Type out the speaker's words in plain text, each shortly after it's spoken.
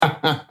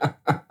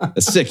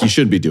That's sick. You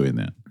shouldn't be doing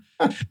that.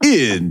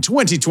 In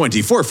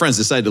 2020, 4 friends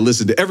decided to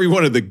listen to every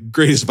one of the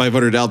greatest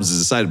 500 albums as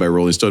decided by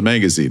Rolling Stone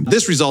magazine.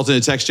 This resulted in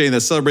a text chain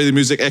that celebrated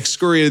music,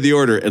 excoriated the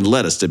order, and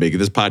led us to making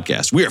this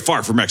podcast. We are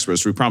far from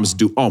experts. We promise to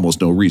do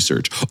almost no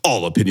research.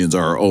 All opinions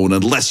are our own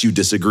unless you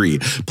disagree.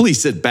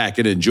 Please sit back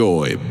and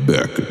enjoy.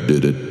 Beck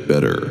did it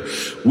better.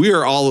 We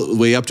are all the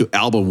way up to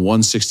album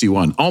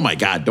 161. Oh my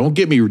God, don't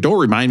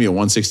remind me of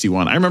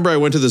 161. I remember I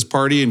went to this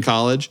party in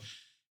college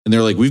and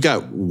they're like, we've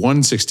got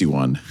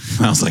 161.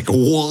 And I was like,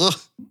 what?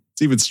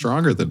 It's even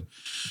stronger than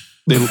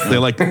they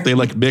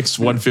mixed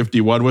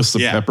 151 with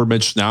some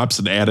peppermint schnapps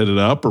and added it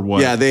up, or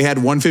what? Yeah, they had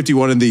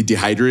 151 and they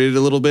dehydrated it a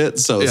little bit,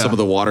 so some of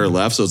the water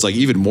left. So it's like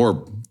even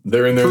more.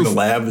 They're in there in the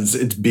lab.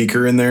 It's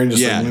beaker in there, and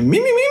just like me.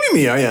 Oh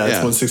yeah, it's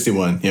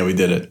 161. Yeah, we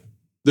did it.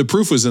 The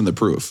proof was in the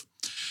proof.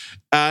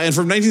 And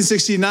from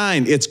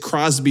 1969, it's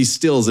Crosby,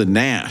 Stills, and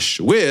Nash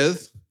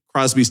with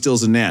Crosby,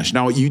 Stills, and Nash.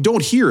 Now you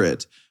don't hear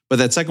it, but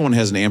that second one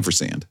has an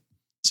ampersand.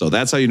 So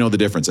that's how you know the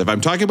difference. If I'm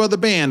talking about the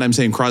band, I'm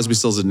saying Crosby,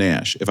 Stills, and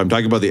Nash. If I'm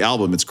talking about the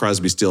album, it's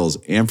Crosby, Stills,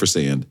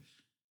 ampersand,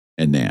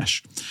 and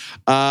Nash.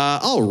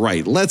 All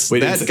right, let's.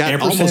 Wait, it's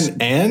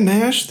ampersand and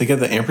Nash? They got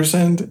the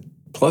ampersand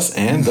plus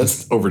and?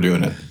 That's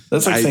overdoing it.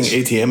 That's like saying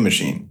ATM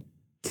machine.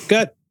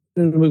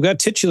 We've got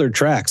titular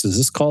tracks. Is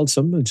this called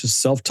something? Just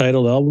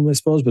self-titled album, I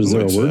suppose. But is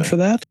there a word for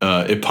that?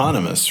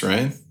 Eponymous,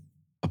 right?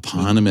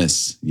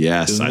 Eponymous.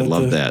 Yes, I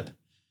love that.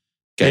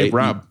 Okay, hey,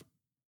 Rob,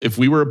 if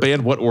we were a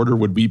band, what order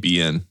would we be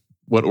in?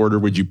 What order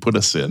would you put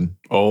us in?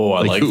 Oh,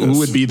 I like this. Who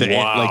would be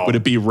would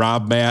it be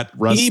Rob, Matt,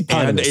 Russ,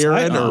 and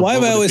Aaron? Why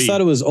have I always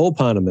thought it was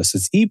eponymous?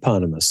 It's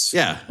eponymous.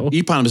 Yeah,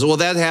 eponymous. Well,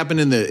 that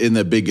happened in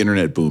the big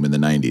internet boom in the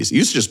 90s. It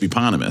used to just be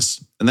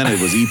eponymous, and then it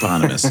was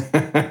eponymous.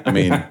 I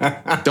mean,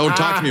 don't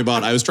talk to me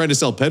about it. I was trying to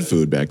sell pet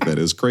food back then.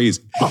 It was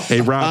crazy. Hey,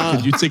 Rob,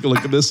 could you take a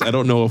look at this? I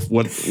don't know if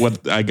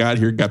what I got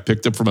here got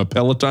picked up from a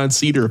Peloton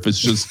seat or if it's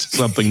just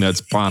something that's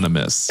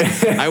eponymous.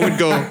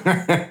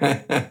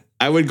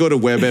 I would go to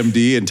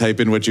WebMD and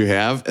type in what you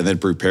have and then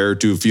prepare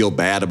to feel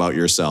bad about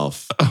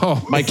yourself.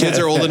 Oh, my kids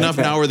are old enough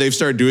now where they've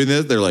started doing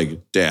this. They're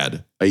like,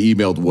 Dad, I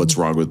emailed what's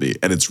wrong with me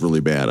and it's really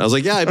bad. I was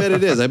like, yeah, I bet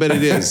it is. I bet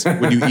it is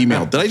when you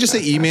email. Did I just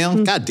say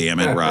email? God damn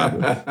it,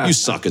 Rob. You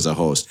suck as a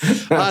host.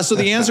 So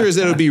the answer is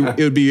that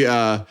it would be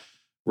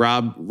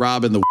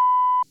Rob and the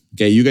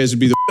okay, you guys would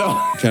be the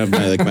kind of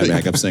my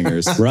backup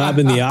singers. Rob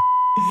and the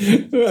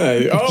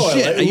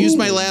shit, I used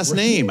my last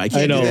name. I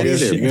can't do that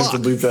either. You have to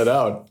bleep that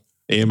out.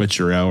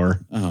 Amateur hour.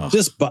 Oh.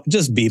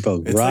 Just beep a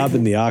Rob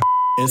and the ox.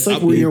 It's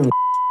like your.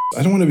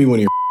 I don't want to be one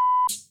of your.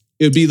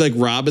 It would be like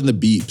Rob and the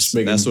beeps.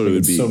 That's what it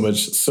would be.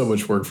 So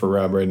much work for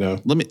Rob right now.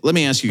 Let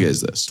me ask you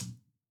guys this.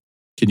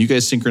 Can you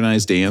guys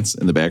synchronize dance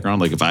in the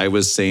background? Like if I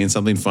was saying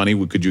something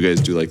funny, could you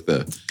guys do like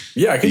the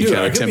I can do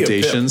that.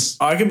 Temptations?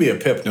 I can be a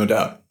pip, no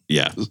doubt.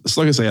 Yeah. As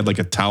long as I had like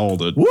a towel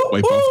to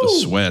wipe off the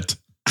sweat.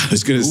 I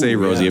was going to say,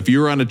 Rosie, if you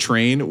were on a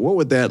train, what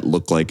would that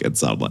look like and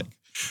sound like?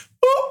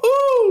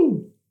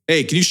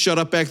 Hey, can you shut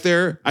up back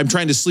there? I'm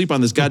trying to sleep on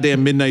this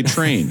goddamn midnight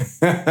train.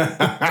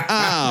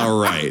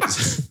 All right.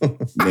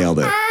 Nailed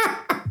it.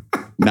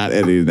 Not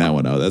editing that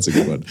one out. That's a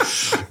good one.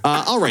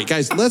 All right,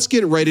 guys, let's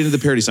get right into the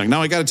parody song.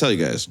 Now, I got to tell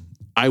you guys,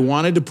 I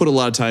wanted to put a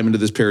lot of time into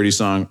this parody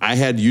song. I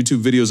had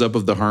YouTube videos up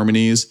of the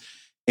harmonies,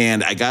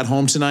 and I got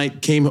home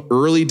tonight, came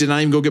early, did not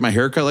even go get my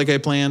haircut like I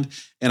planned.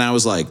 And I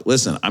was like,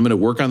 listen, I'm going to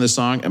work on this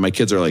song. And my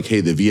kids are like,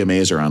 hey, the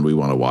VMAs are on. We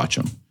want to watch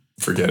them.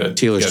 Forget it.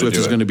 Taylor Swift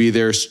is going to be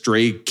there.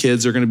 Stray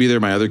Kids are going to be there.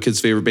 My other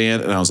kid's favorite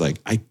band. And I was like,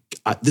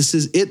 this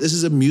is it. This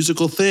is a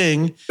musical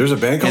thing. There's a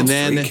band called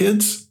Stray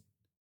Kids?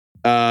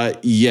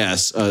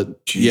 Yes.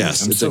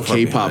 Yes. It's a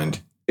K-pop.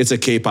 It's a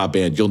K-pop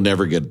band. You'll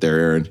never get there,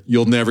 Aaron.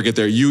 You'll never get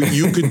there. You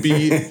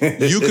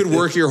could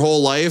work your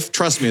whole life.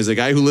 Trust me, as a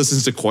guy who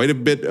listens to quite a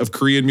bit of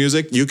Korean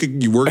music,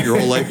 you work your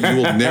whole life. You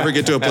will never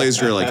get to a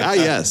place where you're like,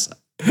 yes,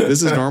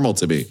 this is normal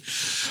to me.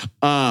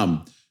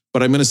 But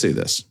I'm going to say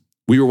this.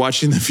 We were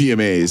watching the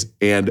VMAs,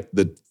 and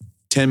the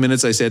 10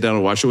 minutes I sat down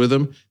and watched it with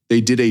them,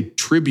 they did a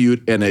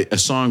tribute and a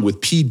song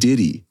with P.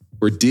 Diddy,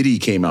 where Diddy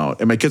came out.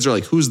 And my kids are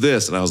like, who's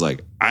this? And I was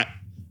like, I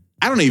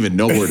don't even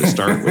know where to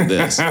start with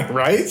this.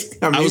 Right?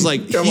 I was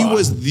like, he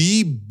was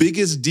the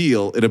biggest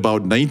deal in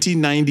about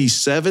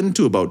 1997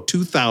 to about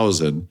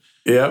 2000.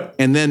 Yep.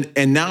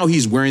 And now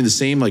he's wearing the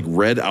same like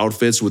red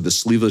outfits with the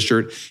sleeveless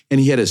shirt. And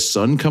he had his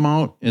son come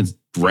out and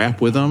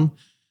rap with him.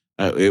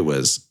 I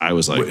was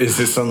like, is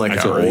his son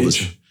like our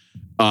age?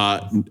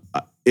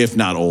 If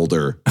not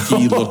older.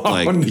 He looked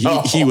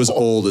like he was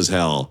old as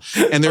hell.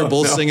 And they're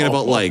both singing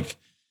about like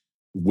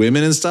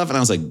women and stuff. And I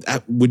was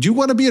like, would you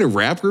want to be in a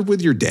rap group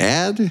with your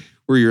dad?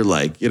 Where you're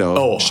like, shot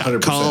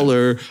 100%.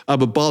 caller,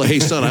 I'm a baller. Hey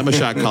son, I'm a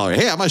shot caller.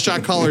 Hey, I'm a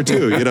shot caller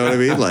too. You know what I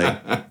mean?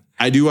 Like,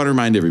 I do want to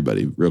remind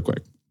everybody real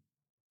quick.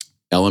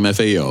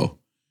 LMFAO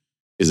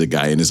is a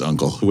guy and his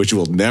uncle, which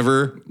will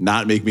never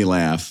not make me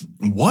laugh.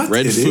 What?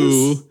 Red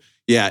Foo.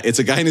 Yeah, it's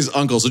a guy and his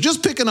uncle. So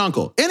just pick an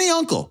uncle. Any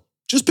uncle.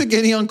 Just pick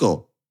any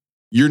uncle.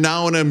 You're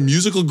now in a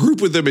musical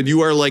group with them and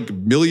you are like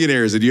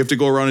millionaires and you have to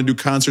go around and do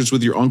concerts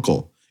with your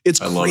uncle. It's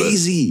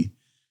crazy.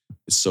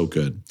 It's so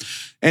good.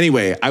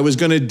 Anyway, I was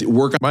going to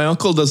work on. My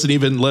uncle doesn't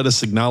even let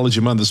us acknowledge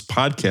him on this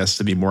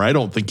podcast anymore. I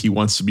don't think he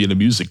wants to be in a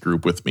music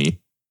group with me.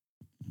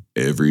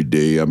 Every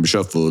day I'm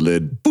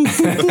shuffling. Boop,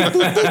 boop, boop,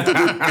 boop, boop,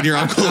 boop. And your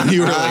uncle and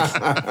you were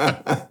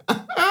like,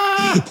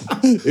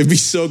 it'd be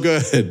so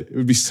good. It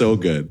would be so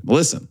good.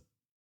 Listen,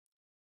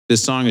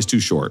 this song is too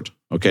short.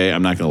 Okay.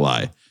 I'm not going to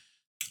lie.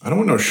 I don't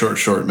want no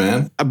short,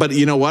 man. But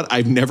you know what?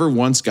 I've never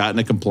once gotten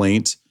a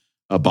complaint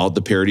about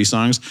the parody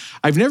songs.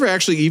 I've never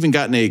actually even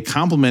gotten a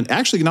compliment.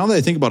 Actually, now that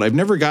I think about it, I've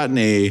never gotten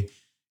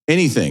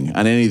anything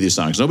on any of these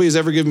songs. Nobody's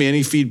ever given me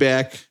any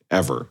feedback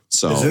ever.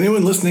 So is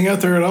anyone listening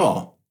out there at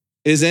all?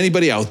 Is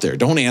anybody out there?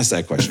 Don't ask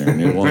that question, Aaron.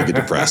 You'll want to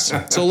get depressed.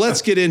 So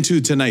let's get into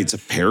tonight's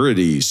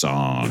parody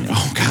song.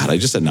 Oh, God, I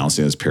just announced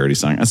this parody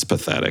song. That's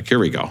pathetic. Here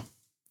we go.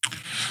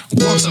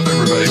 What's up,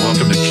 everybody?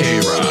 Welcome to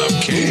K-Rob.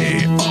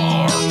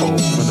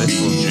 K-R-O-B.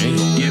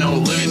 You know,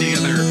 living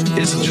together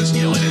isn't just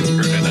yelling at your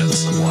internet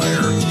supplier.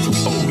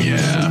 Oh,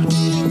 yeah.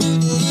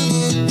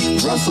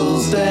 Russell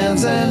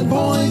stands and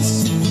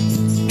points.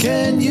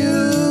 Can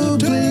you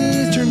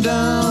please turn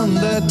down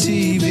that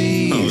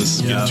TV? Oh, this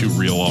is getting too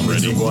real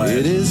already.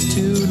 It is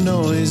too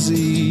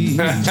noisy.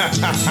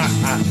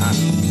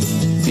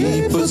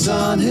 He puts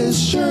on his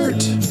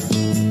shirt,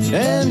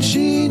 and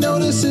she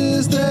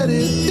notices that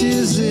it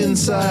is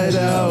inside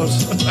out.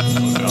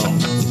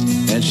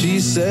 And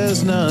she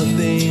says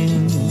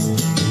nothing.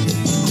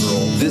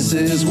 This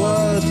is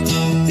what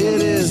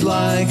it is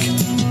like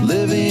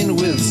living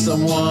with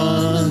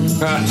someone.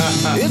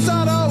 It's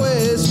not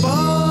always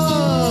fun.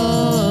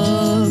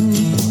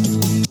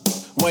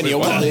 When you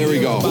want, there we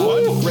go.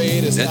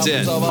 That's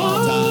it.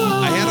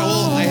 I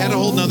had a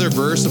whole nother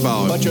verse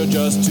about you're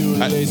just too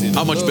lazy.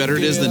 how much better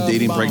it is than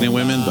dating pregnant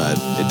women, but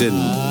it didn't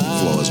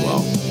flow as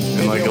well.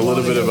 And like a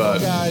little bit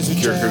about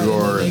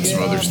Kierkegaard and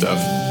some other stuff.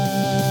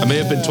 I may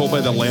have been told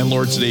by the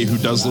landlord today who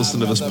does listen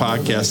to this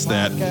podcast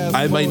that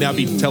I might not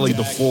be telling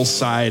the full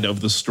side of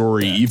the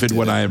story, even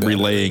when I am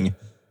relaying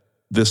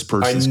this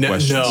person's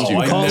questions to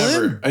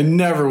you. I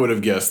never would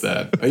have guessed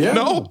that. Yeah.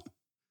 No.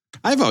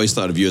 I've always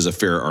thought of you as a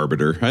fair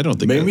arbiter. I don't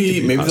think maybe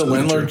the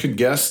landlord could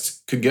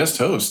guest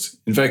host.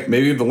 In fact,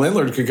 maybe the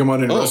landlord could come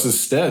on in Russ's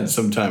stead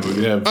sometime. We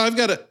could have. I've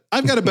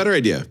got a better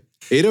idea.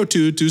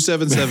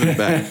 802-277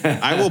 back.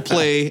 I will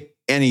play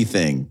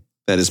anything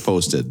that is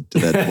posted to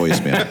that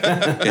voicemail.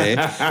 Okay,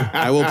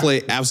 I will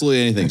play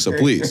absolutely anything. So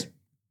please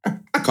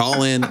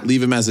call in,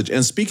 leave a message.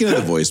 And speaking of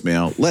the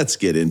voicemail, let's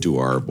get into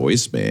our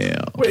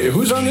voicemail. Wait,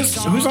 who's on this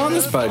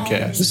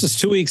podcast? This is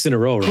 2 weeks in a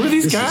row. Right? Who are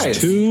these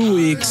guys? 2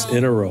 weeks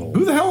in a row.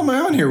 Who the hell am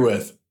I on here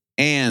with?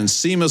 And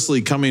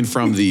seamlessly coming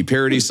from the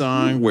parody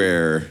song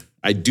where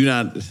I do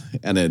not,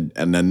 and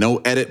a no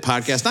edit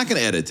podcast, not going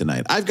to edit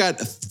tonight. I've got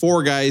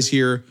 4 guys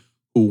here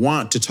who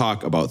want to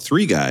talk about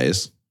 3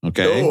 guys.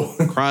 Okay. Oh.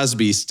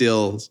 Crosby,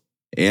 Stills,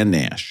 and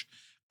Nash.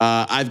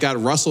 I've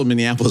got Russell in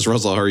Minneapolis.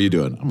 Russell, how are you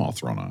doing? I'm all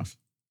thrown off.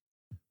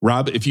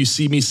 Rob, if you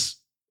see me,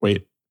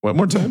 wait, one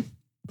more time.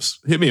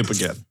 Hit me up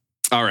again.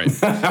 All right.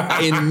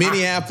 In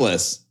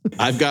Minneapolis,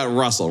 I've got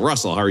Russell.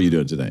 Russell, how are you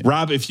doing today?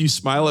 Rob, if you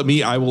smile at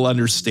me, I will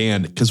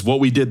understand, because what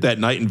we did that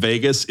night in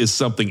Vegas is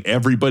something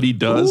everybody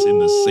does in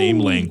the same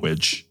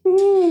language.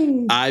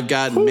 I've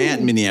got Matt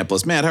in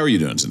Minneapolis. Matt, how are you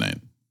doing tonight?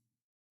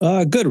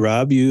 Good,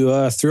 Rob.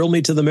 You thrill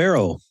me to the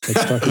marrow.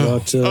 Let's talk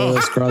about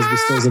Crosby,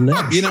 Stills, and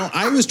Nash. You know,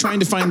 I was trying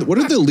to find, what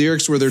are the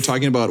lyrics where they're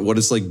talking about what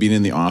it's like being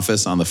in the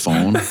office on the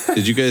phone?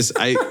 Did you guys,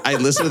 I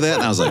listened to that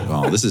and I was like,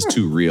 oh, this is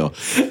too real.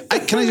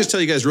 Can I just tell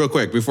you guys real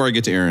quick before I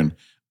get to Aaron?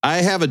 I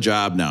have a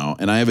job now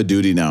and I have a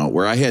duty now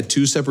where I had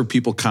 2 separate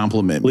people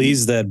compliment me.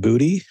 Please that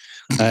booty.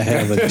 I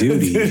have a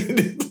duty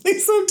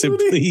to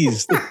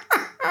please.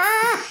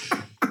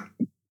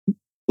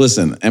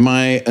 Listen, am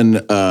I an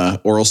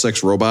oral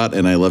sex robot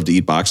and I love to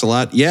eat box a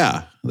lot?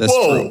 Yeah, that's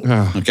true.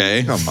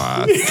 Okay. Come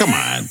on. Come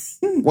on.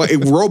 What, a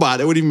robot,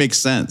 it wouldn't even make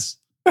sense.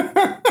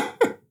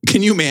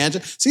 Can you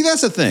imagine? See, that's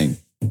the thing.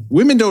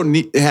 Women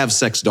don't have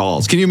sex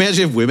dolls. Can you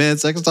imagine if women had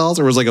sex dolls?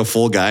 Or was like a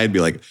full guy and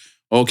be like,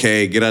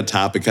 okay, get on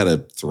top and kind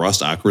of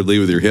thrust awkwardly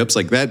with your hips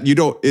like that? You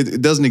don't,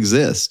 it doesn't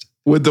exist.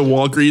 Would the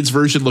Walgreens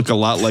version look a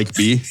lot like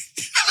me?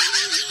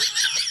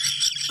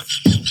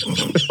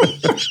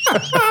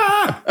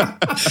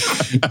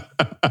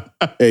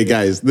 Hey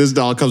guys, this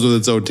doll comes with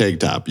its own tank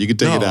top. You can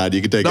take it on.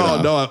 You can take it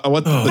off. No, I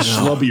want the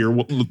schlubbier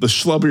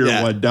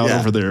one down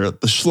over there.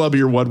 The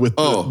schlubbier one with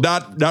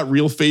not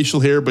real facial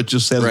hair, but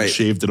just hasn't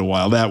shaved in a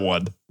while. That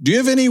one. Do you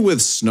have any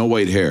with snow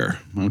white hair?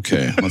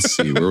 Okay, let's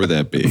see. Where would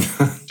that be?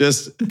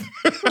 Just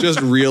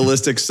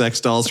realistic sex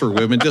dolls for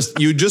women.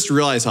 You just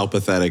realize how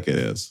pathetic it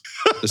is.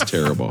 Just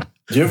terrible.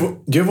 Do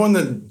you have one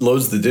that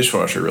loads the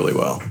dishwasher really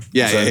well?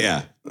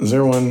 Yeah. Is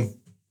there one?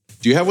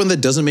 Do you have one that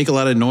doesn't make a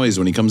lot of noise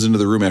when he comes into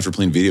the room after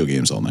playing video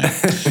games all night?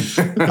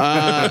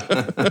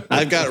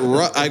 I've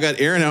got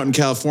Aaron out in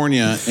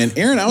California, and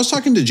Aaron, I was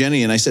talking to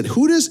Jenny, and I said,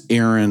 "Who does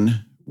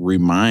Aaron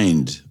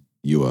remind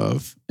you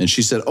of?" And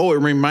she said, "Oh, it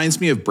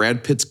reminds me of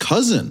Brad Pitt's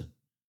cousin."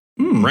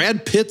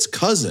 Brad Pitt's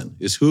cousin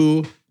is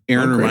who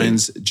Aaron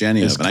reminds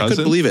Jenny of, and I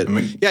couldn't believe it.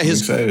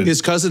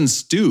 His cousin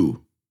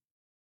Stu.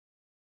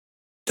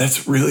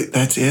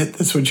 That's it?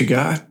 That's what you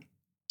got?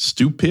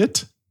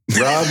 Stupid?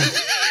 Rob,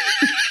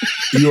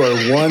 you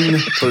are one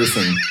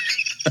person.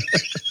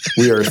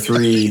 We are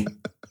three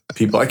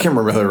people. I can't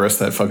remember how the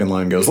rest of that fucking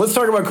line goes. Let's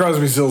talk about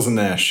Crosby, Stills, and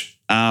Nash.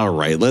 All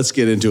right, let's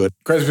get into it.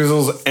 Crosby,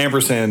 Stills,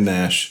 ampersand,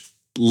 Nash.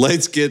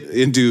 Let's get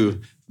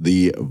into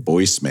the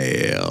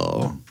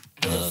voicemail.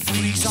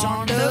 Freeze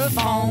on the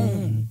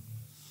phone.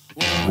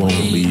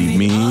 Won't leave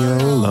me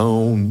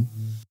alone.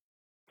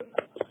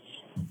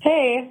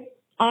 Hey,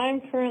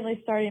 I'm currently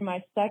starting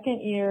my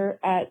second year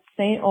at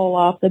St.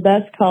 Olaf, the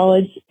best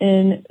college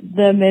in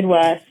the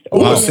Midwest.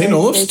 Wow, St.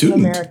 Olaf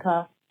student.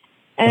 America.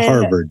 And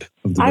Harvard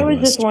of the I was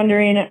Midwest. just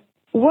wondering,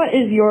 what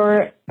is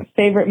your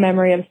favorite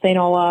memory of St.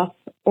 Olaf,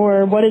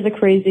 or what is a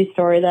crazy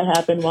story that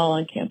happened while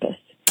on campus?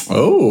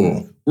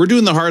 Oh. We're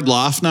doing the hard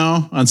loft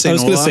now on St. I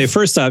was going to Olaf. say,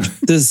 first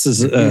off, this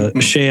is a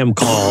sham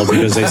call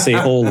because they say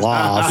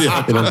Olaf.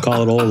 They don't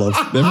call it Olaf.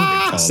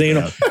 How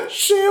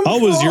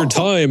was your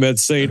time at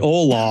St.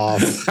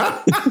 Olaf?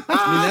 I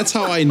mean, that's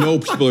how I know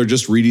people are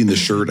just reading the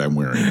shirt I'm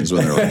wearing, is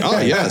when they're like, oh,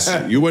 yes,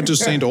 you went to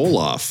St.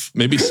 Olaf.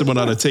 Maybe someone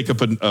ought to take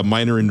up a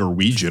minor in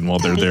Norwegian while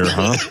they're there,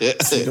 huh?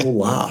 St.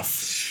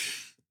 Olaf.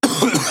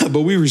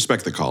 But we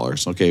respect the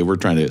callers. Okay, we're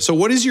trying to. So,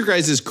 what is your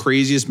guys'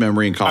 craziest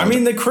memory in college? I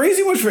mean, the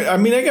crazy one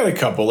I got a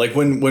couple. Like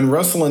when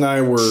Russell and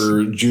I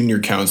were junior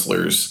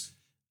counselors,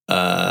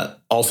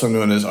 also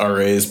known as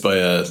RAs by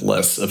a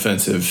less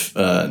offensive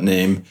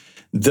name.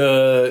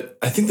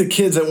 I think the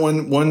kids at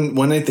one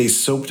night they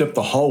soaped up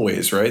the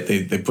hallways, right?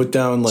 They put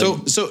down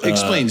like So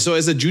explain. So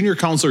as a junior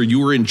counselor, you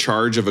were in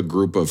charge of a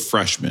group of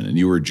freshmen and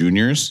you were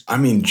juniors? I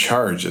mean,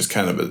 charge is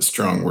kind of a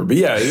strong word. But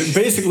yeah,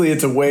 basically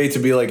it's a way to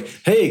be like,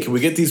 hey, can we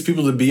get these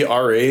people to be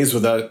RAs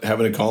without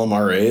having to call them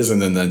RAs?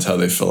 And then that's how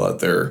they fill out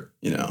their,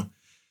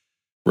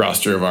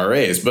 roster of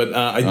RAs. But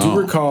I do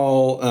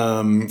recall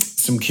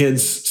some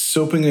kids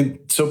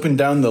soaping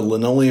down the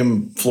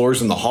linoleum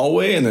floors in the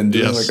hallway and then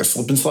doing like a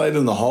slip and slide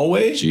in the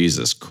hallway.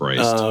 Jesus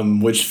Christ.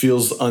 Which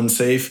feels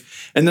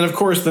unsafe. And then, of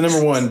course, the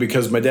number one,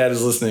 because my dad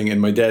is listening,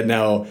 and my dad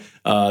now,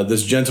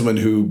 this gentleman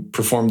who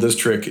performed this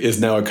trick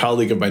is now a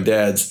colleague of my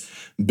dad's,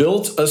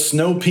 built a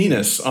snow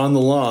penis on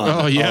the lawn.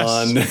 Oh,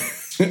 yes.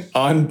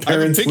 On Parents' I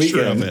have a picture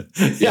Weekend. of it.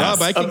 Yes.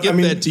 Rob, I can get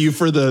that to you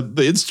for the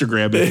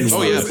Instagram. If you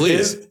want. Yeah,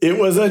 please. It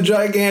was a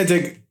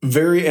gigantic,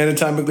 very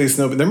anatomically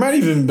snow. There might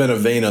have even been a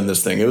vein on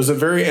this thing. It was a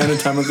very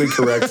anatomically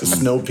correct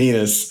snow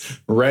penis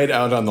right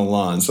out on the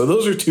lawn. So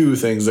those are two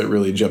things that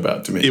really jump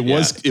out to me.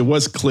 It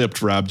was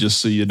clipped, Rob. Just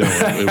so you know,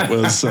 it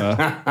was.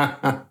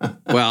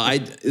 Well,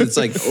 it's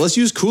like, let's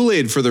use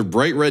Kool-Aid for the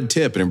bright red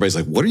tip, and everybody's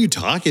like, "What are you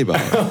talking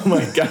about?" Oh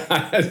my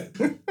god.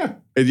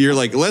 And you're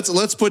like,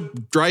 let's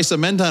put dry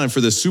cement on it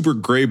for the super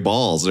gray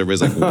balls. And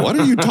everybody's like, what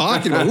are you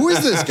talking about? Who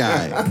is this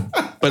guy?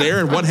 But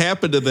Aaron, what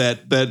happened to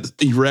that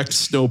erect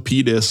snow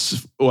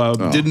penis?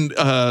 Didn't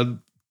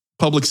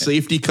public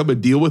safety come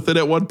and deal with it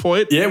at one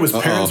point? Yeah, it was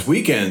Parents'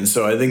 Weekend.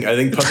 So I think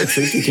public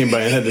safety came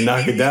by and had to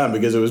knock it down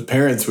because it was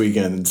Parents'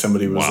 Weekend, and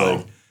somebody was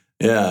like,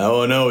 "Yeah,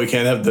 oh no, we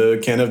can't have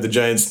the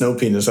giant snow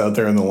penis out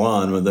there on the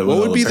lawn." What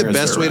would be the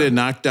best way to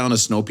knock down a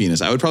snow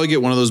penis? I would probably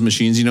get one of those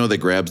machines, that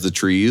grabs the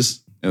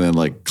trees and then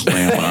like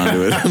clamp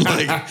onto it and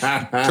like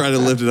try to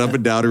lift it up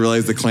and down and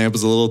realize the clamp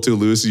is a little too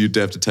loose and you'd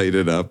have to tighten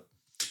it up.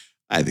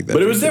 I think that.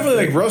 But it was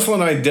definitely like Russell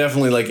and I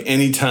definitely like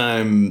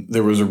anytime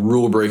there was a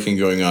rule breaking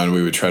going on,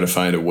 we would try to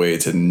find a way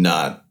to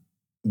not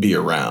be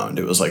around.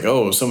 It was like,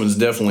 oh, someone's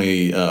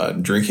definitely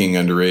drinking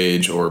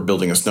underage or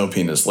building a snow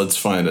penis. Let's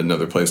find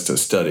another place to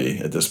study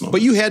at this moment.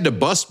 But you had to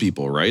bust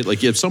people, right?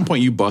 Like at some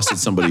point you busted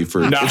somebody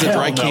for it's a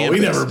dry campus. We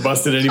never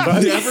busted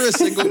anybody. Never a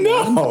single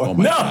one?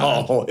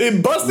 No.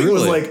 Busting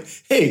was like,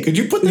 hey, could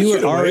you put this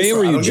shit away? You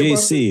were RA or you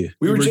JC?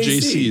 We were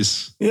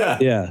JCs. Yeah.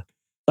 Yeah.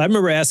 I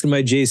remember asking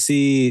my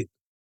JC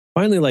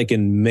finally like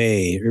in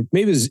May or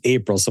maybe it was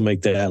April, something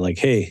like that. Like,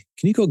 hey,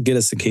 can you go get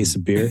us a case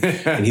of beer?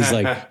 And he's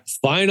like,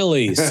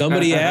 finally,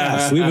 somebody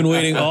asked. We've been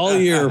waiting all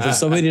year for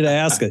somebody to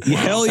ask it.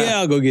 Hell yeah,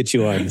 I'll go get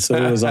you one. So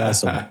it was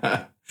awesome.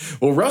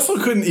 Well, Russell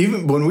couldn't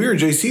even, when we were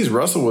JCs,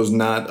 Russell was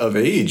not of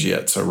age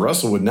yet. So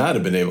Russell would not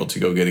have been able to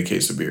go get a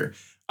case of beer.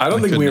 I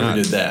don't think we ever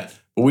did that.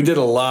 But we did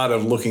a lot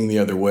of looking the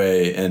other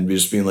way and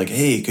just being like,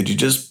 hey, could you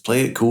just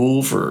play it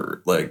cool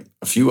for like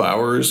a few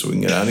hours so we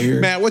can get out of here?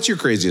 Matt, what's your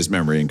craziest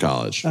memory in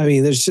college? I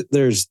mean,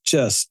 there's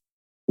just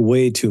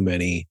way too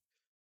many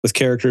with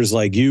characters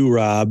like you,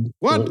 Rob.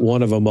 What?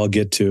 One of them I'll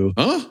get to.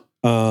 Huh?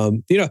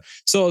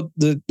 So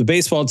the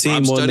baseball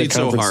team won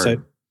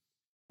the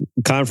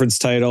conference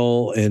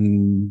title,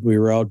 and we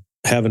were out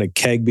having a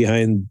keg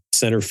behind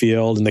center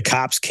field, and the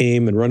cops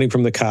came and running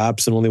from the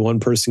cops, and only one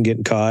person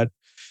getting caught.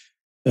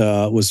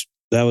 That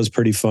was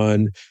pretty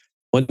fun.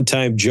 One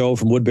time, Joe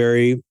from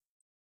Woodbury,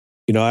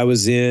 I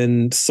was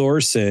in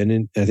Thorson,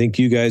 and I think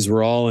you guys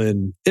were all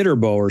in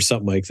Itterbo or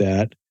something like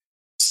that.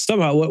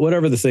 Somehow,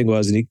 whatever the thing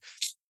was, and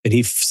And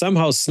he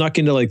somehow snuck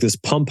into like this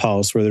pump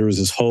house where there was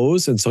this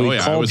hose. And so he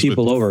called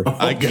people over.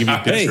 I give you a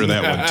picture of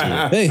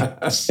that one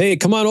too. Hey,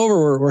 come on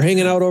over. We're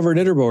hanging out over at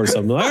Interbo or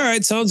something. All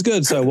right, sounds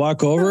good. So I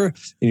walk over and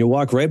you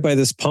walk right by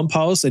this pump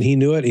house and he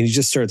knew it. And he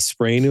just starts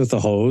spraying it with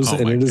the hose.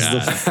 And it is the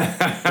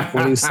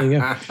funniest thing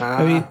ever.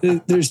 I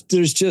mean, there's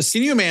just,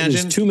 can you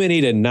imagine? There's too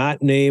many to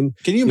not name.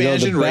 Can you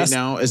imagine right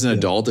now as an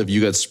adult if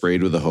you got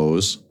sprayed with a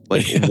hose?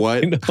 Like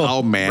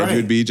how mad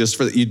you'd be just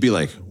for, you'd be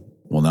like,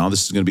 well, now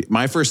this is going to be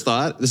my first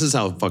thought. This is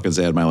how fucking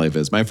sad my life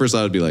is. My first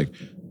thought would be like,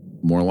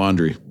 more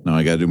laundry. Now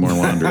I got to do more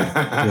laundry.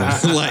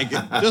 Like,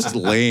 just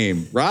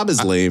lame. Rob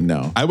is lame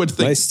now. I would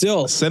think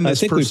send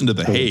this person to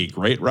the Hague,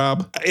 right,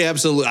 Rob?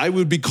 Absolutely. I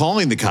would be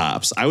calling the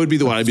cops. I would be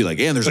the one. I'd be like,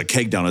 and there's a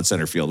keg down at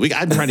center field.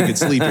 I'm trying to get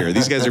sleep here.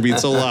 These guys are being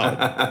so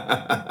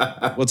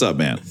loud. What's up,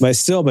 man? My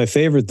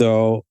favorite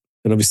though,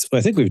 and I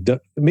think we've done,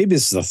 maybe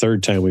this is the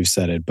third time we've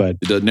said it, but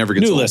it never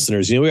gets new old.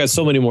 Listeners. We got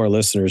so many more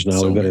listeners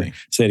now. We better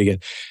say it again.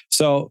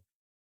 So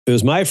it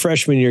was my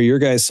freshman year, your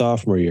guys'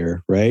 sophomore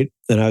year, right?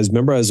 And I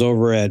was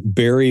over at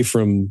Barry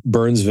from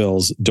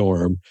Burnsville's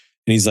dorm,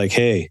 and he's like,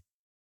 "Hey,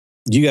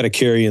 you got to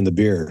carry in the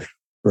beer,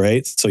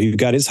 right?" So he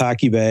got his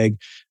hockey bag,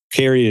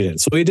 carried it in.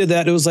 So he did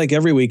that. It was like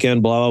every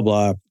weekend, blah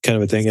blah blah, kind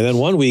of a thing. And then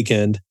one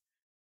weekend,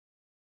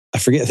 I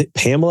forget,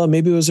 Pamela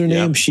maybe was her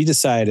name. She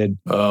decided,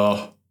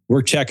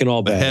 we're checking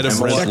all bags.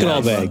 We're checking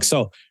all bags.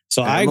 So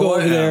I go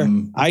over there,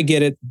 I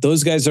get it.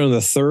 Those guys are on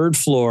the third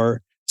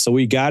floor, so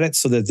we got it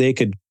so that they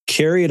could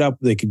carry it up.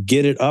 They could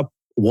get it up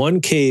one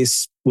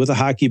case with a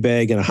hockey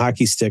bag and a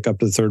hockey stick up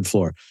to the third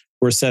floor.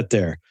 We're set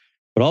there.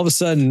 But all of a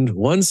sudden,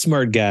 one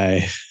smart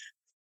guy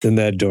in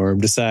that dorm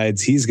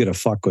decides he's going to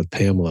fuck with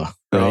Pamela.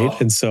 Right.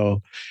 And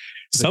so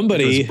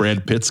somebody. It was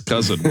Brad Pitt's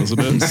cousin, wasn't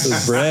it? It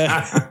was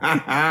Brad.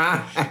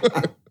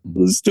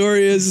 The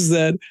story is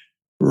that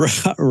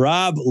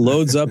Rob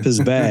loads up his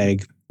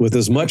bag with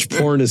as much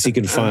porn as he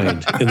can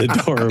find in the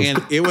dorm.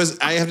 And it was,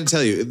 I have to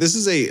tell you, this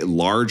is a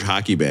large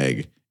hockey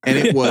bag. And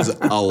it was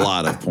a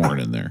lot of porn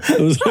in there.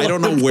 I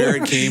don't know where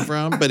it came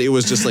from, but it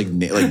was just like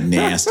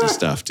nasty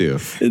stuff too.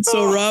 And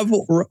so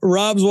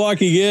Rob's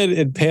walking in,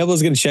 and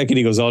Pamela's going to check it.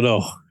 He goes, "Oh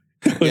no,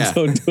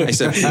 don't do it." I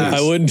said, please. I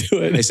wouldn't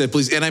do it. I said,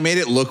 please, and I made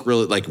it look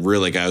really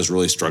like I was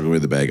really struggling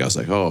with the bag. I was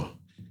like,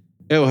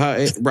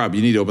 hey, Rob,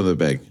 you need to open the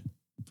bag.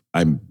 I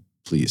am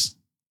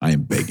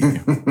begging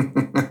you.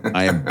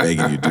 I am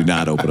begging you. Do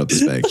not open up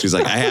this bag. She's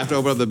like, I have to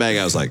open up the bag.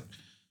 I was like,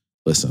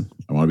 listen,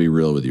 I want to be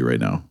real with you right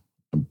now.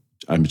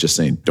 I'm just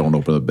saying, don't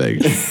open the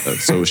bag.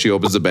 So she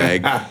opens the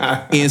bag,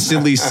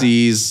 instantly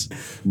sees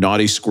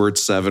Naughty Squirt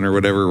 7 or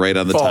whatever right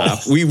on the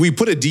top. We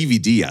put a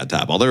DVD on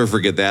top. I'll never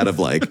forget that of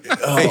like,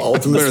 hey, I'm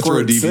going to throw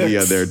a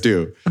DVD 6 on there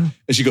too. And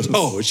she goes,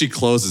 and she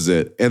closes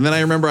it. And then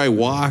I remember I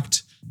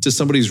walked to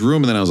somebody's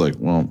room and then I was like,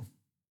 well,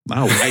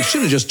 I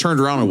should have just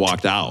turned around and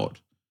walked out.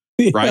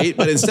 Right.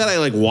 But instead I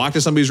like walked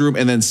to somebody's room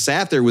and then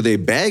sat there with a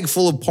bag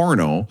full of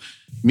porno,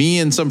 me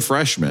and some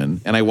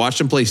freshman. And I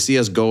watched him play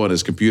CSGO on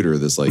his computer,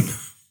 this like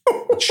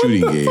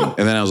shooting game.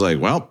 And then I was like,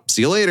 well,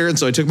 see you later. And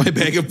so I took my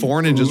bag of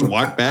porn and just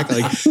walked back.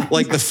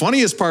 Like the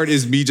funniest part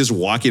is me just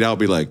walking out and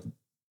be like,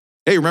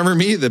 hey, remember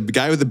me? The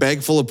guy with the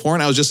bag full of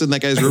porn? I was just in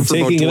that guy's room for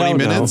about 20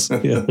 minutes. I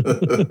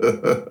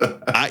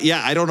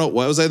don't know.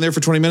 Why was I in there for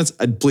 20 minutes?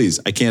 Please,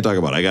 I can't talk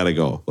about it. I got to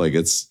go. Like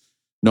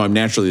I'm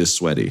naturally just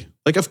sweaty.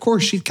 Like, of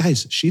course, she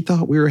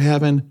thought we were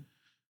having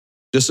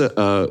just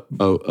a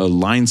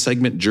line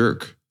segment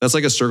jerk. That's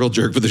like a circle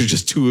jerk, but there's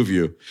just two of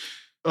you.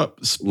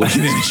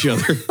 Looking at each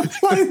other.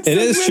 It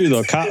is true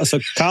though. So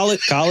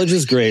college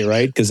is great,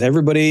 right? Because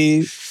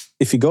everybody,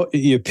 if you go,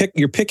 you're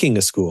picking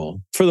a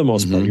school for the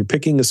most part. You're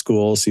picking a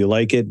school, so you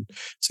like it.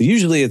 So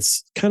usually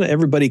it's kind of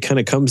everybody kind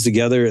of comes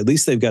together. At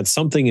least they've got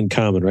something in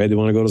common, right? They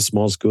want to go to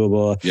small school,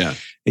 blah. Yeah.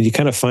 And you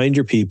kind of find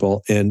your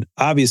people. And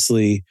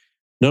obviously,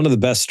 none of the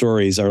best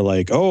stories are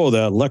like, oh,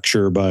 that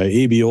lecture by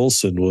A.B.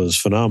 Olson was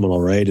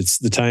phenomenal, right? It's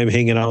the time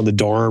hanging out in the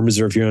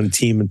dorms or if you're on a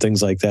team and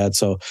things like that.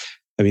 So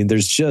I mean,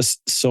 there's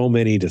just so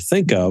many to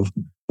think of,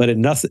 but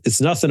it's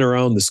nothing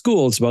around the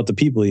school. It's about the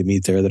people you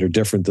meet there that are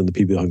different than the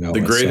people you hung out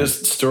with. The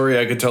greatest story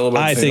I could tell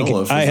about St.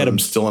 Olaf is that I'm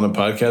still on a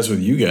podcast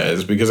with you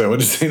guys because I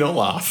went to St.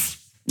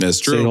 Olaf. That's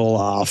true. St.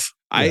 Olaf.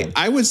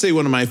 I would say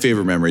one of my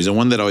favorite memories, and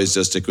one that always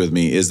just stick with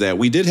me, is that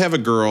we did have a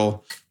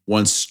girl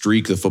once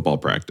streak the football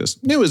practice.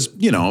 It was,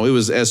 it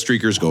was as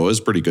streakers go, it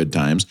was pretty good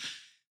times.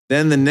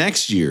 Then the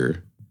next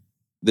year,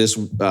 this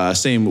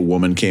same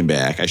woman came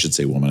back. I should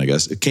say woman, I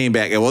guess. It came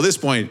back. Well, at this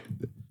point,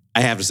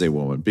 I have to say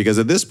woman, because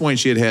at this point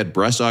she had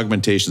breast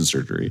augmentation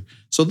surgery.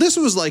 So this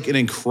was like an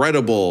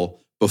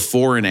incredible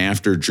before and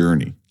after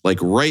journey. Like,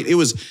 right. It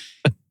was,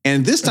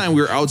 and this time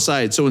we were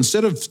outside. So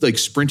instead of like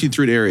sprinting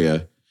through an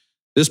area,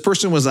 this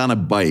person was on a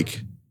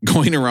bike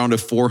going around a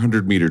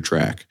 400-meter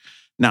track.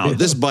 Now,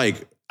 this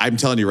bike, I'm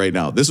telling you right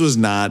now, this was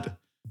not,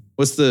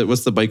 what's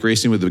the bike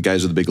racing with the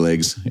guys with the big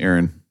legs,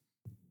 Aaron?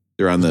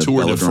 They're on the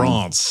Tour de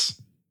France.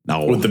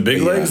 No, with the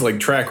big legs, like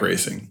track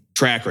racing.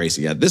 Track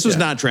racing, yeah. This was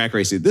not track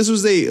racing. This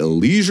was a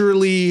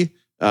leisurely,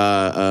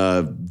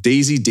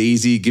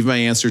 Daisy, give my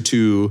answer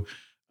to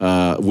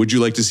Would you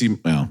like to see?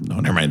 Well, no,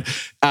 never mind.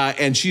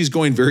 And she's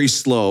going very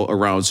slow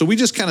around. So we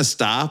just kind of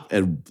stop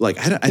and like,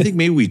 I think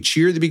maybe we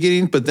cheer at the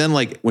beginning, but then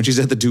like when she's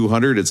at the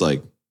 200, it's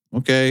like,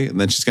 okay. And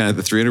then she's kind of at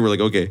the 300. We're like,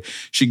 okay.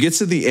 She gets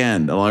to the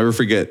end. I'll never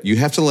forget. You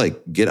have to like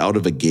get out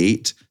of a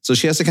gate. So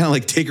she has to kind of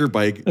like take her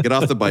bike, get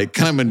off the bike,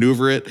 kind of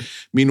maneuver it.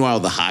 Meanwhile,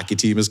 the hockey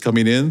team is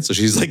coming in. So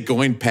she's like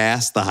going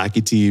past the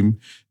hockey team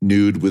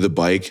nude with a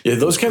bike. Yeah,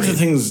 those kinds of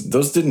things,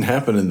 those didn't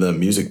happen in the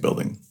music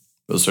building.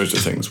 Those sorts of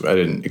things. I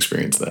didn't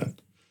experience that.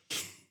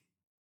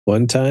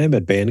 One time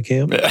at band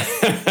camp.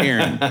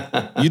 Aaron,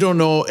 you don't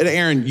know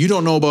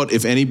about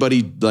if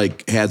anybody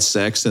like had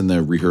sex in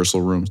the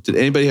rehearsal rooms. Did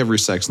anybody have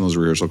sex in those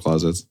rehearsal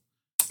closets?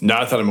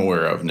 Not that I'm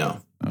aware of.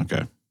 No.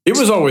 Okay. It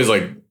was always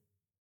like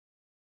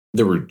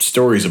there were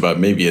stories about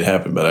maybe it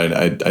happened, but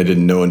I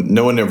didn't know.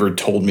 No one ever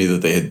told me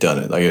that they had done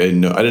it. Like I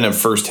didn't know. I didn't have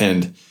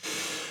firsthand.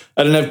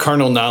 I didn't have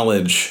carnal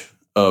knowledge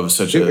of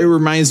such It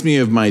reminds me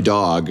of my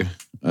dog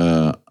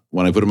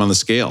when I put him on the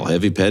scale,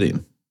 heavy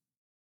petting.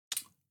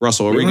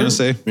 Russell, what were you going to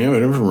say? Yeah, we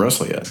never from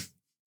Russell yet.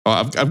 Oh,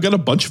 I've got a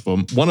bunch of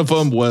them. One of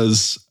them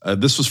was,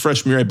 this was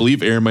freshman year. I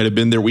believe Aaron might have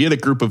been there. We had a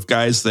group of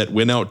guys that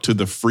went out to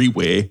the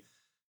freeway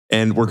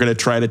and we're going to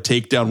try to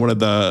take down one of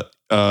the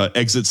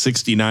exit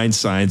 69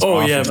 signs.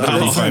 Oh, yeah. But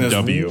that sign is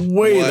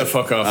way the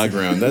fuck off the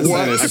ground. That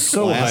sign is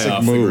so high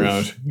off the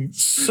ground.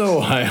 So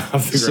high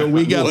off the ground. So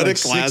we got like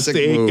 6 to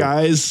 8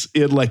 guys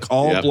in like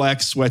all black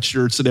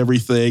sweatshirts and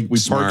everything. We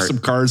parked some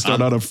cars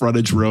down on a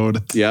frontage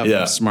road.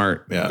 Yeah.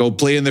 Smart. Yeah. Go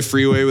play in the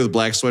freeway with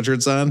black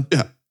sweatshirts on.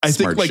 Yeah. I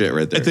think like, shit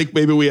right there. I think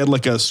maybe we had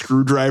like a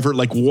screwdriver,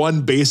 like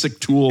one basic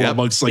tool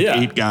amongst like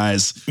 8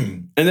 guys.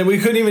 And then we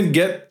couldn't even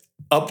get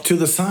up to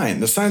the sign.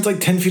 The sign's like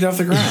 10 feet off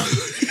the ground.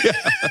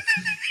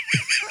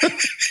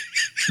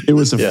 It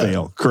was a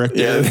fail, correct?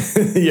 Yeah,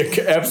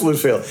 absolute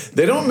fail.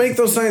 They don't make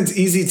those signs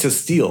easy to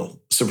steal,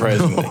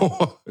 surprisingly.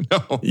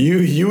 No.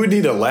 You would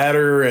need a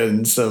ladder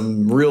and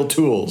some real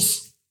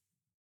tools.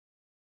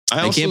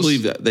 I can't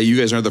believe that you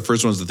guys aren't the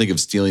first ones to think of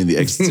stealing the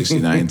Exit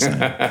 69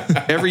 sign.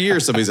 Every year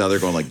somebody's out there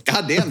going like,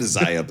 God damn, this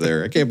eye up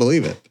there. I can't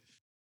believe it.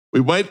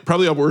 We might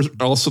probably were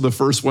also the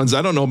first ones.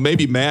 I don't know.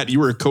 Maybe Matt,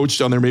 you were a coach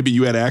down there. Maybe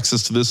you had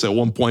access to this at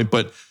one point,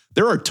 but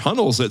there are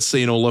tunnels at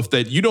St. Olaf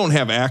that you don't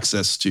have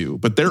access to,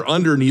 but they're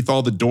underneath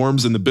all the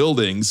dorms and the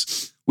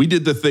buildings. We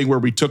did the thing where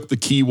we took the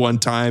key one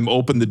time,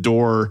 opened the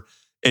door,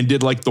 and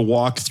did like the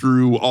walk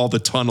through all the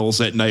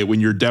tunnels at night when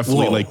you're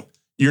definitely like,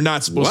 you're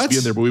not supposed to be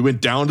in there, but we went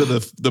down to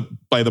the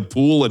by the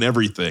pool and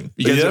everything.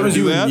 You guys ever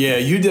do that? Yeah,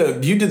 you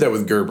did that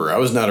with Gerber. I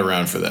was not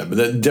around for that,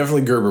 but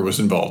definitely Gerber was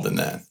involved in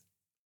that.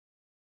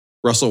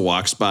 Russell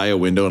walks by a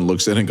window and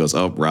looks in and goes,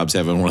 oh, Rob's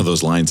having one of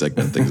those line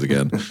segment things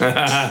again.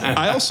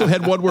 I also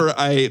had one where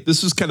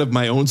this is kind of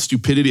my own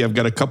stupidity. I've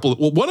got a couple.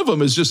 Well, one of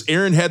them is just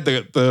Aaron had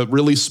the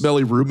really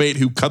smelly roommate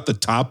who cut the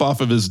top off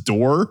of his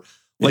door.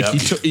 Like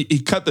he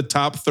cut the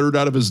top third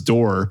out of his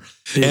door.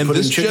 And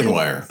put chicken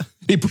wire.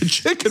 He put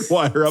chicken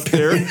wire up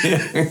there.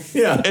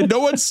 And no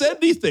one said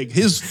anything.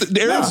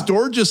 Aaron's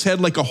door just had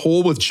like a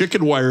hole with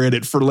chicken wire in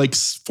it for like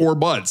 4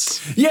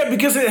 months. Yeah,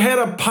 because it had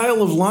a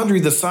pile of laundry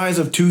the size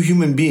of 2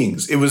 human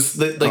beings. It was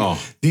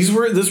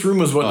this room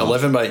was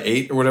 11 by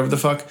 8 or whatever the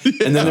fuck.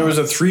 And then there was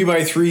a 3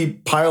 by 3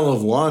 pile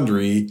of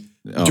laundry,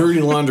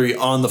 dirty laundry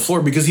on the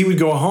floor because he would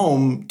go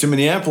home to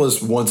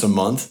Minneapolis once a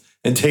month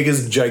and take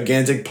his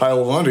gigantic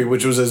pile of laundry,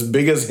 which was as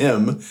big as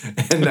him.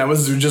 And that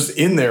was just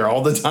in there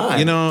all the time.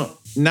 You know,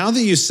 now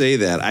that you say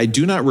that, I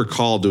do not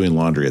recall doing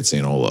laundry at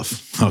St.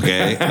 Olaf.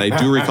 Okay. And I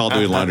do recall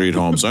doing laundry at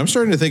home. So I'm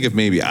starting to think if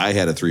maybe I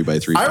had a 3 by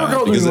 3 I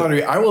recall doing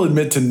laundry. I will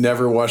admit to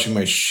never washing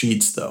my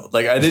sheets, though.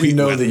 Like, I didn't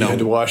know that you had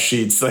to wash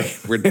sheets. Like,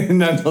 I did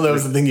not know that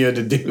was the thing you had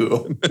to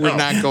do. We're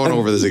not going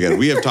over this again.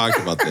 We have talked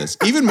about this.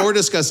 Even more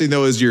disgusting,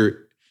 though, is your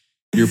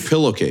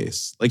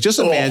pillowcase. Like, just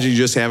imagine you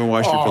just haven't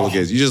washed your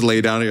pillowcase. You just lay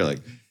down and you're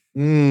like,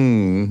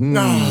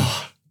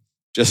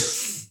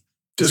 just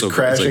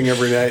crashing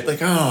every night. Like,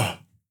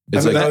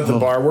 it's like at the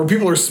bar where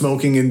people are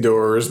smoking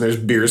indoors and there's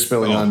beer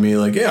spilling on me.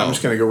 Like, I'm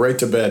just going to go right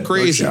to bed.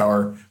 Crazy.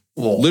 Shower.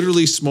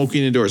 Literally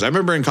smoking indoors. I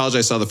remember in college,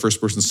 I saw the first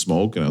person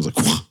smoke and I was like,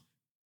 what?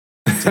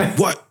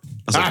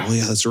 I was like, oh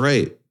yeah, that's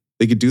right.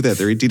 They could do that.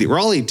 They're 18. We're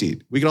all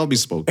 18. We could all be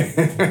smoking.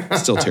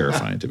 Still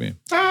terrifying to me.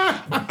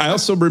 I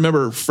also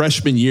remember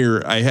freshman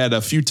year, I had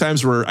a few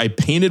times where I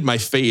painted my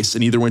face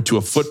and either went to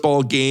a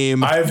football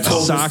game, a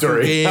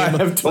soccer game,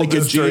 like a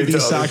JV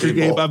soccer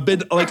game. I've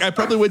been like, I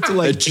probably went to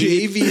like a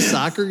JV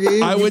soccer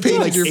game. I went to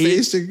like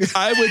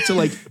I went to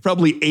like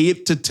probably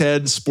 8 to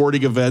 10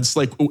 sporting events.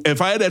 Like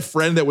if I had a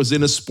friend that was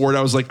in a sport,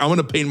 I was like, I'm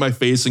going to paint my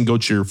face and go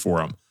cheer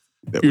for him.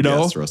 You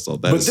know, yes, Russell,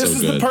 but this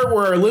is the part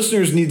where our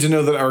listeners need to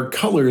know that our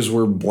colors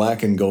were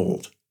black and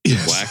gold.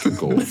 Yes. Black and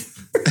gold.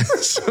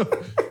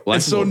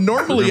 So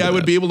normally I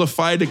would be able to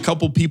find a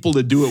couple people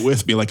to do it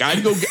with me. Like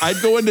I'd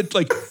go into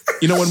like,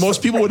 you know, when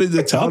most people would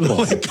into town,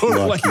 like go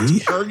to like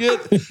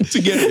Target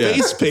to get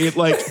face paint.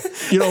 Like,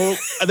 you know,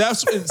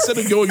 that's instead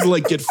of going to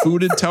like get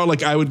food in town,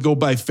 like I would go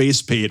buy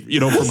face paint, you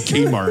know, from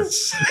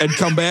Kmart and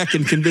come back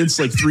and convince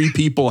like 3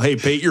 people, hey,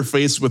 paint your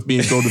face with me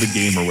and go to the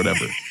game or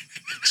whatever.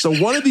 So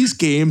one of these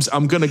games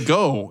I'm going to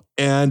go,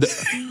 and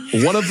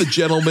one of the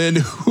gentlemen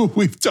who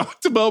we've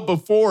talked about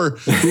before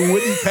who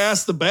wouldn't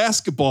pass the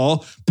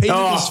basketball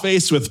painted his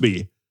face with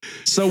me.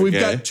 So we've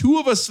got two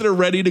of us that are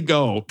ready to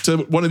go to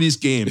one of these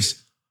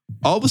games.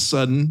 All of a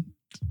sudden,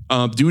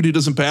 dude who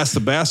doesn't pass the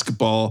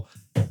basketball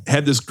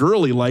had this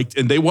girl he liked,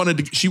 and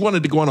she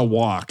wanted to go on a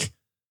walk.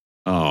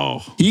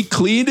 Oh, he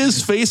cleaned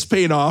his face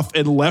paint off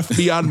and left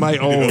me on my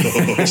own.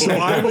 So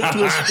I went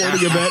to a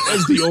sporting event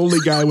as the only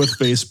guy with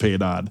face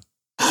paint on.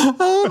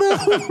 Oh no!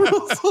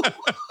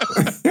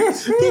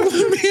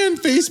 The man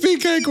face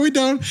paint guy going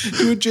down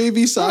to a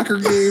JV soccer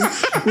game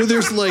where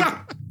there's like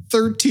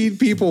 13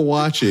 people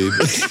watching.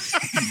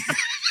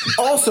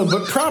 Also,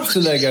 but props to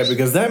that guy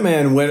because that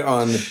man went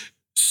on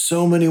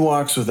so many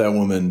walks with that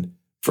woman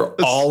for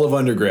all of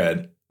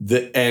undergrad.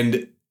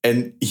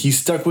 And he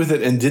stuck with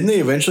it. And didn't they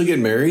eventually get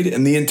married?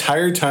 And the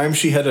entire time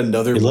she had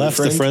another boyfriend. Left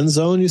the friend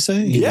zone, you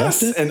say?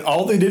 Yes. And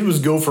all they did was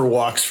go for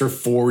walks for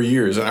 4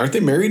 years. And aren't they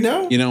married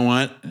now? You know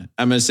what?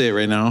 I'm going to say it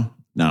right now.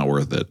 Not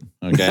worth it.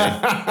 Okay.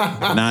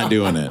 Not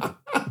doing it.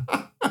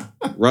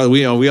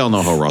 We all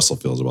know how Russell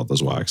feels about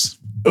those walks.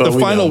 The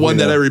final one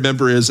that I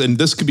remember is, and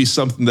this could be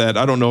something that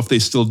I don't know if they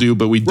still do,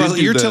 but we did. Russell,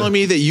 you're telling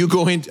me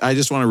that I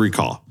just want to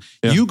recall,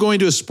 you going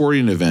to a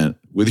sporting event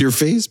with your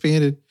face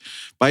painted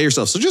by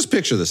yourself. So just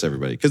picture this,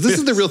 everybody, because this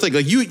is the real thing.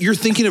 Like you're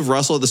thinking of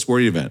Russell at the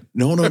sporting event.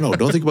 No.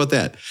 Don't think about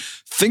that.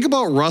 Think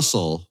about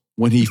Russell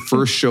when he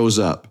first shows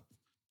up.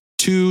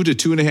 2 to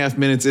 2.5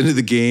 minutes into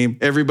the game,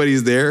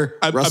 everybody's there.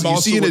 Russell, I'm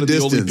also one of the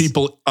only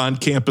people on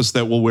campus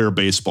that will wear a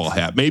baseball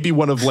hat. Maybe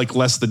one of like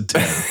less than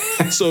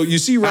 10. So you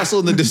see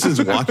Russell in the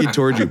distance walking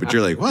towards you, but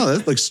you're like, wow,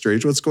 that looks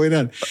strange. What's going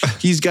on?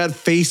 He's got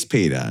face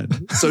paint on.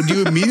 So do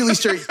you immediately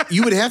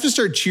you would have to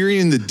start cheering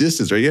in the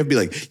distance, right? You have to be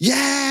like,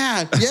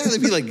 yeah.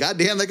 They'd be like, God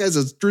damn, that guy's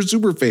a true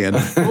super fan.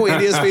 Oh,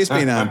 wait, he has face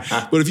paint on.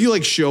 But if you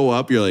like show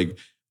up, you're like,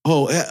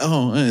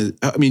 I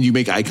mean, you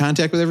make eye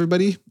contact with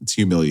everybody. It's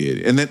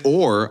humiliating. And then,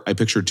 or I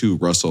picture too,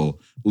 Russell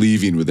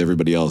leaving with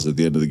everybody else at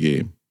the end of the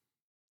game.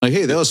 Like,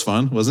 hey, that was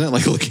fun, wasn't it?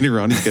 Like looking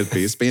around, he's got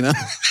face paint on.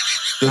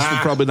 This will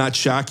probably not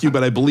shock you,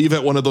 but I believe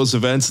at one of those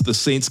events, the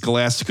Saint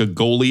Scholastica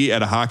goalie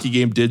at a hockey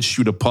game did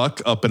shoot a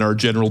puck up in our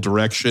general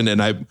direction.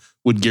 And I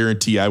would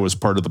guarantee I was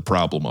part of the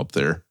problem up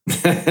there.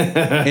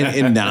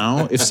 and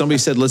now if somebody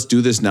said, let's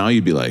do this now,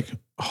 you'd be like,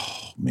 oh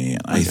man,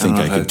 I think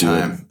I could do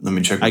it. Let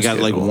me check. I got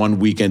like one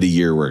weekend a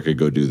year where I could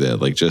go do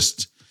that. Like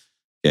just,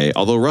 okay.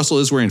 Although Russell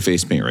is wearing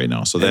face paint right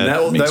now. So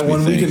that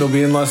one weekend will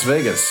be in Las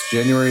Vegas,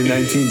 January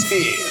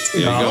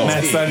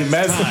 19th.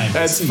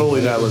 Matt's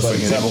fully not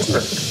listening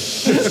anymore.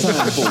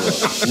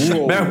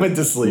 Matt went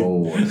to sleep.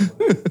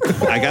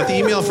 I got the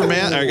email from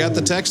Matt. I got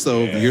the text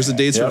though. Here's the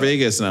dates for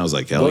Vegas. And I was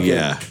like, hell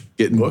yeah.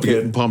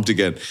 Getting pumped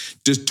again.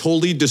 Just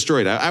totally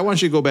destroyed. I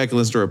want you to go back and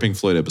listen to our Pink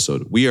Floyd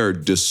episode. We are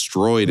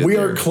destroyed. We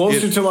are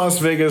closer to Las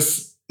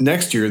Vegas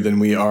next year than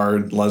we are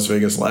Las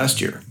Vegas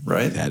last year,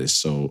 right? That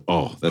is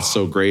that's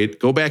so great.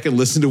 Go back and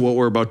listen to what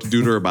we're about to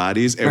do to our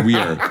bodies. And we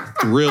are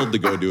thrilled to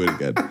go do it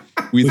again.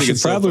 We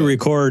should probably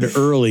record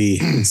early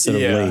instead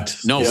of late.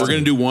 No, we're going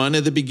to do one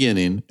at the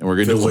beginning and we're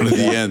going to do one at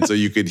the end so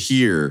you could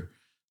hear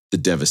the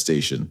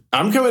devastation.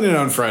 I'm coming in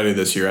on Friday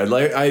this year.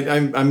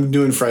 I'm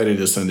doing Friday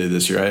to Sunday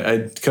this year.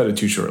 I cut it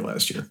too short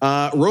last year.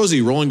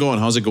 Rosie, rolling going.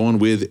 How's it going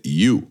with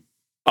you?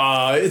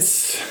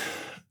 It's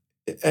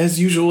as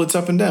usual. It's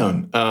up and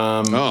down.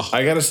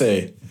 I gotta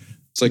say,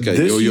 it's like a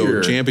yo-yo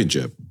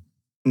championship.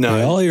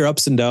 No, all your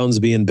ups and downs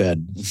be in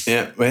bed.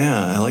 Yeah,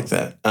 I like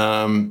that.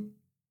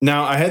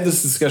 Now I had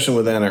this discussion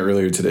with Anna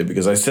earlier today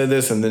because I said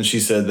this and then she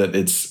said that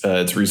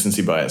it's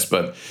recency bias,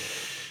 but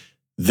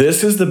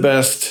this is the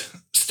best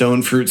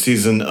stone fruit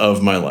season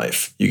of my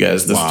life. You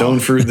guys, the stone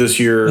fruit this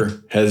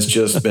year has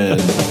just been.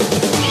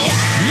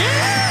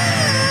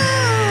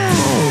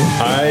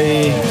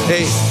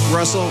 Hey,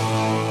 Russell,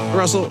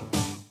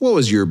 what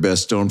was your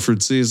best stone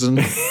fruit season?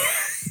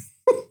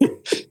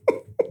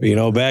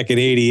 Back in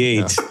 88.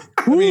 Yeah.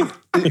 I mean,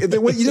 you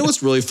know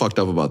what's really fucked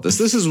up about this?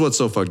 This is what's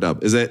so fucked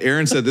up is that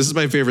Aaron said, this is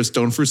my favorite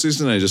stone fruit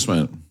season. And I just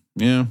went,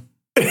 yeah.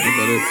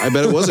 I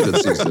bet it was a good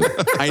season.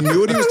 I knew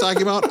what he was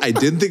talking about. I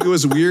didn't think it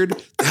was weird.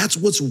 That's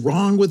what's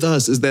wrong with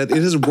us is that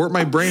it has warped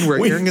my brain where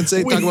Aaron can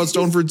talk about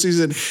stone fruit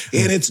season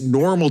and it's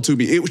normal to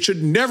me. It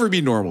should never be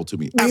normal to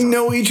me. We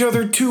know each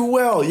other too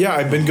well. Yeah,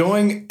 I've been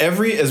going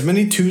as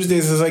many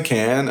Tuesdays as I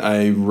can.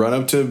 I run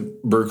up to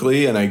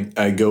Berkeley and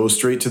I go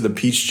straight to the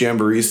Peach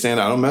Jamboree stand.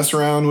 I don't mess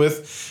around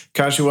with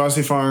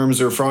Kashiwasi Farms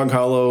or Frog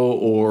Hollow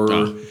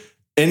or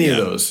any of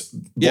those.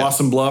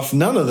 Blossom Bluff,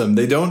 none of them.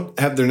 They're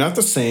not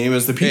the same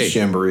as the Peach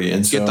Jamboree.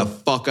 And get the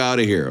fuck out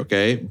of here,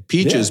 okay?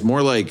 Peaches,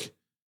 more like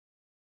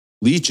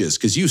leeches,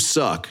 because you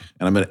suck.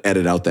 And I'm going to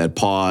edit out that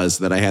pause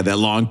that I had, that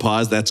long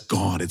pause. That's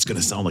gone. It's going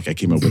to sound like I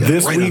came up with that.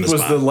 This week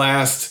was the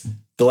last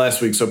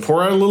week. So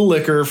pour out a little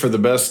liquor for the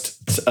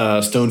best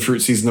stone fruit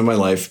season of my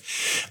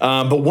life.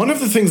 But one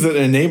of the things that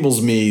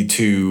enables me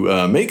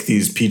to make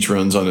these peach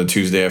runs on a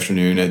Tuesday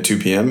afternoon at 2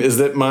 p.m. is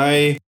that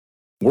my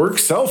work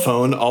cell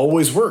phone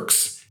always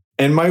works.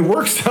 And my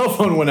work cell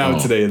phone went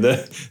out today.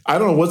 I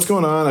don't know what's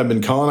going on.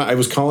 I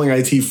was calling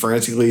IT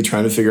frantically,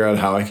 trying to figure out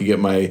how I could get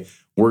my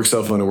work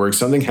cell phone to work.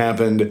 Something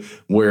happened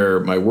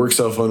where my work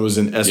cell phone was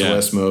in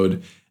SOS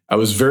mode. I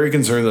was very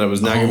concerned that I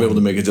was not going to be able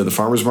to make it to the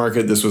farmer's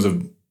market. This was a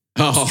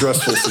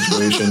stressful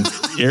situation.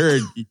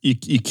 Aaron,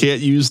 you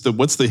can't use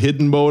what's the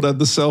hidden mode on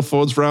the cell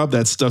phones, Rob?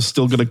 That stuff's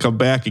still going to come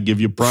back and give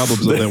you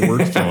problems on that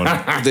work phone.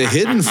 The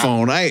hidden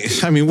phone. I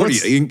mean,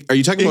 are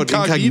you talking about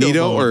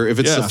incognito or if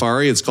it's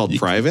Safari, it's called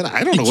private?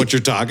 I don't know what you're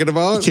talking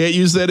about. You can't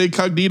use that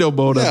incognito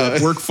mode on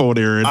that work phone,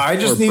 Aaron. I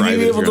just need to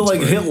be able to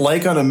hit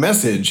like on a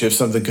message if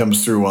something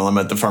comes through while I'm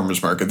at the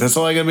farmer's market. That's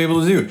all I got to be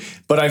able to do.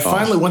 But I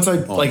finally, once I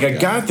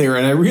got there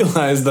and I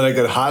realized that I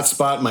could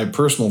hotspot my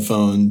personal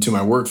phone to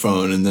my work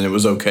phone, and then it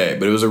was okay.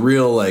 But it was a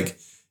real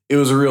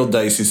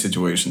dicey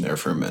situation there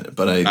for a minute,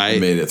 but I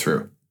made it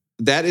through.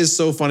 That is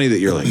so funny that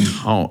you're like,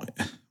 oh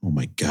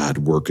my God,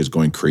 work is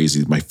going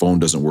crazy. My phone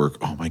doesn't work.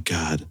 Oh my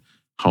God.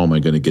 How am I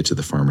going to get to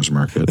the farmer's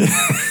market?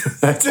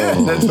 That's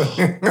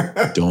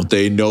it. Don't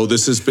they know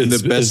this has been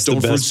the best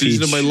stone fruit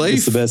season of my life?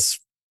 It's the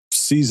best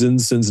season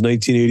since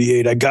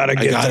 1988. I gotta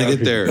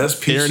get there.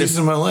 Best peach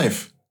season of my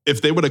life.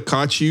 If they would have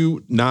caught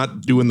you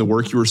not doing the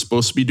work you were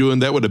supposed to be doing,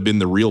 that would have been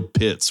the real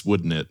pits,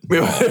 wouldn't it? We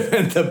would have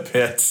been the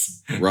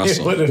pits.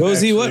 Russell.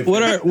 Rosie,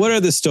 what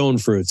are the stone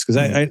fruits? Because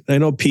I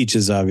know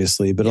peaches,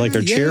 obviously, but are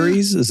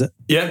cherries? Is it?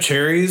 Yeah,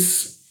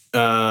 cherries. We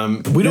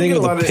don't get a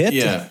lot of pit?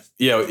 Yeah,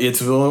 it's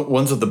the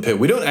ones with the pit.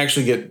 We don't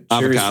actually get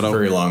cherries for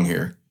very long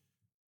here.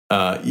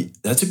 Rob,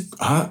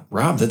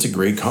 that's a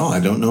great call. I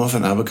don't know if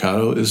an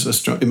avocado is a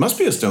stone. It must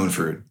be a stone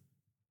fruit.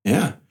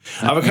 Yeah.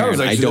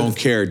 Avocados. I don't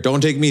care.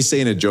 Don't take me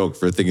saying a joke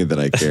for thinking that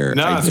I care.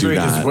 No, it's great.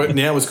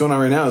 What's going on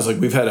right now is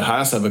we've had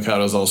Haas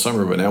avocados all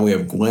summer, but now we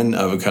have Gwen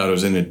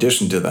avocados in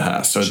addition to the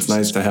Haas. So it's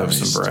nice to have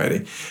some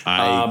variety.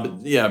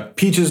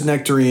 Peaches,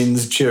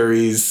 nectarines,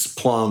 cherries,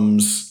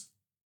 plums,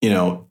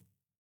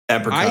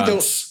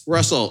 apricots.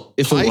 Russell,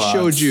 if I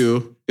showed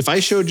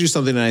you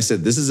something and I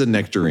said, this is a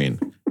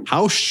nectarine,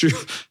 how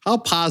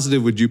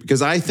positive would you,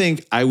 because I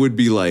think I would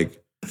be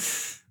like,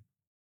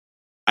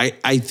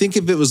 I think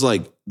if it was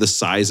like the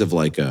size of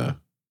like a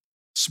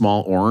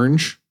small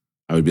orange,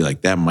 I would be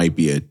like, that might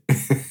be a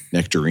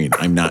nectarine.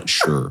 I'm not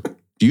sure.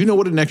 Do you know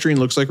what a nectarine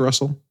looks like,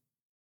 Russell?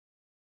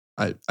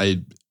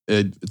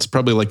 It's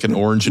probably like an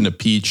orange and a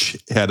peach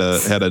had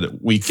a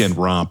weekend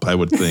romp, I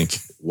would think.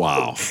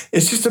 Wow.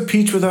 It's just a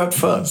peach without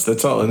fuzz.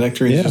 That's all. A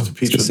nectarine is just a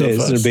peach without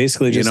fuzz. Isn't it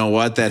basically just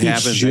what? That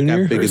happened. That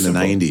got big in the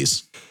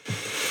 90s.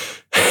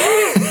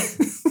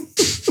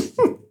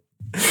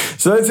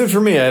 So that's it for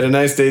me. I had a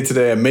nice day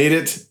today. I made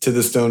it to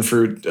the stone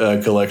fruit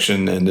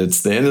collection, and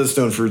it's the end of the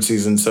stone fruit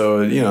season.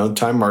 So,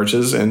 time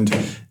marches. And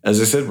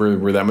as I said,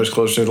 we're that much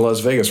closer to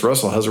Las Vegas.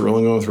 Russell, how's it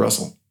rolling going with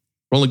Russell?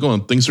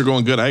 Things are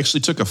going good. I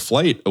actually took a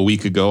flight a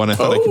week ago, and I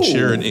thought I could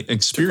share an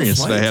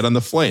experience that I had on the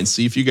flight and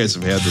see if you guys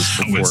have had this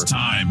before. It's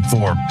time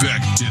for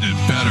Beck Did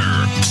It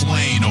Better,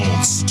 plain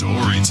old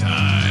story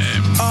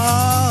time.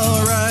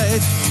 All right.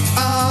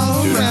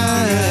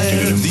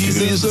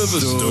 These are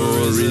the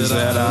stories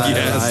that I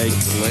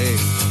like.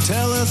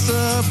 Tell us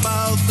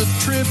about the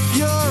trip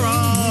you're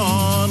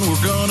on.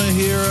 We're gonna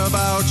hear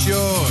about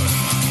your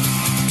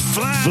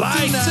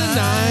flight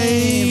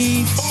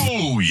tonight.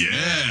 Oh,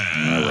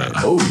 yeah. All right.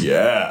 Oh,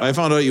 yeah. I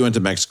found out you went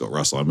to Mexico,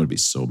 Russell. I'm going to be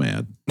so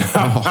mad.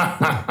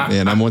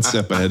 Man, I'm one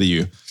step ahead of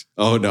you.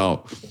 Oh,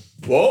 no.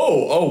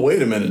 Whoa. Oh,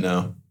 wait a minute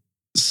now.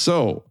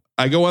 So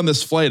I go on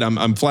this flight.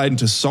 I'm flying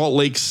to Salt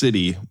Lake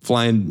City,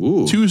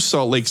 to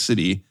Salt Lake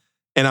City.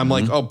 And I'm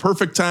like, oh,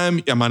 perfect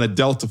time. I'm on a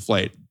Delta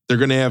flight. They're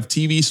going to have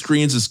TV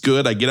screens. It's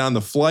good. I get on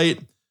the flight,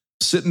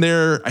 sitting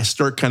there. I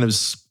start kind of,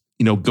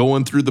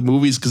 going through the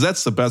movies, because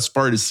that's the best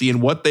part, is seeing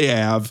what they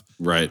have,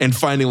 right, and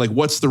finding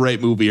what's the right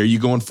movie. Are you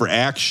going for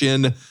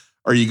action?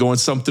 Are you going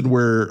something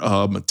where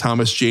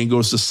Thomas Jane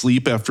goes to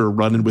sleep after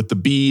running with the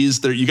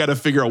bees? You got to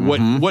figure out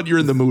what you're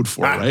in the mood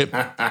for, right?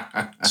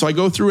 So I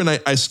go through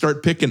and I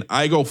start picking.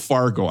 I go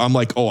Fargo. I'm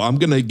like, oh, I'm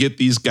gonna get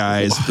these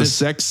guys the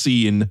sex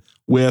scene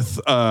with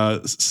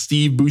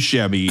Steve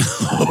Buscemi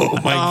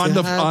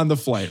on the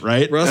flight,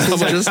 right? Russell's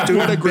just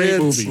doing a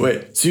great movie.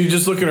 Wait, so you're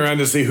just looking around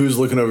to see who's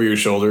looking over your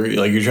shoulder?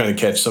 Like you're trying to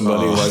catch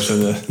somebody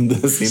watching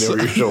the scene over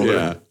your shoulder.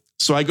 Yeah.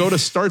 So I go to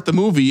start the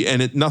movie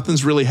and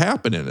nothing's really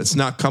happening. It's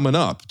not coming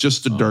up,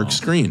 just a dark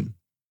screen.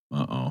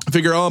 I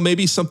figure,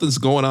 maybe something's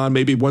going on.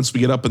 Maybe once we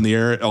get up in the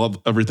air,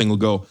 everything will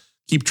go.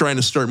 Keep trying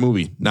to start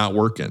movie, not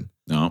working.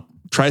 No.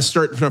 Try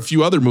starting a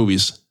few other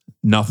movies,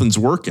 nothing's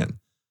working.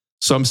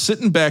 So I'm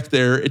sitting back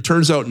there. It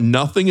turns out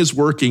nothing is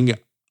working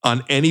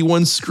on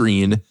anyone's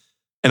screen.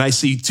 And I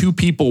see two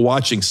people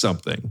watching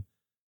something.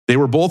 They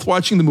were both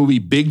watching the movie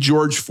Big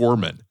George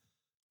Foreman.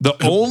 The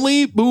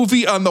only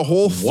movie on the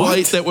whole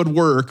flight that would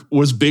work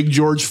was Big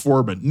George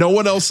Foreman. No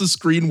one else's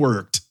screen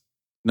worked.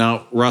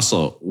 Now,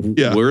 Russell,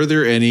 were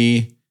there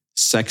any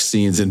sex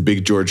scenes in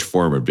Big George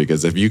Foreman?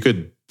 Because if you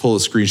could pull a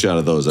screenshot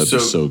of those, that'd be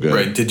so good.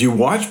 Right. Did you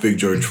watch Big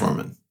George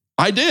Foreman?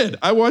 I did.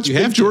 I watched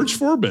Big George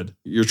Foreman.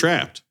 You're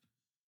trapped.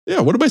 Yeah.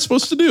 What am I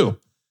supposed to do?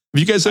 Have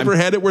you guys ever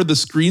had it where the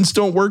screens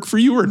don't work for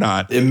you or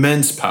not?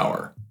 Immense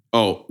power.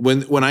 Oh,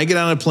 when I get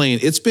on a plane,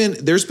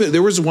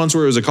 there was once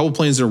where it was a couple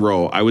planes in a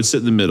row. I would sit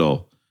in the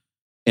middle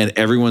and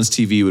everyone's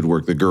TV would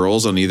work. The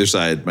girls on either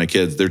side, my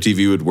kids, their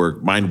TV would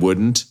work. Mine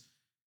wouldn't.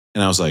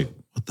 And I was like,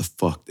 what the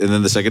fuck? And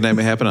then the second time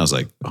it happened, I was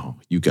like, oh,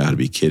 you got to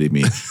be kidding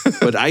me.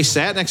 But I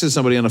sat next to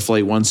somebody on a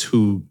flight once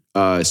who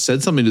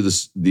said something to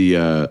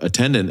the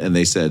attendant, and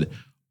they said,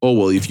 oh,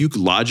 well, if you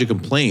lodge a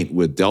complaint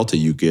with Delta,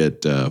 you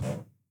get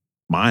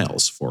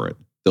miles for it.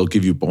 They'll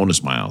give you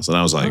bonus miles. And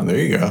I was like, there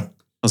you go. I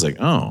was like,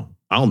 oh,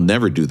 I'll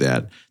never do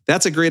that.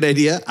 That's a great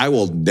idea. I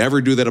will never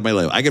do that in my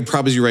life. I can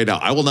promise you right now,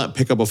 I will not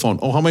pick up a phone.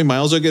 Oh, how many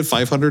miles do I get?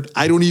 500?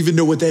 I don't even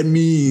know what that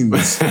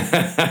means.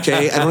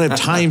 Okay. I don't have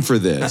time for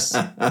this.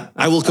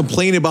 I will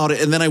complain about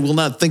it and then I will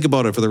not think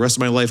about it for the rest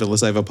of my life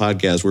unless I have a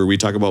podcast where we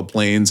talk about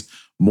planes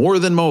more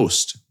than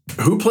most.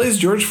 Who plays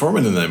George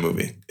Foreman in that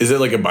movie? Is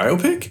it like a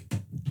biopic?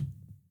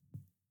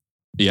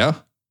 Yeah.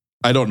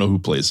 I don't know who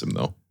plays him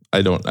though.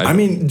 I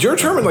mean,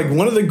 George Foreman, like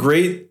one of the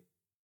great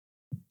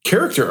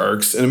character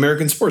arcs in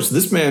American sports.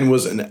 This man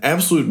was an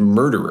absolute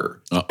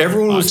murderer.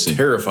 Everyone was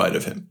terrified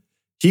of him.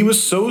 He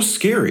was so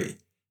scary.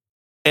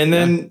 And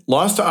then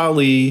lost to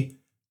Ali.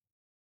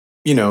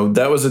 You know,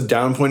 that was a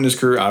down point in his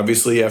career,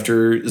 obviously,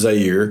 after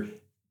Zaire.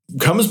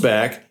 Comes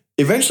back,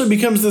 eventually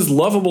becomes this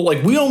lovable,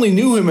 like we only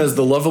knew him as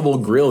the lovable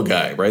grill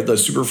guy, right? The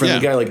super friendly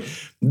guy. Like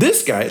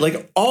this guy,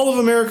 like all of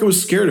America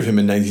was scared of him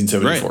in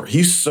 1974. Right.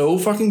 He's so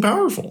fucking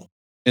powerful.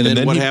 And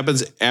then what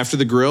happens after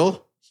the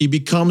grill? He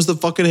becomes the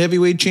fucking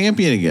heavyweight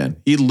champion again.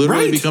 He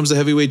literally becomes the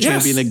heavyweight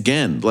champion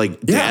again,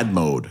 like dad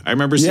mode. I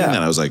remember seeing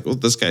that. I was like, well,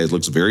 this guy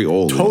looks very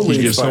old. Totally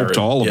gives hope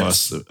to all of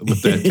us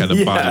with that kind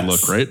of body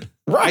look, right?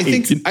 Right.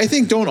 I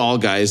think don't all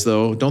guys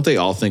though, don't they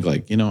all think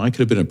like, you know, I could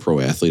have been a pro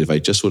athlete if I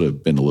just would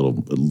have been a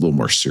little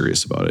more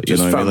serious about it. You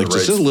know what I mean? Like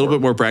just a little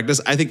bit more practice.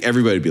 I think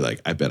everybody would be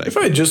like, I bet if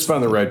I just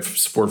found the right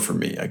sport for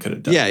me, I could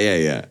have done it.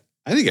 Yeah.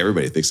 I think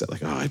everybody thinks that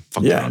like, oh, I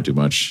fucked around too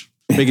much.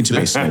 Making too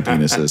many small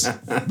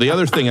penises. The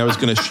other thing I was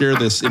going to share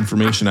this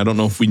information. I don't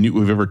know if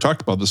we've ever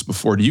talked about this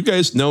before. Do you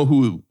guys know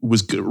who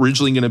was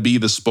originally going to be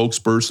the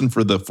spokesperson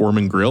for the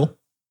Foreman Grill?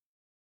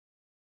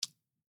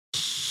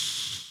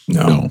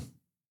 No.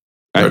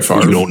 You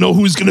don't know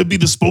who's going to be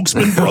the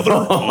spokesman, brother?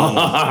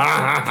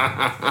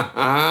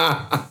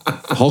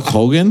 Hulk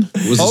Hogan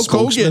Hulk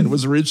Hogan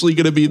was originally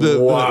going to be the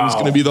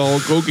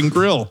Hulk Hogan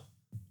Grill.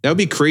 That would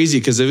be crazy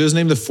because if it was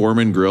named the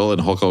Foreman Grill and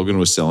Hulk Hogan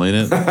was selling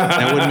it,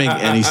 that wouldn't make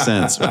any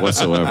sense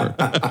whatsoever.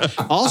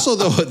 Also,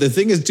 though, the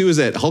thing is too is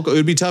that it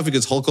would be tough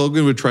because Hulk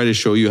Hogan would try to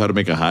show you how to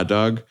make a hot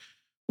dog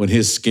when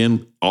his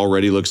skin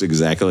already looks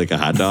exactly like a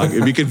hot dog.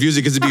 It'd be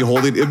confusing because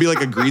it'd be like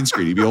a green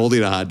screen. He'd be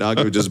holding a hot dog.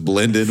 It would just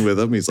blend in with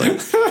him. He's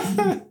like,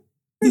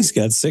 he's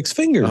got 6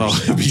 fingers. Oh,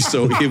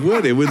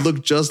 it would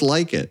look just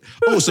like it.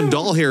 Oh, some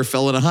doll hair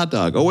fell in a hot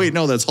dog. Oh, wait,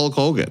 no, that's Hulk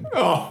Hogan.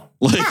 Oh,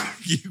 like,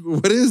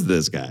 what is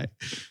this guy?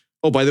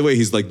 Oh, by the way,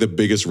 he's like the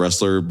biggest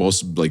wrestler,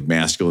 most like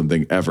masculine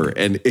thing ever.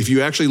 And if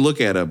you actually look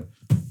at him,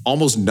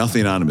 almost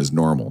nothing on him is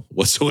normal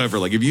whatsoever.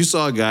 Like if you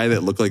saw a guy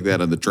that looked like that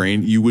on the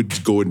train, you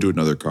would go into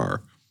another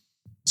car.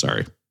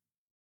 Sorry.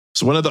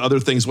 So one of the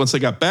other things, once I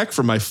got back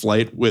from my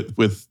flight with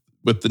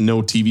the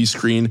no TV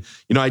screen,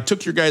 you know, I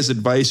took your guys'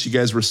 advice. You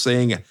guys were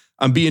saying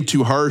I'm being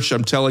too harsh.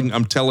 I'm telling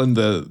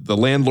the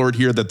landlord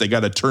here that they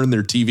got to turn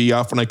their TV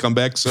off when I come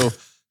back. So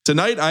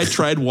tonight, I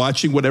tried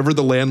watching whatever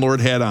the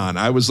landlord had on.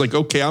 I was like,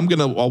 okay,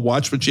 I'll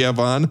watch what you have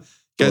on. You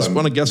guys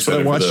want to guess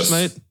what I watched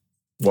tonight?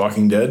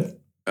 Walking Dead?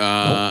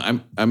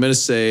 I'm going to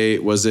say,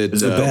 was it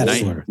The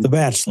Bachelor? The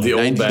Bachelor. The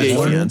old 90 Day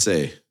Bachelor?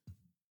 Fiancé.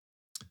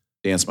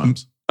 Dance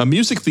Moms. A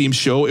music theme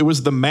show. It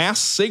was The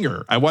Masked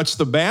Singer. I watched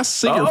The Masked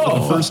Singer for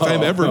the first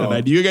time ever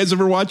tonight. Do you guys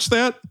ever watch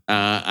that?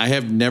 I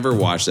have never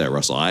watched that,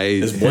 Russell.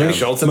 Is Blake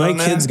Shelton on that?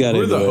 My kids got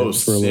into it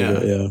for a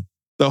little bit, yeah.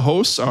 The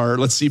hosts are,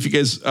 let's see if you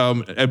guys,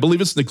 I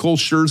believe it's Nicole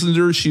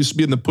Scherzinger. She used to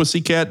be in the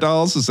Pussycat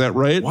Dolls. Is that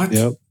right? What?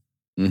 Yep.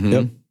 Mm-hmm.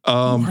 Yep.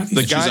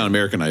 The guy, she's on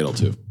American Idol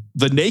too.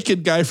 The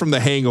naked guy from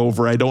The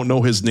Hangover. I don't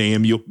know his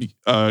name. Ken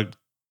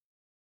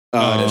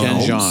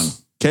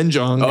Jeong. Ken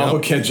Jeong. Oh,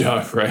 yep. Ken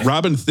Jeong, right.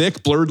 Robin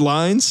Thicke, Blurred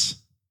Lines.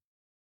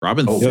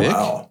 Robin Thicke?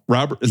 Wow.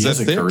 Robert, is that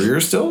Thicke? A career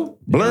still?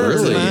 Blurred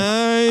Really?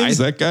 Lines.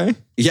 That guy?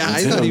 Yeah,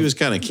 I thought he was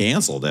kind of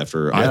canceled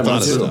after a lot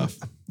of stuff.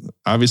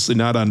 Obviously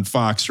not on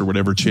Fox or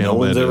whatever channel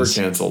that is. No ever one's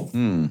canceled.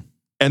 And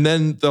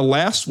then the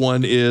last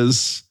one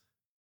is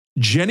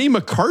Jenny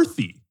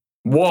McCarthy.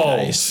 Whoa.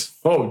 Nice.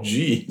 Oh,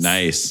 geez.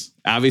 Nice.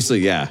 Obviously,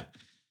 yeah.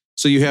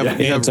 So you have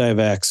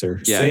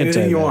anti-vaxxer. Yeah, say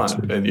anything you want,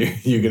 and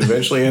you can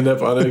eventually end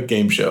up on a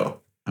game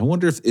show. I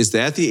wonder is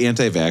that the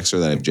anti-vaxxer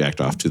that I've jacked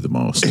off to the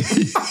most?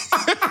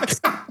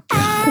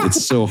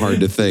 It's so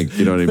hard to think.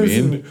 You know what I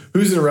mean?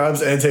 Who's in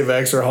Rob's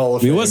anti-vaxxer Hall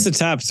of Fame? What's the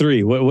top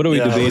 3? What are we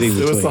debating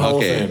between? What's the Hall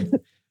of Fame?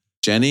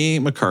 Jenny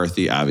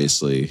McCarthy,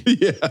 obviously.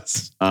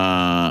 Yes.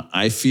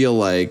 I feel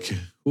like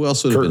who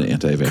else would have been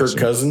anti-vaxxer? Kirk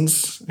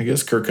Cousins. I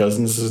guess Kirk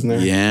Cousins is in there.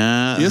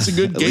 Yeah. He has a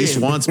good At game.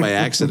 least once by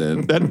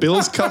accident. That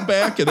Bills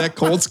comeback and that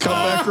Colts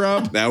comeback,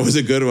 Rob. That was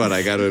a good one,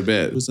 I got to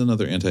admit. Who's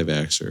another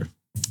anti-vaxxer?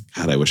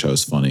 God, I wish I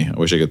was funny. I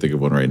wish I could think of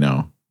one right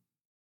now.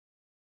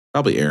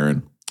 Probably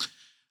Aaron.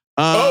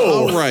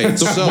 All right.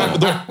 So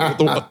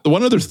the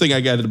one other thing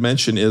I got to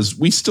mention is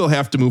we still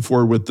have to move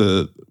forward with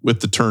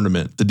the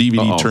tournament, the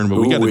DVD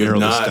tournament. We got to narrow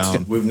this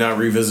down. We've not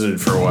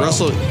revisited for a while.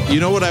 Russell, you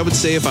know what I would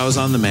say if I was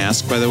on The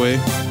Mask, by the way?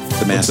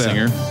 The Masked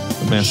Singer.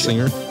 The Masked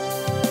Singer.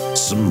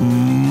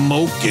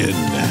 Smoking.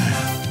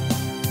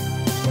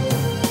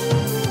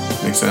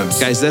 Makes sense.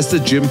 Guys, that's the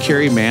Jim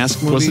Carrey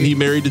Mask movie. Wasn't he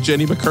married to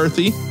Jenny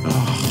McCarthy?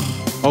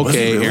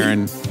 Okay, really?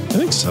 Aaron. I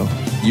think so.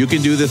 You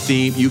can do the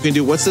theme. You can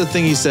do, what's the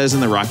thing he says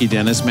in the Rocky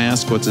Dennis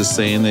Mask? What's his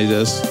saying that he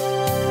does?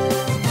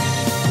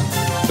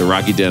 The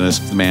Rocky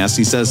Dennis Mask.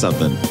 He says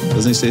something.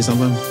 Doesn't he say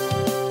something?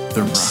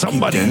 The Rocky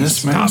Somebody Dennis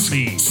stop mask?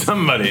 me.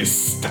 Somebody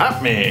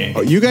stop me.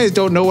 Oh, you guys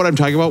don't know what I'm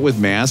talking about with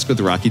Mask with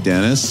Rocky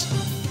Dennis?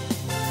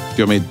 Do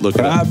you want me to look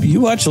it up? Rob,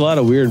 you watch a lot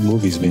of weird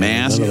movies, man.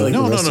 Mask? None of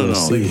No. the rest of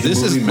us see.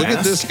 This is, Movie look at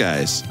Mask? this,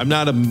 guys. I'm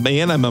not a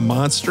man. I'm a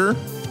monster.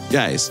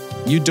 Guys,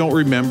 you don't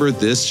remember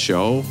this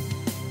show?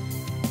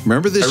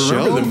 Remember this show? I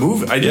remember the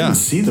movie. I didn't Yeah.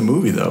 see the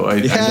movie, though.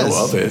 I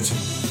know of it.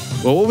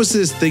 Well, what was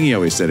this thing he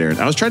always said, Aaron?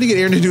 I was trying to get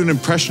Aaron to do an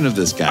impression of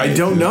this guy. I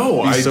don't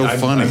know. He's so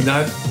funny.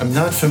 I'm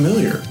not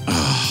familiar.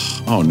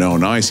 Oh, no.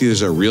 Now I see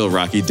there's a real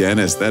Rocky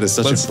Dennis. That is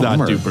such Let's a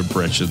bummer. not do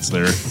impressions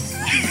there.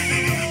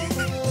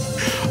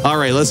 All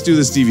right, let's do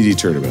this DVD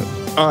tournament.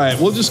 All right,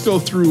 we'll just go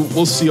through.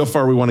 We'll see how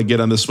far we want to get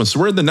on this one. So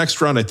we're in the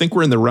next round. I think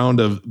we're in the round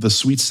of the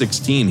Sweet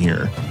 16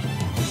 here.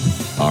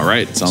 All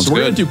right, sounds So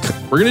good.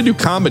 we're gonna do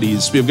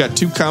comedies. We've got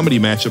two comedy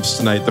matchups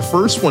tonight. The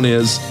first one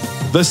is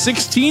the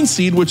 16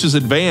 seed, which is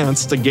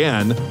advanced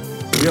again.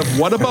 We have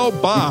What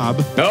About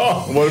Bob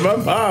Oh, what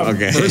about Bob?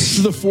 Okay.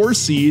 versus the 4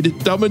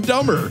 seed, Dumb and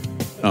Dumber.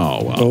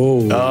 Oh, wow.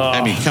 Oh,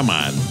 I mean, come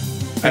on.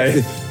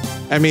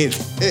 I mean,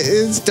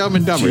 it's Dumb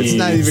and Dumber. It's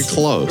not even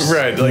close.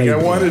 Right. Like, I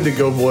wanted to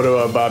go What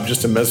About Bob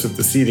just to mess with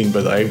the seating,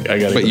 but I got to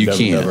go But you Dumb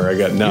can't. and Dumber. I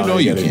got no.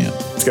 You can't.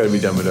 It's got to be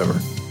Dumb and Dumber.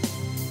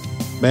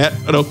 Matt,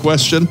 no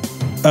question.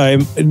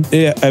 I'm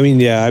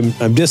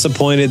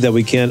disappointed that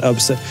we can't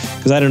upset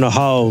because I don't know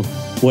how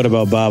What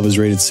About Bob was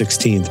rated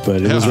 16th,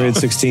 but it was rated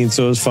 16th,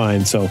 so it was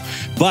fine. So,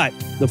 but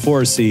the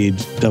 4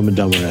 seed Dumb and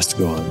Dumber has to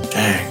go on.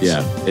 Dang.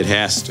 Yeah, it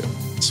has to.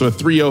 So a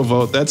 3-0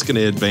 vote, that's going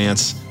to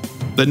advance.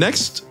 The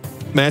next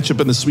matchup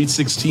in the Sweet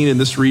 16 in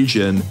this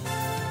region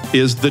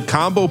is the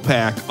combo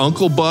pack,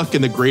 Uncle Buck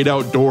and the Great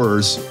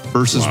Outdoors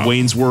versus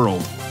Wayne's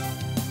World.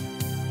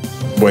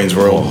 Wayne's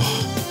World.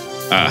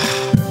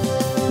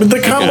 But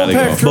the combo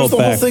pack throws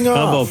the whole thing off.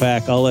 Combo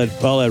pack. I'll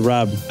let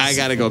Rob. I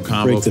got to go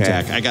combo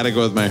pack. I got to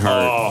go with my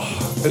heart.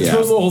 Oh, it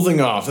throws the whole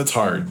thing off. That's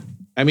hard.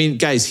 I mean,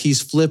 guys,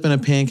 he's flipping a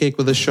pancake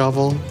with a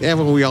shovel. Yeah,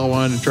 but we all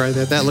wanted to try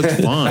that. That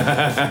looked fun.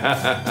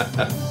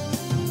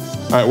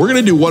 All right, we're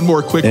going to do one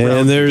more quick round.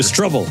 And there's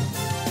trouble.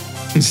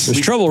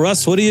 There's trouble,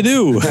 Russ. What do you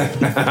do?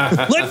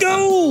 Let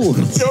go. Go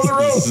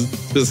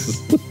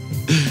the rope.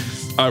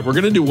 All right, we're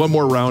going to do one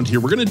more round here.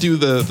 We're going to do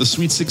the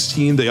Sweet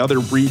 16, the other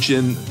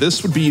region.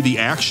 This would be the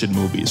action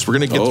movies. We're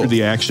going to get through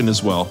the action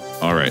as well.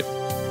 All right.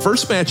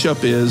 First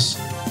matchup is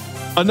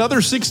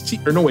another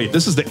 16. Or no, wait,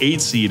 this is the 8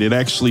 seed. It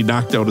actually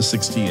knocked out a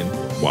 16.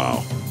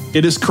 Wow.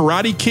 It is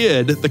Karate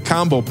Kid, the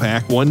combo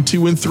pack, 1,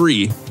 2, and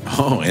 3.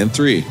 Oh, and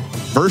 3.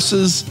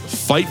 Versus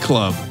Fight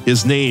Club.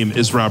 His name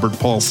is Robert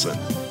Paulson.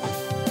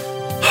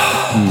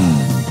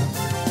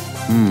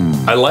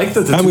 I like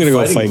that the I'm two gonna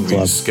go fighting Fight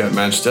movies got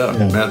matched up.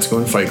 Yeah. Matt's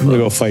going Fight I'm going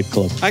to Club. go Fight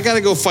Club. I got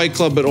to go Fight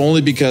Club, but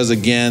only because,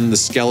 again, the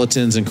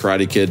skeletons and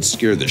Karate Kid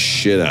scared the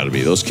shit out of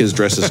me. Those kids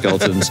dressed as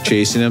skeletons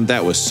chasing them,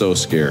 that was so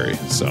scary.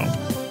 So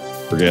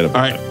forget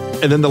about it. All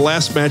right. And then the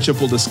last matchup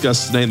we'll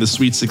discuss tonight in the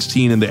Sweet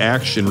 16 in the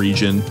action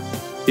region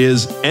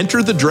is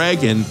Enter the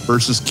Dragon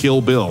versus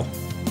Kill Bill.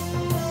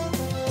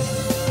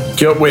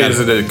 Wait, is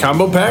it a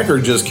combo pack or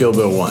just Kill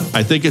Bill 1?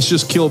 I think it's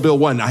just Kill Bill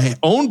 1. I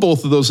own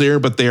both of those there,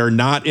 but they are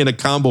not in a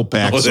combo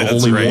pack, so that's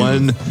only right.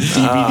 one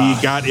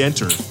DVD got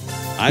entered.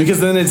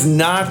 Because then it's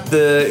not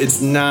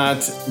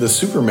the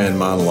Superman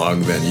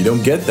monologue. Then you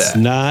don't get that.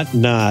 Not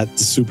the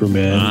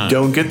Superman. You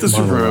don't get the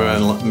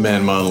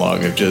Superman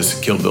monologue of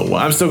just Kill Bill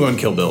 1. I'm still going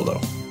Kill Bill though.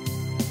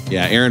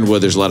 Yeah, Aaron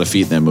Wood, there's a lot of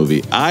feet in that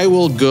movie. I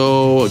will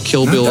go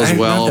Kill Bill as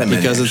well not that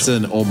many, because it's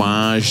an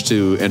homage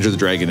to Enter the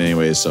Dragon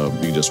anyway, so you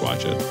can just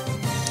watch it.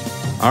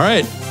 All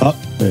right.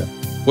 Yeah.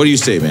 What do you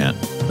say, man?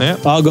 Yeah.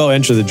 I'll go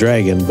Enter the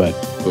Dragon, but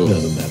Ooh. it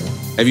doesn't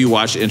matter. Have you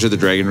watched Enter the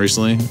Dragon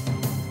recently?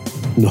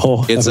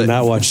 No, I have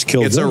not watched Kill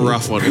Bill. It's a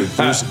rough one.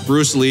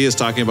 Bruce Lee is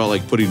talking about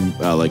like putting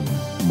like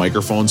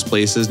microphones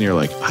places, and you're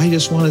like, I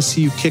just want to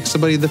see you kick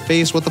somebody in the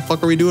face. What the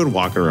fuck are we doing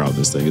walking around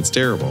this thing? It's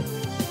terrible.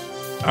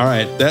 All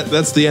right.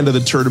 That's the end of the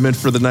tournament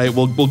for the night.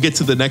 We'll get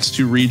to the next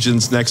two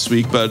regions next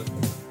week, but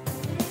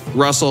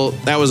Russell,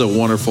 that was a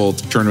wonderful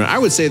tournament. I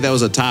would say that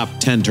was a top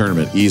 10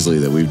 tournament easily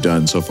that we've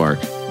done so far.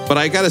 But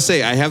I got to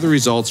say, I have the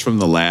results from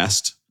the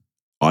last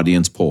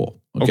audience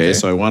poll. Okay.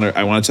 So I want to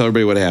tell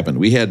everybody what happened.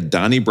 We had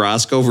Donnie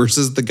Brasco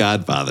versus The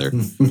Godfather.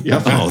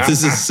 Oh,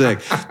 this is sick.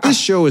 This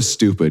show is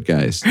stupid,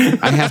 guys.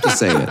 I have to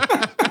say it.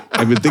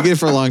 I've been thinking it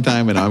for a long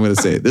time, and I'm going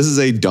to say it. This is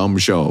a dumb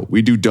show.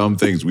 We do dumb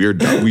things. We are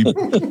dumb.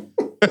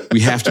 We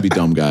have to be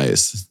dumb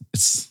guys.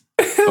 It's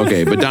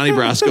okay. But Donnie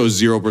Brasco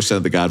is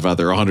 0%. The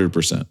Godfather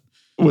 100%.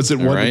 Was it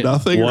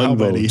 1-0 or how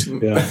many?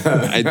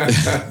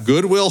 Yeah.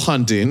 Goodwill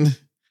Hunting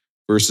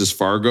versus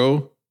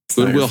Fargo.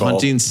 Goodwill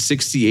Hunting,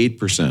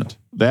 68%.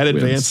 That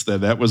advanced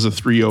then. That was a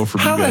 3-0 for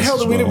you guys. How the hell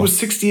did we know it was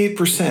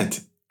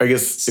 68%? I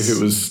guess if it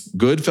was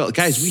Goodfellas.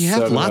 Guys, we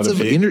have lots of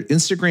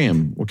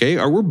Instagram, okay?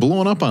 We're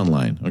blowing up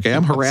online, okay?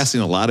 I'm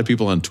harassing a lot of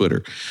people on Twitter.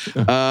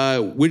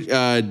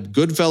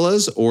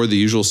 Goodfellas or The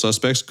Usual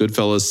Suspects,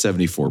 Goodfellas,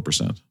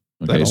 74%.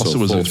 Okay, that also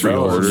was a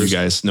 3-0 for you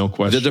guys, no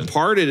question. The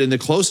Departed, and the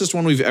closest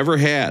one we've ever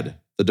had,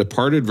 The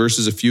Departed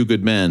versus A Few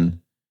Good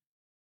Men.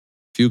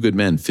 Few Good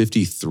Men,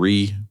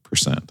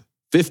 53%.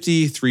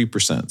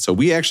 53%. So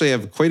we actually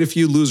have quite a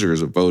few losers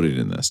voted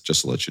in this,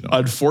 just to let you know.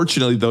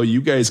 Unfortunately, though,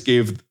 you guys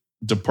gave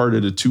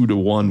Departed a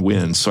 2-1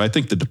 win. So I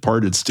think The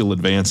Departed still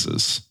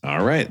advances.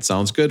 All right.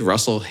 Sounds good.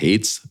 Russell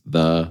hates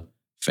the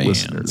fans.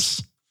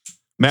 Listeners.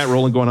 Matt,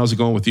 Roland, how's it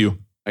going with you?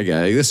 I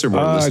guess there are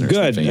more listeners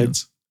good. than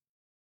fans.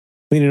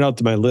 Cleaning out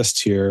my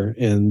list here.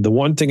 And the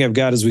one thing I've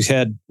got is we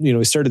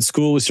started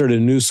school. We started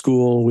a new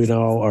school. We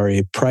now are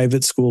a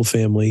private school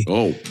family.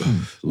 Oh,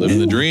 living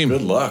the dream.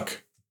 Good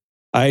luck.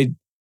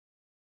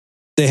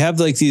 They have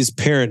like these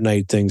parent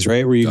night things,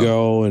 right? Where you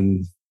go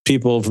and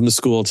people from the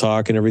school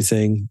talk and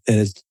everything. And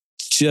it's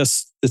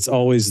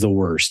always the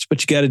worst,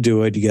 but you got to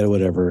do it. You got to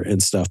whatever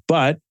and stuff.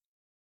 But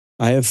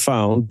I have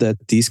found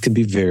that these can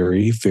be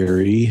very,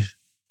 very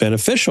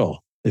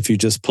beneficial if you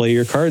just play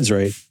your cards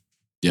right.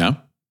 Yeah.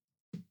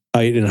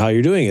 And how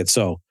you're doing it.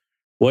 So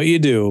what you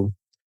do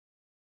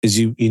is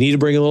you need to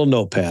bring a little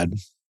notepad,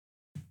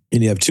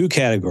 and you have two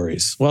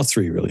categories. Well,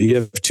 three really. You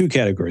have two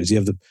categories. You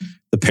have the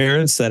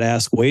parents that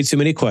ask way too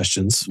many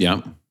questions.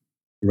 Yeah.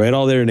 Write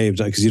all their names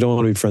down because you don't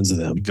want to be friends with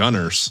them.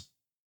 Gunners.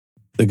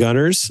 The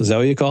gunners? Is that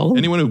what you call them?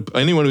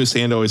 Anyone whose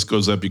hand always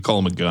goes up, you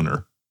call them a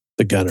gunner.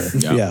 The gunner.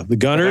 Yeah. The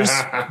gunners.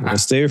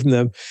 Stay away from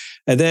them.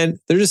 And then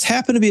there just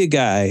happened to be a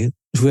guy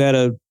who had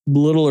a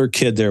littler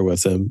kid there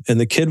with him, and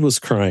the kid was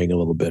crying a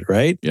little bit,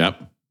 right?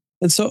 Yep.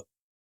 And so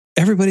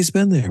everybody's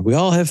been there. We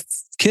all have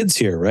kids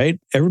here, right?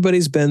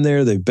 Everybody's been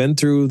there. They've been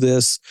through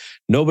this.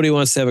 Nobody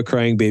wants to have a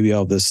crying baby,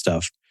 all this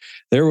stuff.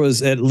 There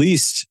was at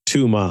least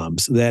two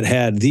moms that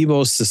had the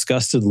most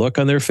disgusted look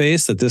on their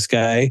face that this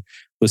guy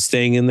was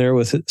staying in there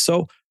with it.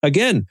 So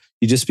again,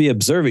 you just be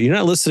observant. You're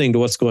not listening to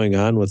what's going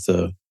on with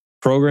the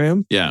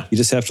program. Yeah. You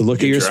just have to look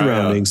at your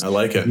surroundings. I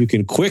like it. You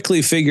can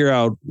quickly figure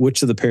out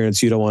which of the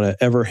parents you don't want to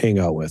ever hang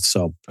out with.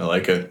 So I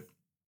like it.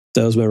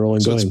 That was my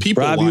rolling going.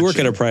 Rob, you work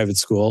at a private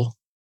school.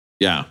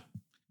 Yeah.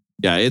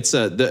 Yeah. It's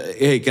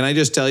hey, can I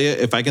just tell you,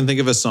 if I can think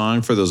of a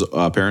song for those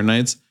parent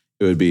nights,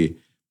 it would be,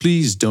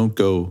 please don't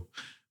go.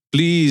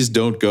 Please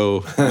don't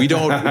go.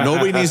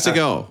 Nobody needs to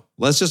go.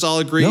 Let's just all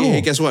agree. No.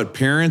 Hey, guess what?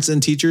 Parents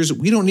and teachers,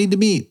 we don't need to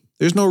meet.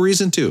 There's no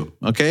reason to.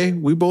 Okay.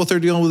 We both are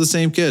dealing with the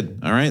same kid.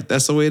 All right.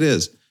 That's the way it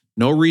is.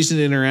 No reason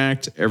to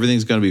interact.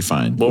 Everything's going to be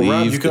fine. Well,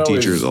 leave Rob, the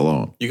teachers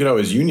alone. You could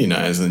always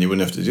unionize and then you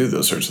wouldn't have to do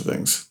those sorts of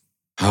things.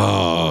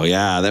 Oh,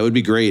 yeah, that would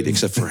be great.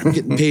 Except for I'm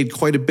getting paid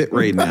quite a bit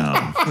right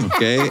now.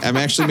 Okay. I'm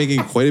actually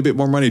making quite a bit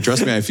more money.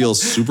 Trust me, I feel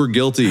super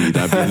guilty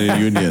not being in a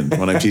union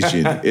when I'm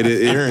teaching.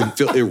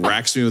 It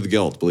racks me with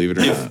guilt, believe it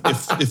or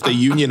not. If they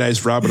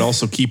unionized, Rob would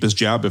also keep his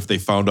job if they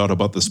found out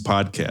about this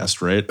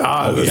podcast, right?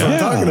 That's what I'm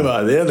talking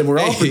about. Yeah, then we're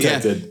all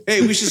protected. Yeah.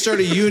 Hey, we should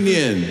start a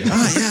union. Yeah,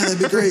 that'd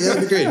be great.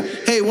 That'd be great.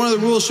 Hey, one of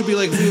the rules should be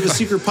like, if we have a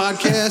secret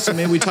podcast and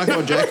maybe we talk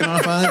about jacking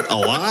off on it a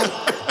lot.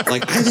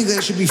 Like, I think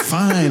that should be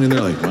fine. And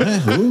they're like, what?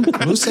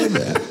 Who said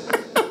that?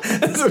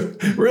 That's a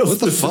real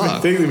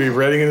specific thing to be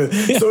writing in.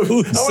 Yeah, so who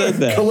I said want to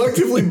that?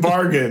 collectively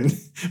bargain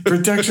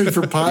protection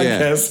for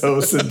podcast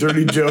hosts and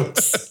dirty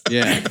jokes.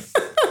 Yeah.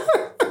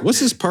 What's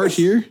this part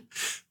here?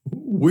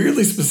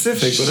 Weirdly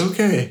specific, but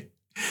okay.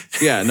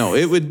 Yeah, no,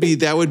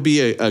 that would be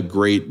a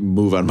great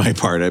move on my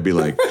part. I'd be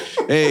like,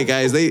 hey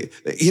guys,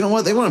 you know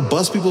what? They want to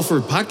bust people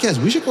for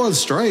podcasts. We should go on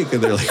strike.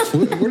 And they're like,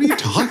 what are you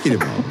talking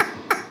about?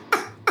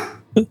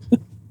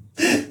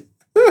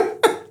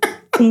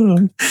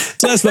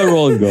 So that's my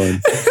rolling going.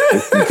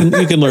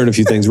 You can learn a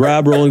few things.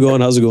 Rob, rolling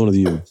going, how's it going with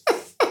you?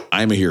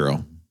 I'm a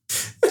hero.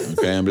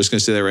 Okay, I'm just going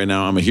to say that right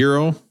now. I'm a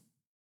hero.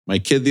 My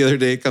kid the other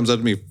day comes up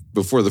to me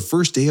before the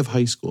first day of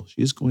high school.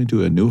 She's going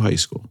to a new high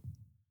school.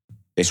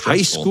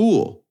 High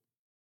school.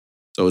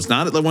 So it's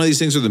not like one of these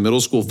things where the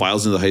middle school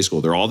files into the high school.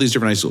 There are all these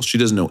different high schools. She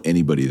doesn't know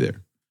anybody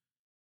there.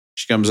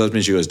 She comes up to me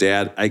and she goes,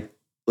 Dad, I'm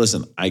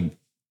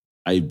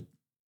going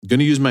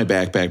to use my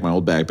backpack, my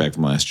old backpack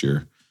from last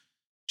year.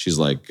 She's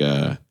like,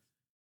 the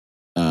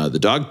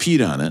dog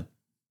peed on it.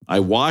 I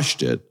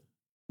washed it,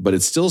 but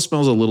it still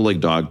smells a little like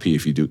dog pee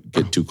if you do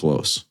get too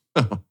close.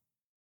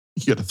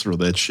 You got to throw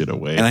that shit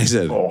away. And I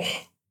said,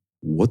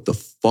 what the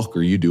fuck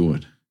are you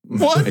doing?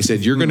 What? I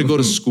said, you're going to go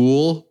to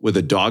schoul with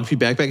a dog pee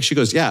backpack? She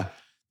goes, yeah,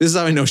 this is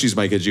how I know she's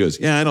my kid. She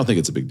goes, yeah, I don't think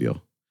it's a big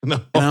deal. No.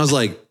 And I was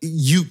like,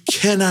 you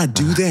cannot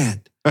do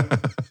that.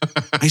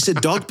 I said,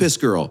 dog piss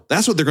girl.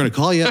 That's what they're going to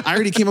call you. I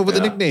already came up with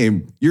a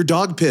nickname. You're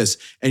dog piss.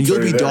 And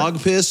you'll be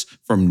dog piss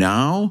from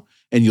now,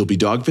 and you'll be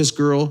dog piss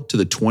girl to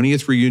the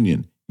 20th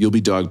reunion. You'll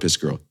be dog piss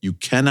girl. You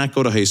cannot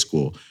go to high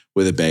school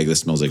with a bag that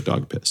smells like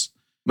dog piss.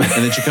 And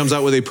then she comes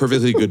out with a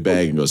perfectly good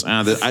bag and goes,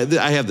 I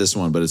have this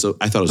one, but I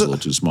thought it was a little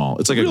too small.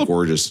 It's like a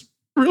gorgeous.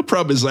 The real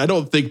problem is I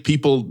don't think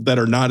people that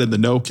are not in the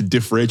know can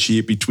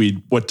differentiate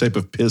between what type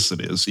of piss it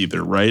is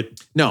either, right?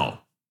 No.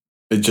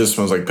 It just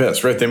smells like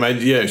piss, right? She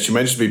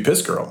might just be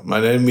piss girl.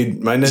 Might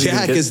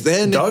not because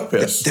then dog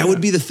piss. That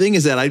would be the thing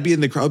is that I'd be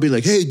in the crowd, be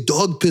like, hey,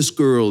 dog piss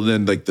girl. And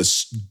then like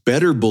the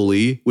better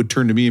bully would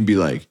turn to me and be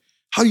like,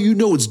 how do you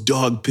know it's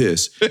dog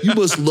piss? You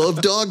must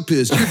love dog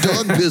piss. You're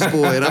dog piss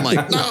boy. And I'm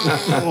like,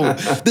 no,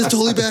 this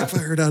totally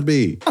backfired on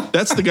me.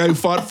 That's the guy who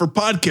fought for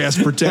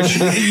podcast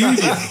protection in the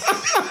union.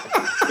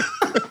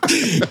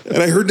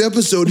 And I heard an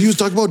episode, he was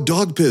talking about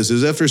dog piss. It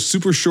was after a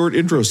super short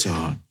intro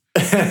song.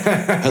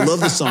 I love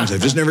the songs.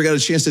 I've just never got a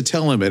chance to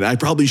tell him, and I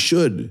probably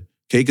should.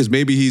 Okay, because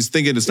maybe he's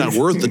thinking it's not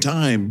worth the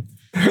time.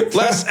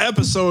 Less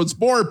episodes,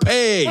 more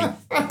pay.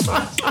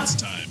 It's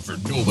time for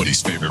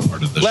nobody's favorite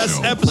part of the show.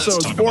 Less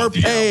episodes, more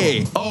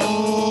pay.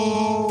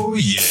 Oh,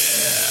 yeah.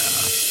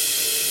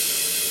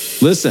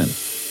 Listen,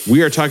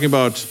 we are talking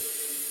about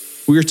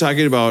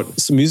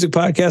some music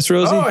podcast,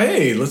 Rosie. Oh,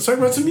 hey, let's talk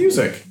about some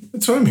music.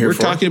 That's what I'm here for.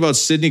 We're talking about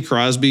Sidney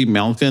Crosby,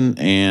 Malkin,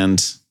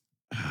 and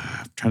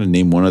I'm trying to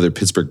name one other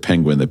Pittsburgh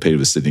Penguin that played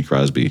with Sidney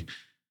Crosby.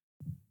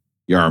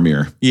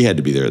 Yarmir. He had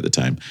to be there at the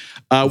time.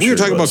 We were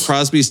talking about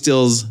Crosby,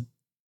 Stills,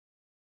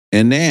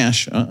 and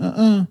Nash.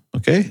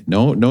 Okay.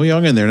 No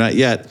Young in there, not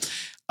yet.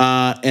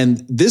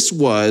 And this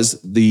was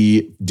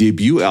the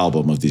debut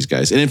album of these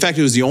guys. And in fact,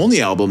 it was the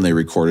only album they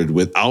recorded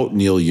without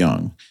Neil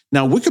Young.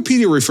 Now,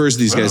 Wikipedia refers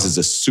to these guys as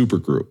a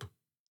supergroup.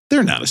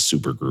 They're not a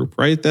supergroup,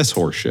 right? That's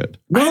horseshit.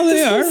 Well,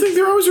 they are. I think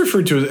they're always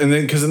referred to as, and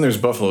then because then there's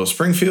Buffalo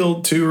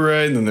Springfield too,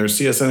 right? And then there's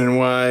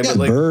CSNNY, but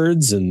like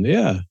Birds and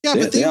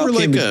but they were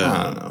like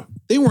I don't know.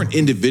 They weren't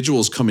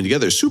individuals coming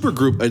together.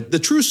 Supergroup, the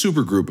true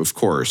supergroup, of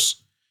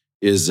course,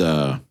 is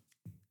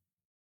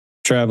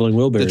Traveling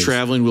Wilburys. The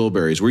Traveling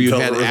Wilburys, where you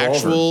had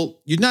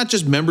you're not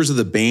just members of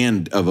a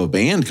band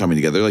coming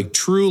together, like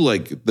true,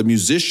 like the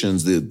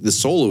musicians, the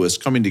soloists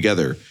coming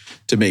together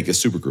to make a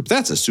supergroup.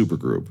 That's a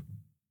supergroup.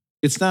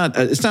 It's not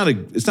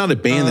a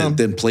band that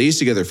then plays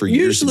together for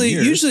years and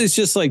years. Usually it's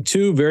just like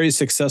two very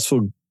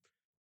successful.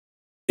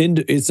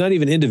 It's not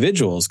even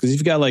individuals because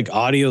you've got like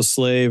Audio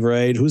Slave,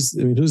 right? Who's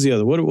the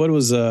other? What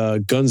was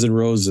Guns N'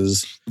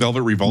 Roses?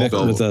 Velvet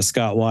Revolver with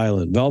Scott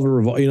Weiland. Velvet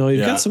Revolver.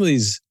 You've got some of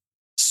these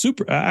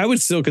super. I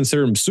would still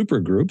consider them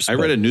super groups. I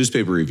read a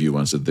newspaper review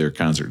once that their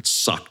concert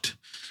sucked.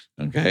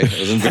 Okay, it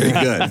wasn't very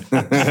good.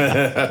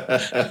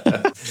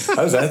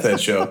 I was at that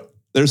show.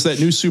 There's that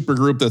new super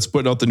group that's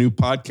putting out the new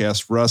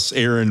podcast, Russ,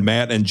 Aaron,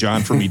 Matt, and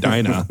John from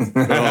Edina.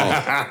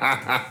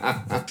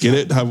 Get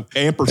it?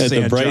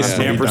 Ampersand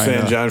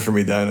John from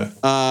Edina.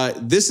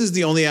 This is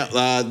the only,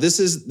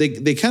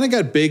 they kind of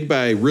got big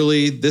by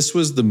this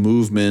was the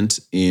movement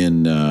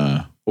in,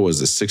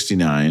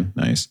 69?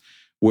 Nice.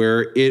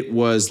 Where it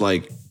was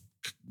like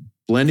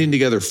blending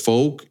together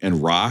folk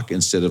and rock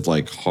instead of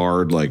like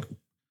hard, like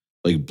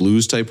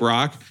blues type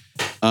rock.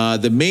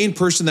 The main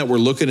person that we're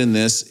looking in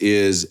this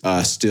is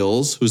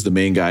Stills, who's the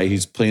main guy.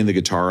 He's playing the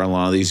guitar on a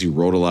lot of these. He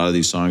wrote a lot of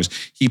these songs.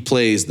 He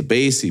plays the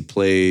bass. He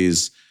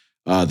plays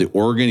the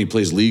organ. He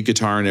plays lead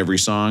guitar in every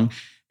song.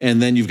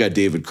 And then you've got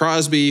David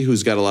Crosby,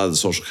 who's got a lot of the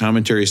social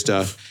commentary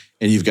stuff.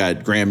 And you've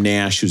got Graham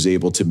Nash, who's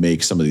able to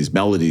make some of these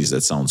melodies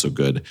that sound so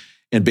good.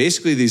 And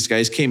basically, these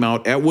guys came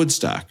out at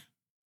Woodstock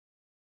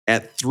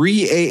at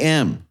 3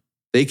 a.m.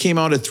 They came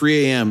out at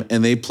 3 a.m.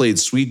 and they played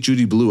Sweet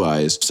Judy Blue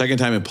Eyes, second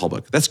time in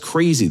public. That's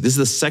crazy. This is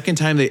the second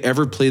time they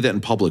ever played that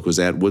in public was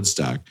at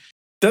Woodstock.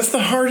 That's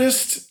the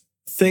hardest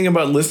thing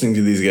about listening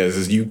to these guys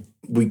is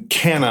we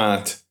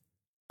cannot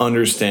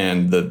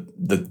understand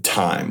the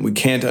time. We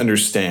can't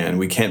understand.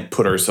 We can't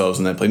put ourselves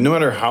in that place. No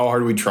matter how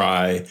hard we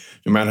try,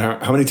 no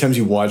matter how many times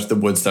you watch the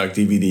Woodstock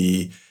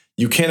DVD,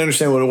 you can't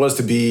understand what it was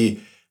to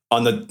be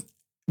on the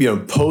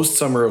post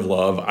Summer of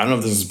Love. I don't know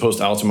if this is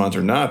post Altamont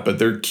or not, but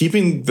they're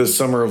keeping the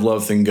Summer of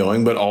Love thing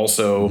going, but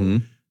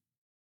also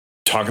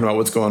talking about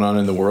what's going on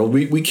in the world.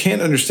 We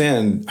can't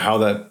understand how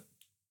that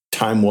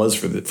time was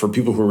for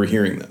people who were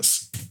hearing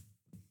this.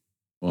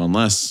 Well,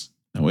 now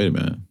wait a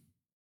minute.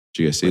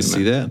 Did you guys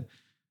see that?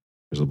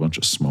 There's a bunch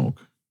of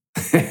smoke.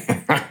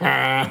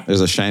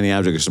 There's a shiny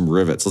object or some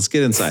rivets. Let's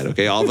get inside,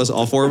 okay?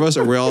 All four of us,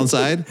 are we all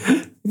inside?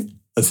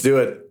 Let's do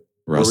it.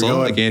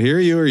 Russell, I can't hear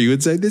you. Are you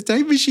inside this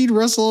time machine,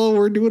 Russell?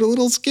 We're doing a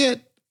little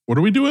skit. What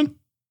are we doing?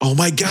 Oh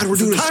my God, we're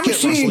doing a skit,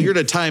 machine. Russell. You're in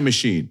a time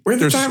machine.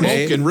 There's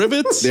smoke and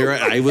rivets?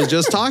 I was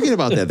just talking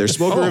about that. There's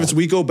smoke and rivets.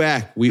 We go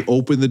back. We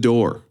open the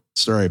door.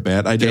 Sorry,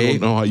 Matt. I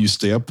don't know how you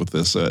stay up with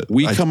this.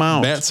 We come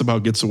out. Matt somehow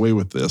gets away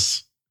with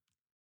this.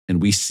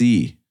 And we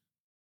see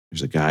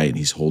there's a guy and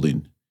he's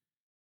holding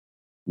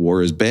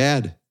War is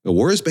Bad. A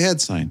War is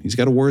Bad sign. He's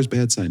got a War is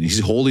Bad sign. He's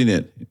holding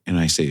it. And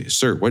I say,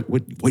 sir,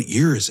 what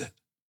year is it?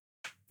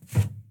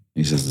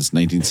 He says, it's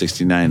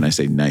 1969. And I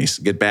say, nice.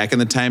 Get back in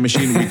the time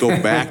machine. We go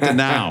back to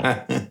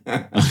now.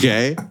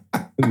 Okay?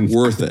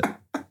 Worth it.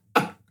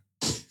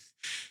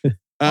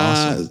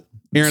 Awesome.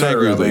 Aaron, I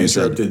agree with what you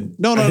said.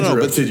 No.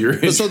 But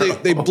so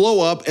they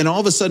blow up, and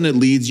all of a sudden it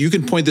leads. You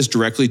can point this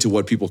directly to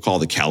what people call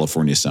the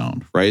California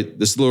sound, right?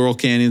 This is the Laurel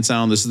Canyon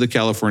sound. This is the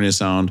California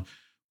sound.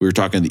 We were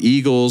talking the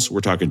Eagles.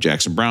 We're talking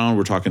Jackson Browne.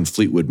 We're talking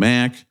Fleetwood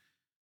Mac.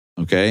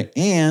 Okay.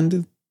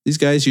 And these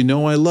guys, I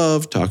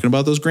love talking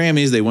about those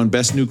Grammys. They won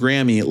Best New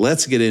Grammy.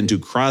 Let's get into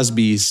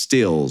Crosby,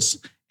 Stills,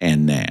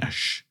 and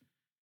Nash.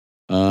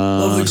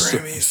 Love the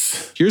Grammys.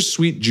 So here's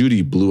Sweet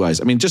Judy, Blue Eyes.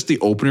 I mean, just the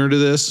opener to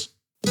this.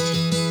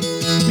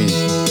 I mean,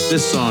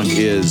 this song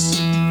it's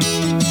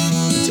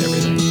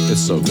everything.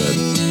 It's so good.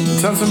 It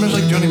sounds so much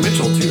like Joni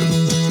Mitchell, too.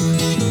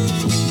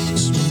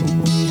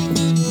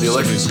 The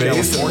electric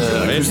bass and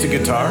the acoustic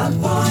guitar.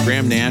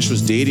 Graham Nash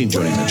was dating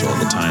Joni Mitchell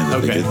at the time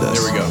that they did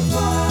this. There we go.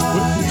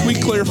 Can we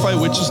clarify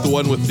which is the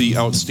one with the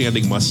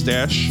outstanding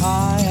mustache?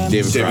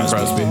 David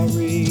Crosby.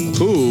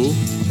 Who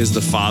is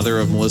the father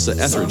of Melissa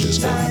Etheridge's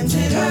kid.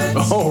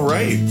 Oh,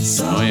 right.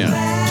 Oh,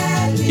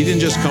 yeah. He didn't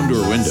just come to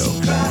her window.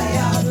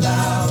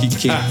 He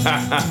came.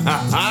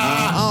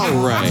 All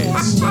right.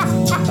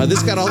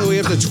 This got all the way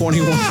up to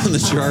 21 on the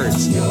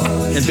charts.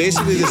 And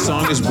basically the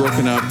song is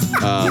broken up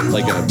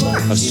like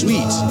a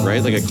suite,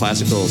 right? Like a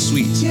classical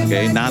suite,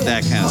 okay? Not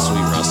that kind of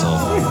suite, Russell.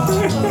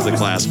 It's a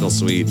classical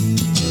suite,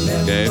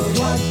 okay?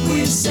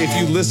 If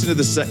you listen to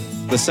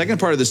the second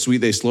part of the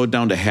suite, they slowed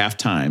down to half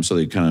time, so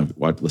they kind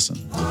of listen.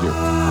 Here.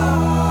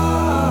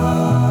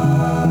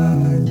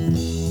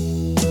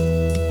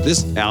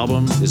 This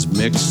album is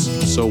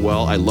mixed so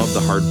well. I love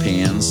the hard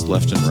pans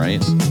left and right.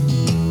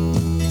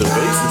 The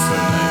bass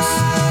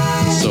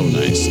is so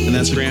nice. So nice. And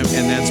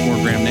that's more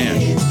Graham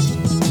Nash.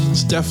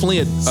 It's definitely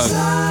a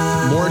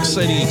more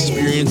exciting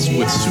experience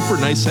with super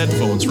nice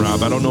headphones,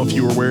 Rob. I don't know if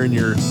you were wearing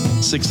your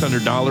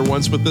 $600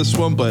 ones with this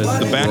one, but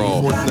the back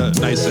and forth, the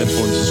nice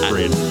headphones is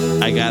great.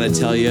 I got to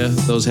tell you,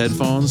 those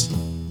headphones,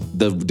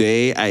 the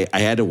day I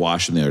had to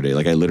wash them the other day,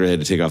 like I literally had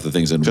to take off the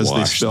things and wash. Because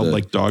they smelled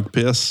like dog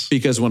piss?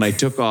 Because when I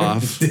took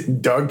off...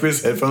 Dog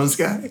piss headphones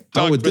guy?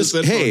 How would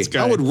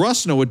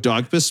Russ know what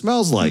dog piss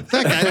smells like?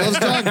 That guy loves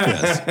dog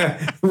piss.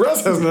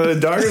 Russ hasn't had a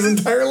dog his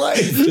entire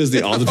life. Just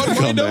the ultimate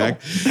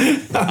comeback.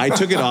 I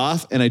took it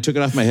off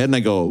my head and I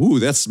go, ooh,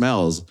 that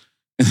smells.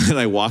 And then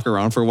I walk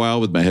around for a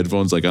while with my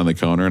headphones like on the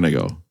counter and I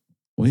go,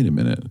 wait a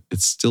minute,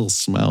 it still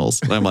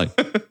smells. And I'm like,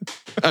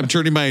 I'm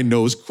turning my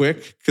nose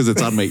quick because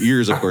it's on my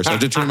ears, of course. I have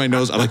to turn my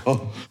nose. I'm like,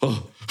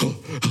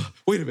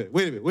 wait a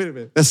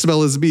minute. That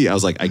smell is me. I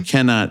was like, I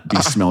cannot be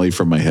smelly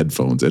from my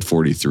headphones at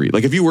 43.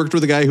 Like if you worked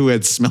with a guy who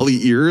had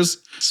smelly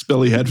ears,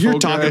 smelly headphones, you're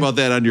talking about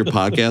that on your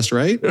podcast,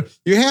 right?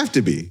 You have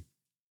to be.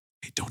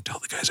 Hey, don't tell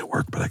the guys at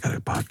work, but I got a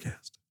podcast.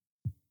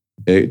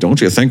 Hey, don't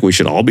you think we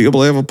should all be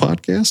able to have a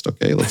podcast?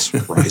 Okay, let's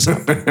rise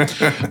up.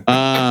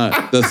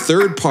 The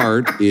third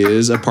part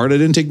is a part I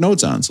didn't take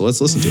notes on, so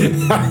let's listen to it.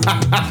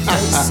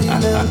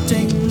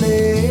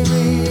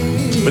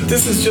 But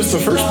this is just the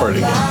first part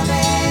again.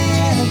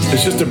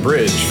 It's just a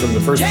bridge from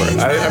the first part.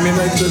 I mean,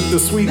 like the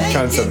sweet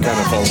concept kind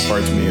of falls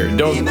apart to me here.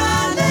 Don't be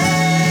mad.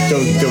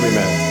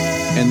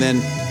 And then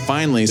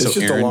finally, it's just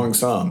a long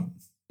song.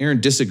 Aaron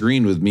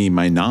disagreeing with me,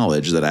 my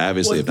knowledge that I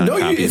obviously have not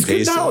copied and pasted.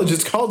 It's good knowledge.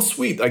 It's called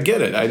sweet. I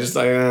get it. It's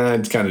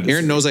kind of.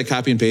 Aaron knows I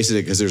copy and pasted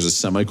it because there's a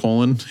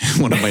semicolon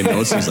in one of my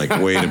notes. He's like,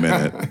 wait a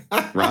minute.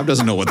 Rob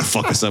doesn't know what the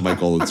fuck a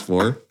semicolon's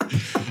for.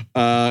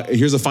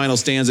 Here's the final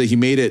stanza. He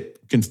made it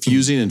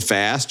confusing and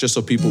fast just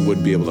so people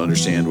wouldn't be able to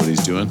understand what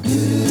he's doing.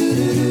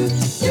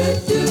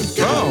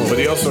 Oh, but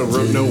he also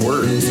wrote no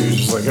words. He was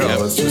just like,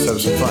 let's just have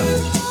some fun.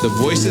 The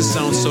voices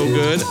sound so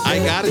good. I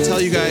got to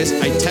tell you guys,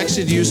 I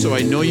texted you, so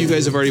I know you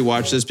guys have already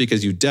watched this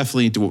because you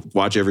definitely need to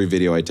watch every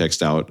video I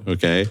text out,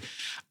 okay?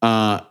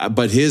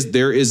 But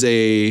there is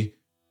a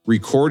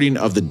recording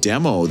of the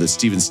demo that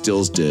Stephen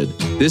Stills did.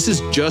 This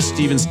is just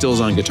Stephen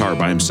Stills on guitar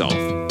by himself.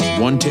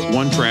 One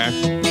track,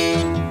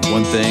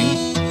 one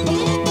thing.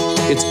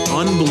 It's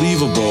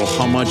unbelievable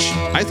how much.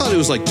 I thought it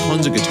was like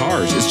tons of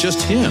guitars. It's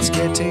just him. It's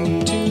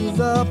getting to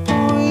the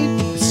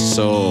point. It's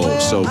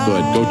so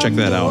good. Go check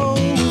that out.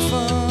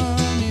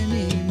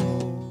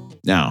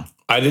 Now,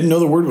 I didn't know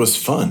the word was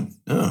fun.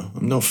 No,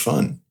 I'm no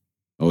fun.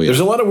 Oh yeah. There's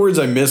a lot of words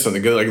I miss on the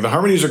good. Like the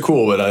harmonies are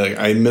cool, but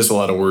I miss a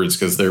lot of words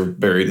because they're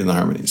buried in the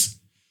harmonies.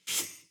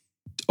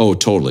 Oh,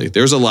 totally.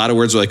 There's a lot of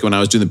words like when I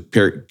was doing the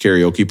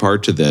karaoke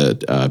part to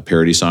the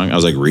parody song, I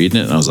was like reading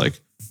it and I was like,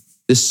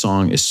 this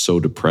song is so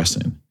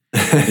depressing.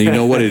 And you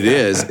know what it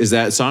is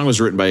that song was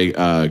written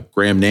by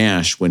Graham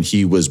Nash when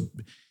he was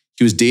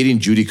dating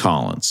Judy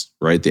Collins,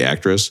 right? The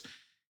actress.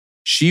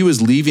 She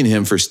was leaving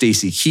him for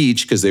Stacy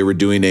Keach because they were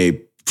doing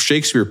a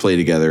Shakespeare play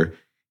together.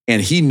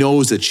 And he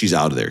knows that she's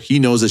out of there. He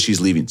knows that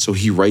she's leaving. So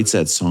he writes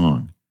that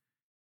song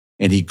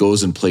and he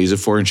goes and plays it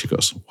for her. And she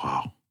goes,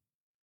 wow,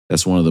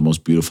 that's one of the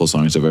most beautiful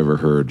songs I've ever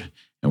heard.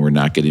 And we're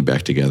not getting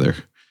back together.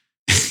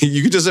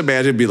 You could just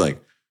imagine be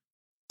like,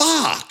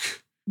 fuck.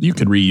 You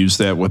could reuse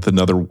that with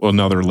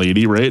another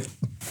lady, right?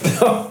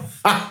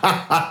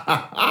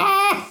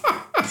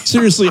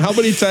 Seriously, how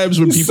many times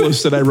when people have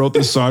said I wrote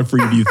this song for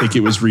you, do you think it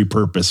was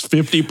repurposed?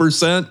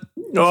 50%?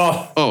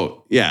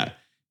 Oh, yeah.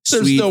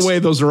 There's no way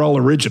those are all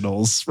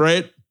originals,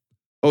 right?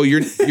 Oh,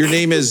 your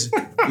name is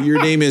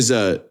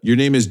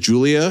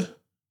Julia.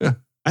 Yeah.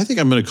 I think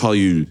I'm going to call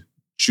you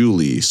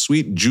Julie,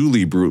 sweet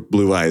Julie,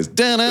 blue eyes. He's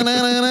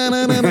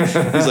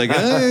like,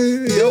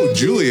 yo,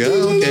 Julia,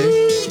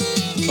 okay.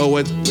 Oh,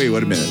 what? Wait,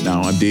 wait a minute.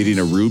 Now I'm dating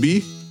a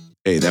Ruby.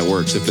 Hey, that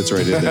works. It fits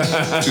right in there.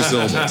 2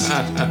 syllables.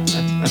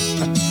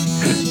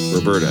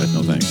 Roberta,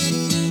 no thanks.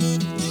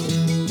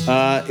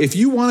 If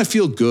you want to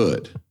feel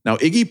good, now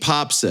Iggy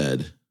Pop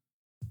said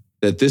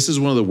that this is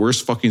one of the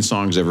worst fucking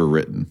songs ever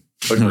written.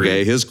 Agreed.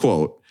 Okay, his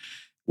quote.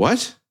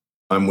 What?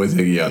 I'm with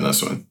Iggy on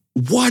this one.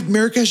 What?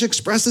 Marrakesh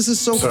Express? This is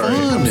so fun.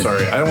 I'm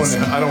sorry. I don't want to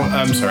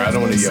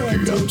yuck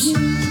your gums.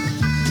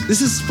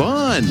 This is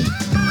fun.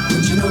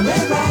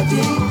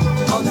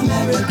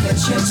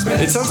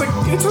 It sounds like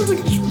it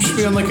should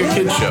be on like a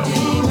kid's show.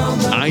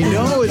 I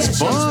know, it's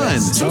fun.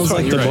 Sounds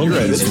like the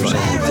Monkeys. It's fun.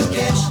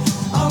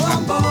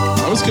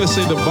 I was going to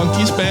say the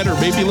Monkeys band, or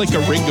maybe like a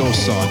Ringo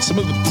song. Some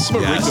of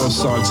Ringo's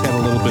songs had a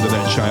little bit of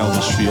that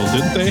childish feel,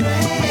 didn't they?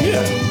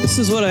 Yeah. This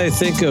is what I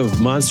think of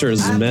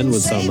Monsters and Men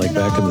would sound like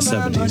back in the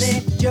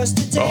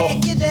 70s. Oh,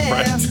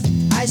 right.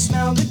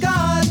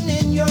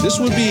 This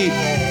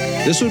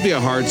would be a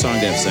hard song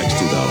to have sex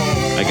to, though.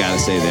 I gotta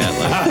say that.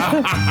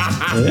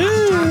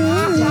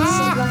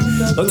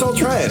 Let's all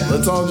try it.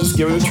 Let's all just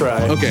give it a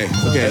try. Okay.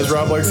 As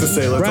Rob likes to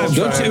say, let's all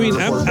try it. I mean,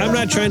 I'm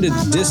not trying to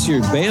diss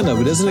your band, though,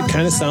 but doesn't it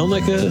kind of sound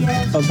like a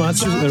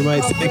Monsters? Or am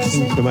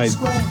I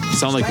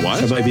sound like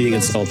what? Am I being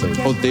insulting?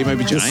 Oh, They Might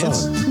Be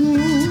Giants?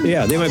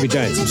 Yeah, They Might Be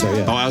Giants. I'm sorry.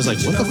 Yeah. Oh, I was like,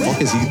 what the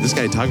fuck is this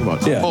guy talking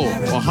about? Yeah. Oh,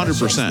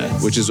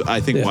 100%, which is,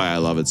 I think, why I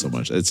love it so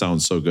much. It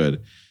sounds so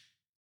good.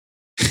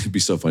 It'd be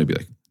so funny to be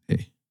like,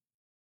 hey,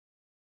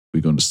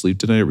 we going to sleep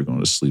tonight or are we going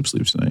to sleep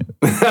tonight?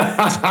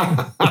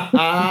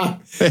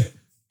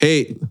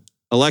 Hey,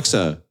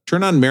 Alexa,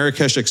 turn on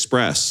Marrakesh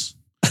Express.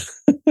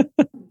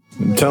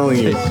 I'm telling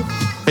you.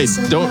 Hey,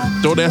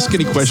 don't ask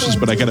any questions,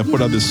 but I got to put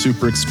on this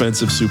super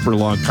expensive, super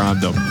long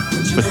condom.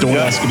 But don't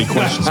ask any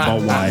questions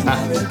about why.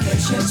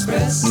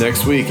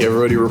 Next week,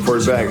 everybody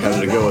report back. How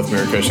did it go with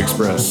Marrakesh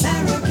Express?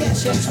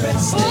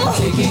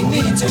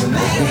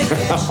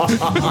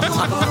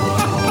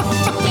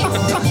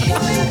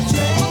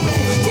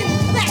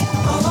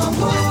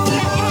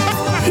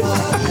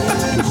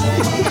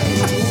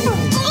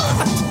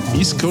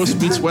 East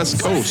Coast meets West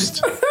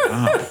Coast.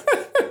 Wow.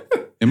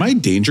 Am I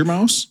Danger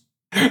Mouse?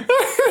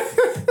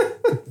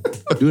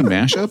 Doing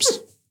mashups?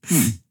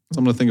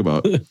 Something to think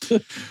about.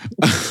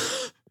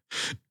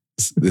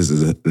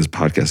 This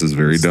podcast is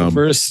very dumb.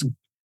 First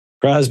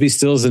Crosby,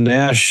 Stills, and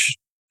Nash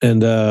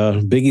and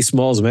Biggie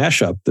Smalls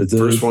mashup that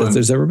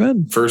there's ever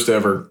been. First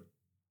ever.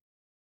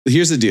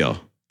 Here's the deal.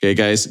 Okay,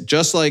 guys.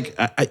 Just like,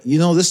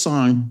 this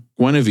song,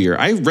 Guinevere,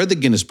 I read the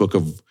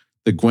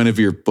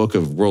Guinevere Book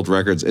of World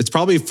Records. It's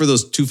probably for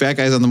those 2 fat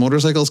guys on the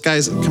motorcycles.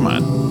 Guys, come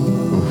on.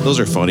 Those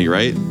are funny,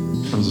 right?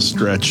 That was a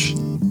stretch.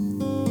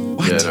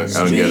 What? Yeah, I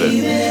don't get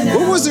it.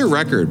 What was their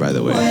record, by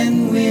the way? I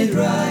don't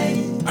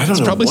know. It's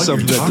probably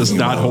something that does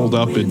not hold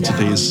up in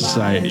today's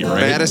society,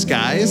 right? Baddest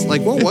Guys?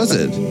 Like, what was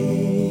it?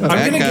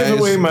 I'm going to give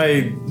away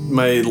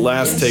my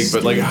last take,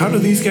 but like, how do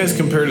these guys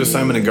compare to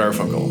Simon and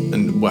Garfunkel?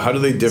 And how do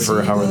they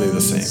differ? How are they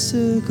the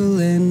same?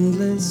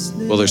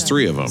 Well, there's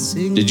 3 of them.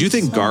 Did you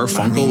think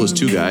Garfunkel was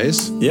 2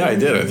 guys? Yeah, I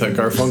did. I thought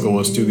Garfunkel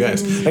was 2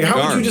 guys. Like,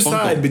 how would you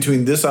decide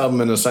between this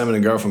album and a Simon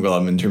and Garfunkel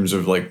album in terms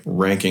of like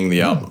ranking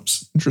the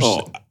albums?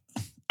 Interesting. Oh,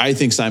 I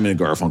think Simon and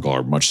Garfunkel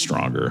are much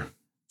stronger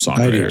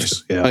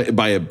songwriters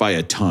by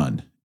a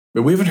ton.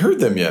 But we haven't heard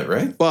them yet,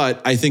 right?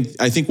 But I think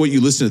what you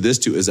listen to this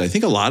to is I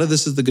think a lot of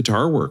this is the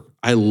guitar work.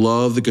 I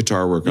love the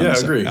guitar work on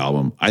this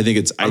album. I think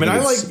it's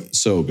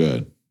so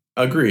good.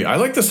 Agree. I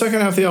like the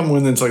second half of the album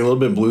when it's like a little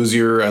bit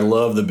bluesier. I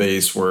love the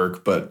bass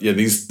work, but yeah,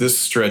 this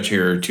stretch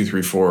here, 2,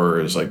 3, 4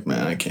 is like,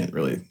 man, I can't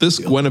really. This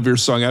Guinevere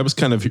song, I was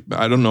kind of,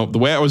 I don't know. The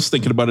way I was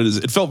thinking about it is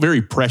it felt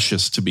very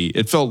precious to me.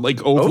 It felt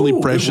like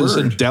overly precious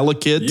and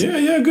delicate.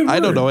 Yeah, good word. I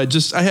don't know. I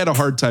had a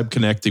hard time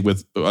connecting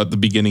with the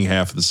beginning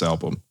half of this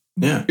album.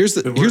 Yeah. Here's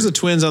the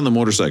twins on the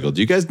motorcycle.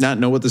 Do you guys not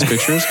know what this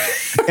picture is?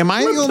 Am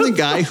I the only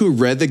guy who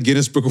read the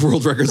Guinness Book of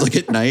World Records like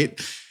at night?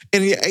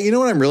 And you know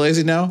what I'm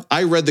realizing now?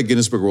 I read the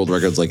Guinness Book of World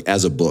Records like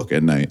as a book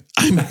at night.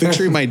 I'm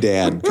picturing my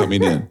dad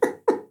coming in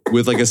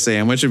with like a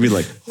sandwich and be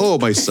like, "Oh,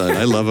 my son,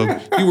 I love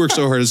him. He works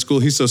so hard at school.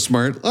 He's so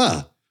smart.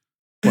 Boy,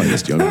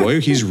 this young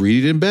boy, he's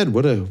reading in bed.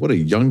 What a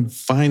young,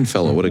 fine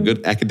fellow. What a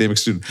good academic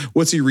student.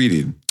 What's he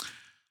reading?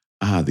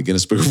 The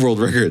Guinness Book of World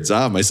Records.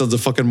 My son's a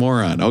fucking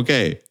moron.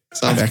 Okay.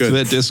 Sounds Back good. to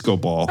that disco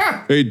ball.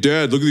 Hey,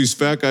 Dad, look at these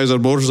fat guys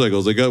on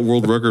motorcycles. They got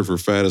world record for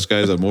fattest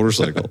guys on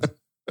motorcycles.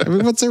 I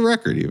mean, what's their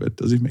record even?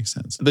 Doesn't even make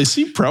sense. They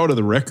seem proud of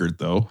the record,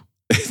 though.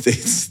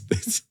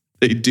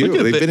 they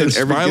do. They've been in every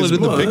smiling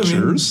in the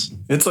pictures. I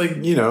mean, it's like,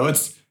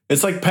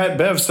 it's like Pat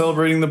Bev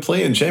celebrating the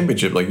play-in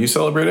championship. Like, you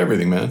celebrate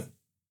everything, man.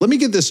 Let me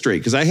get this straight,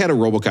 because I had a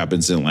RoboCop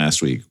incident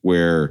last week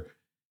where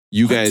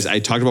you guys, I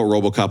talked about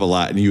RoboCop a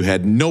lot,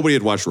 and nobody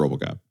had watched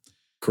RoboCop.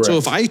 Correct. So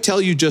if I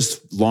tell you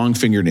just long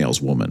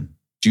fingernails, woman,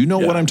 Do you know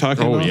what I'm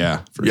talking about? Oh,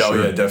 yeah. For sure.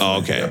 Yeah, definitely. Oh,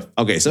 okay. Yeah.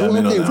 Okay. So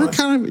we're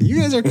kind of,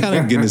 you guys are kind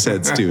of Guinness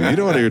heads too. You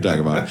know what you're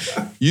talking about.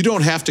 You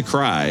Don't Have to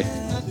Cry.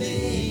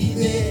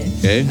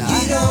 Okay. You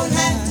don't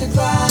have to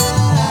cry.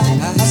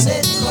 I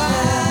said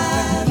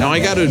cry. Now, I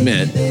got to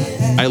admit,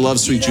 I love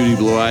Sweet Judy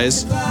Blue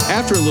Eyes.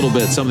 After a little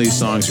bit, some of these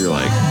songs, you're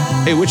like,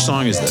 hey, which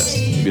song is this?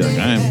 You'd be like,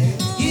 I'm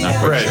not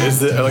quite right.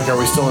 sure. Are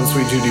we still in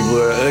Sweet Judy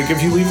Blue Eyes? Like,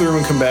 if you leave the room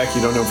and come back,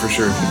 you don't know for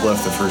sure if you've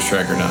left the first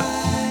track or not.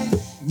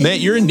 Matt,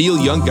 you're a Neil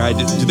Young guy.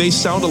 Do they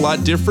sound a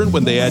lot different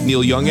when they add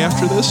Neil Young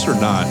after this or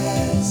not?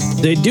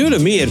 They do to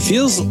me.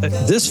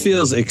 This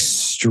feels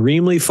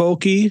extremely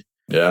folky.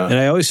 Yeah. And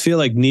I always feel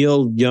like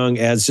Neil Young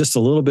adds just a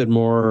little bit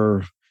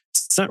more.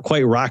 It's not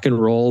quite rock and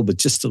roll, but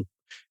just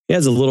he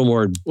adds a little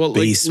more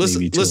bass.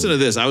 Listen to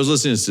this. I was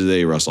listening to this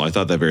today, Russell. I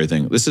thought that very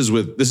thing. This is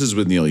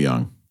with Neil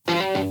Young.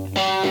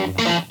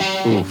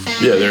 Oof.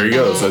 Yeah, there you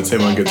go. So that's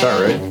him on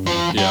guitar, right?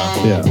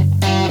 Yeah.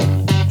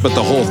 But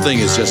the whole thing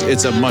is just,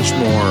 it's a much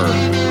more,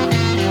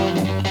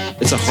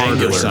 it's a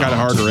harder sound. Got a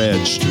harder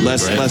edge.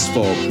 Less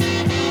folk.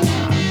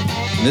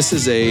 And this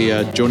is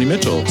a Joni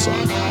Mitchell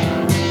song.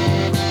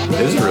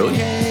 Is it really?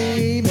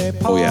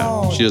 Oh,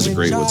 yeah. She does a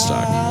great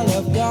Woodstock.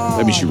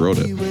 I mean, she wrote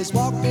it.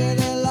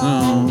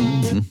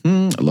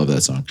 I love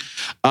that song.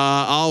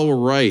 All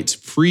right.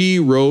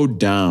 Pre-Road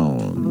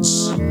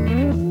Downs.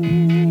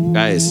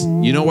 Guys,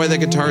 you know why that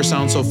guitar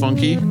sounds so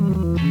funky?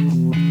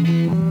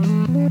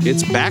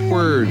 It's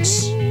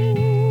backwards.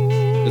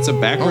 It's a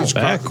backwards.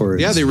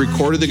 Backwards. Yeah, they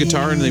recorded the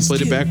guitar and they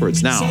played it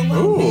backwards. Now,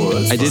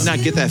 I did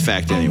not get that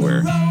fact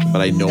anywhere,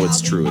 but I know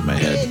it's true in my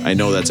head. I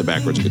know that's a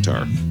backwards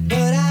guitar.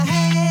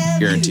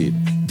 Guaranteed.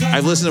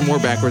 I've listened to more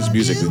backwards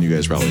music than you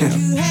guys probably have.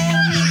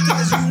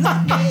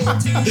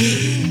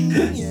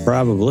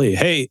 Probably.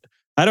 Hey,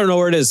 I don't know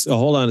where it is. Oh,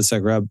 hold on a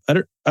sec, Rob. I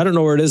don't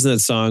know where it is in that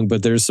song,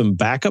 but there's some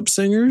backup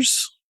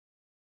singers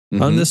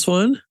on this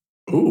one.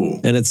 Ooh.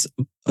 And it's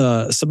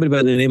somebody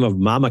by the name of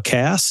Mama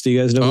Cass. Do you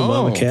guys know who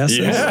Mama Cass is?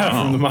 Yeah,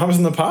 from the Mamas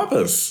and the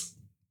Papas.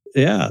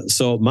 Yeah.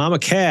 So Mama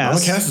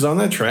Cass is on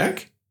that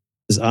track?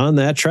 Is on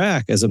that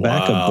track as a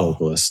backup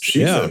vocalist.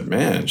 She's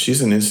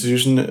she's an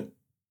institution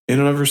in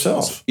and of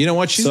herself. You know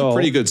what? She's a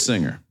pretty good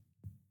singer.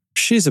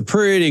 She's a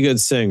pretty good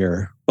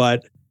singer.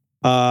 But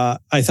I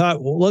thought,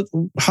 well,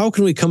 how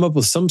can we come up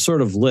with some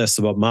sort of list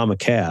about Mama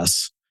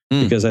Cass?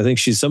 Because I think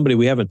she's somebody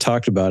we haven't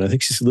talked about. I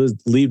think she's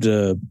lived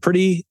a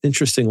pretty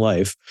interesting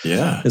life.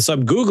 Yeah. And so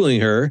I'm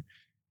Googling her,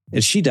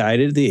 and she died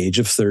at the age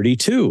of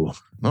 32.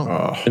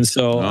 Oh. And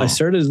so I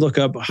started to look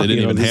up. They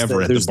didn't even have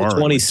her at the bar.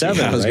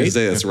 27, I was going right? to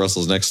say that's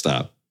Russell's next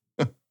stop.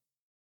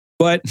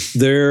 But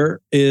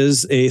there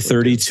is a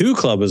 32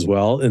 club as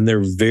well, and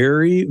they're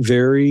very,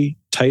 very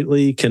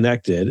tightly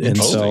connected. And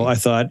so I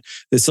thought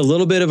it's a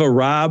little bit of a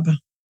Rob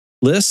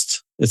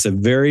list. It's a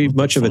very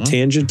much of a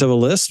tangent of a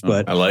list,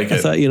 but I like it. I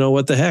thought, you know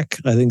what the heck?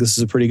 I think this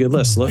is a pretty good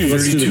list. Let's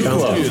do the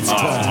countdown.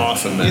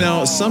 Awesome, man. You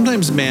know,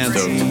 sometimes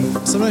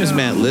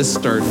Matt lists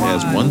start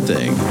as one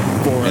thing,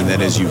 and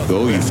then as you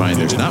go, you find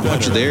there's not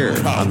much there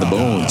on the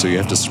bone, so you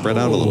have to spread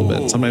out a little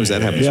bit. Sometimes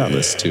that happens with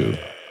lists too.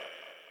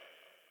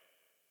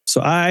 So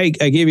I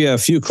gave you a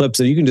few clips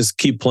that you can just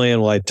keep playing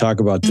while I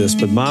talk about this.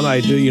 But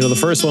the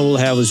first one we'll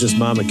have is just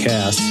Mama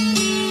Cass.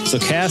 So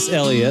Cass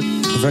Elliot,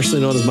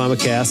 professionally known as Mama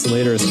Cass and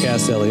later as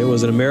Cass Elliot,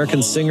 was an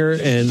American singer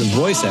and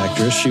voice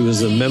actress. She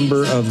was a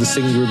member of the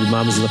singing group the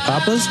Mamas and the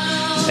Papas.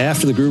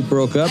 After the group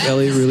broke up,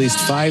 Elliot released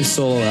 5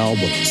 solo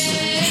albums.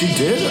 She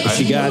did?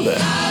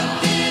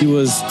 She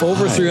was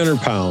over 300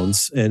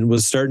 pounds and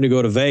was starting to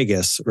go to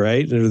Vegas,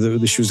 right? She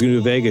was going to do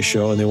a Vegas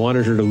show, and they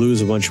wanted her to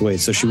lose a bunch of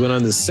weight. So she went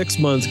on this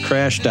 6-month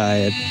crash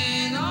diet,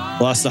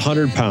 lost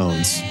 100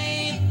 pounds,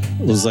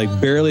 was like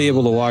barely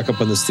able to walk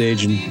up on the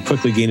stage and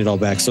quickly gained it all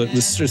back. So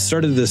it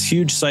started this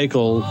huge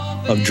cycle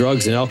of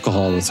drugs and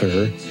alcohol with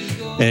her.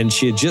 And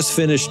she had just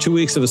finished 2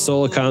 weeks of a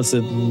solo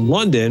concert in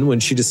London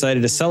when she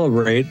decided to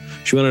celebrate.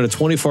 She went on a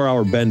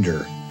 24-hour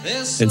bender.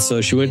 And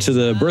so she went to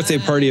the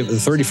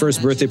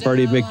 31st birthday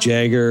party of Mick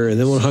Jagger, and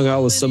then hung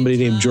out with somebody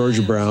named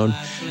Georgia Brown,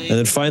 and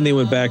then finally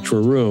went back to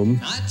her room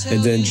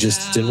and then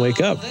just didn't wake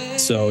up.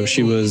 So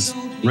she was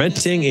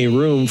renting a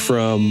room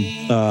from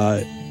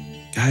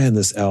guy on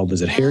this album.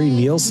 Is it Harry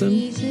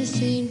Nielsen?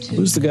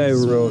 Who's the guy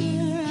who wrote?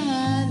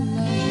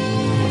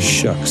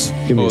 Shucks.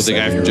 The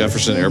guy from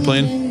Jefferson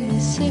Airplane?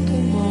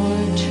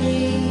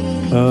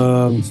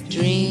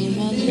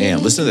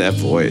 Man, listen to that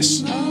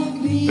voice.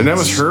 And that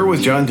was her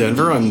with John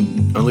Denver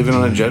on Leaving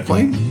on a Jet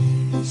Plane?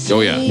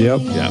 Oh, yeah.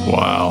 Yep. Yeah.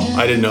 Wow.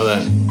 I didn't know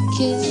that.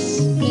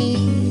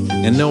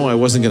 And no, I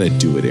wasn't going to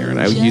do it, Aaron.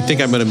 You think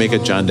I'm going to make a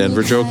John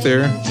Denver joke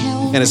there?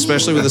 And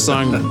especially with the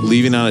song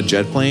Leaving on a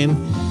Jet Plane?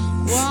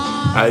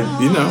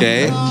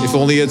 Okay. If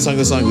only you had sung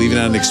the song Leaving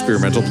on an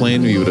Experimental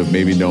Plane, you would have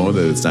maybe known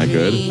that it's not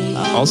good.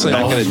 Also, I'm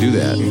not going to do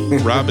that.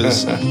 Rob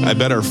I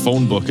bet our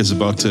phone book is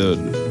about to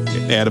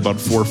add about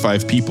 4 or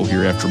 5 people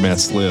here after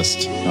Matt's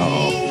list.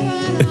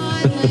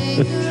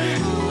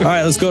 All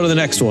right, let's go to the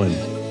next one.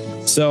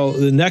 So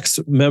the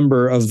next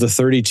member of the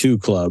 32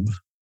 Club,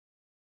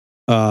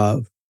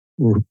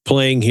 we're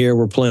playing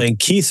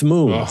Keith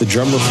Moon, the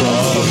drummer from...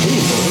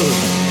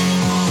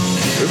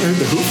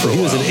 The Who for a while.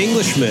 He was an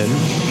Englishman.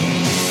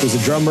 He was a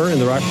drummer in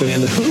the rock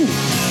band The Who.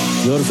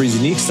 Noted for his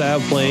unique style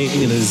of playing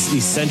and his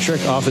eccentric,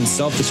 often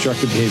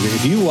self-destructive behavior.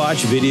 If you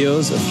watch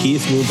videos of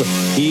Keith Moon,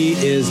 he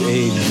is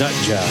a nut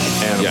job.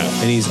 Animal.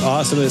 And he's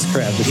awesome at his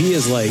craft. But he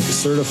is like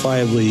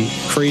certifiably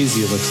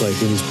crazy, it looks like,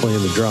 when he's playing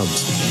the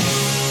drums.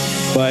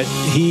 But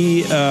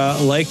he,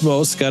 like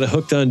most, got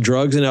hooked on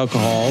drugs and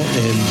alcohol.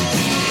 And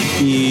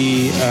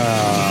he,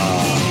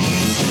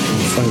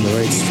 find the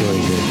right story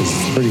here because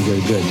it's pretty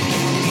good.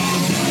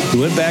 He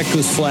went back to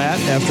his flat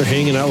after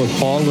hanging out with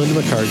Paul and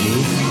Linda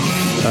McCartney.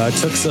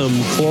 Took some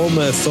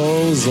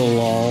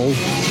clomethazolol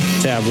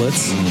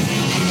tablets.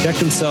 Checked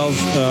himself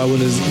when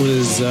his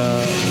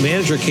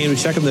manager came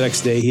to check him the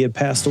next day. He had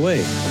passed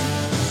away.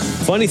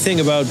 Funny thing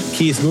about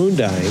Keith Moon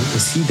dying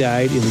is he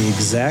died in the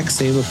exact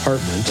same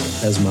apartment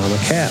as Mama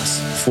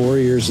Cass 4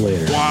 years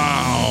later.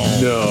 Wow.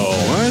 No.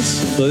 What?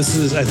 So this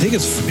is, I think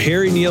it's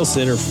Harry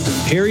Nielsen.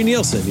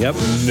 Yep.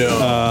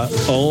 No.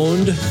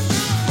 Owned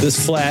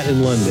this flat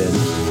in London.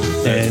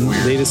 And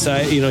they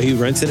decided, he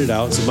rented it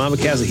out. So Mama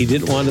Cass, he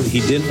didn't want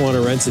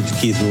to rent it to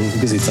Keith Moon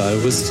because he thought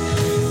it was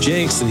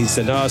jinx. And he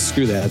said, "Oh,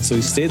 screw that." So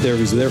he stayed there.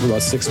 He was there for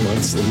about 6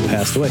 months and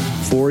passed away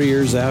 4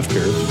 years after.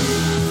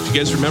 You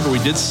guys remember we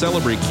did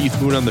celebrate Keith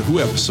Moon on the Who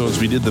episodes.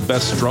 We did the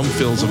best drum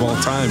fills of all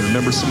time.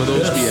 Remember some of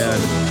those? Yes. We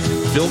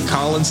had Phil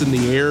Collins in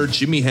the Air,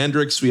 Jimi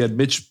Hendrix. We had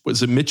Mitch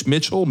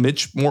Mitchell?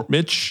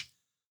 Mitch?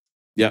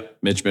 Yep,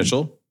 Mitch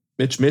Mitchell.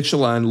 Mitch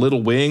Mitchell on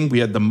Little Wing. We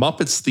had the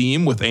Muppets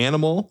theme with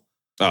Animal.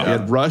 We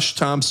had Rush,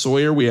 Tom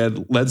Sawyer. We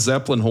had Led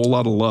Zeppelin, Whole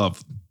Lot of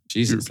Love.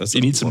 Jesus,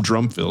 you need some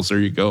drum fills. There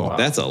you go. Wow.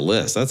 That's a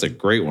list. That's a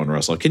great one,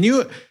 Russell.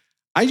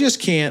 I just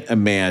can't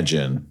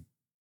imagine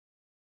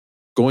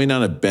going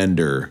on a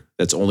bender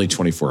that's only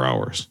 24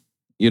 hours.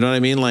 You know what I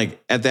mean?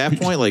 Like at that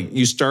point, like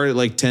you start at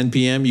like 10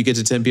 p.m., you get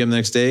to 10 p.m. the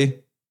next day.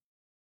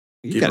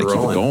 You got to keep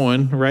it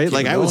going, right?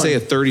 Like I would say a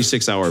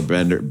 36-hour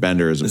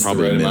bender is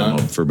probably a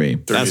minimum for me.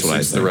 That's what I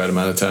think. The right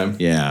amount of time.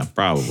 Yeah,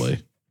 probably.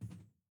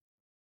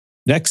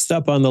 Next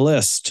up on the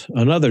list,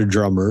 another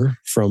drummer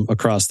from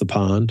across the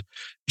pond,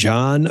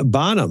 John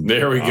Bonham.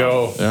 There we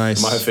go.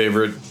 Nice. My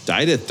favorite.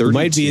 Died at 32.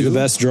 Might be the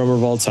best drummer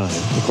of all time,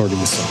 according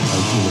to some. I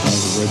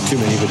haven't read too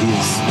many, but he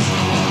is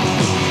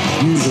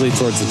usually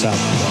towards the top.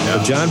 Yeah.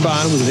 But John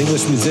Bonham was an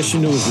English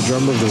musician who was the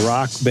drummer of the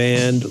rock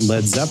band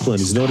Led Zeppelin.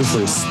 He's noted for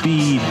his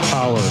speed,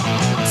 power,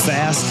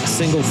 fast,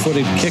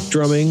 single-footed kick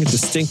drumming,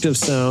 distinctive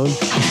sound,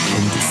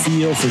 and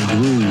feel for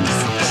groove.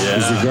 Yeah.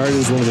 He's regarded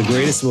as one of the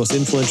greatest and most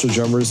influential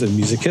drummers in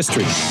music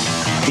history.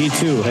 He,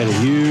 too, had a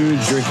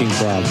huge drinking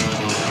problem.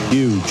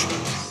 Huge.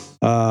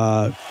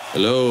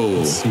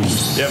 Hello.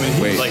 Yeah, I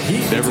mean,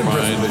 never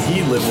mind. That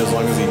he lived as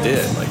long as he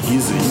did. Like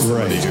he's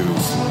somebody who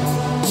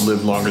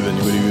lived longer than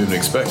you would even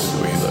expect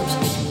the way he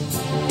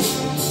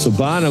lives. So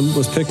Bonham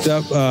was picked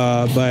up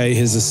by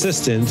his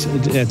assistant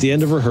at the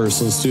end of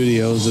rehearsal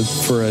studios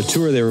for a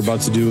tour they were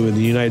about to do in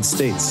the United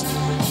States.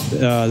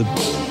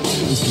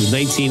 This was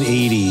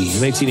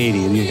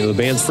 1980. The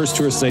band's first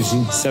tour was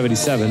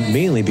 1977,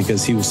 mainly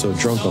because he was so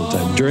drunk all the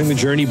time. During the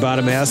journey,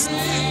 Bonham asked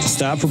to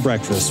stop for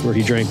breakfast, where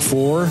he drank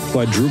 4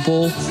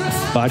 quadruple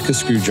vodka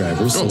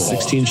screwdrivers, so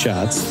 16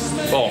 shots.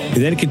 He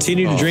then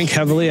continued to drink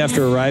heavily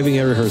after arriving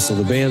at rehearsal.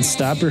 The band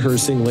stopped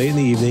rehearsing late in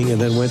the evening and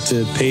then went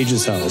to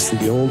Page's house,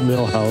 the old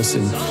mill house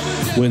in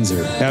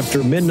Windsor.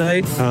 After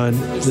midnight on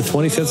the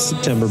 25th of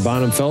September,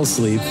 Bonham fell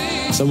asleep.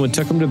 Someone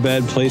took him to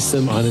bed, placed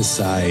him on his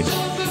side.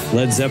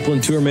 Led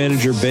Zeppelin tour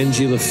manager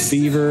Benji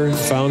Lefevre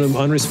found him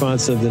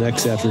unresponsive the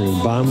next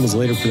afternoon. Bonham was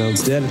later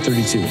pronounced dead at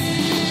 32.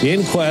 The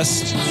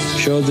inquest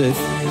showed that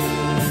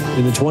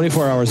in the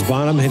 24 hours,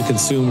 Bonham had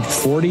consumed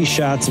 40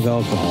 shots of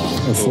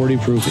alcohol, or 40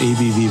 proof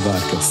ABV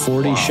vodka,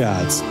 40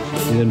 shots,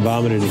 and then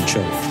vomited and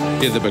choked.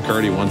 Yeah, the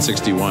Bacardi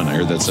 161. I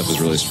heard that stuff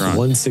is really strong.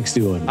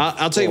 161.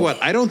 I'll tell you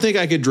what, I don't think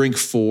I could drink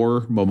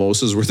 4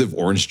 mimosas worth of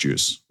orange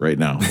juice right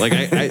now. Like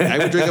I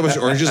would drink a bunch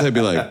of orange juice, I'd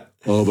be like,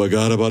 oh my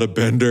God, I'm on a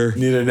bender.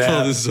 Need a nap.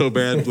 Oh, this is so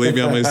bad. Leave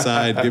me on my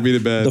side. Get me to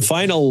bed. The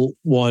final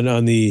one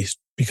on the,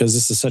 because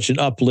this is such an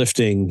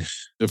uplifting,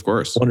 of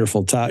course,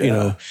 wonderful top,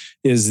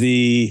 is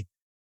the,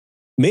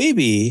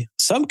 maybe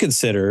some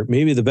consider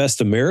maybe the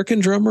best American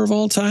drummer of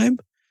all time,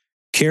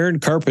 Karen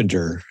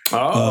Carpenter,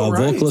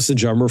 vocalist and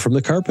drummer from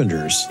the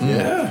Carpenters.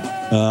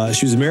 Yeah.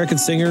 She was an American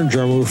singer and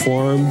drummer who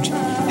formed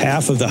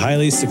half of the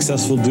highly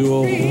successful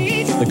duo,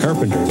 the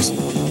Carpenters,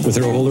 with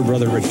her older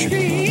brother, Richard.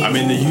 I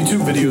mean, the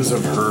YouTube videos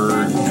of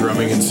her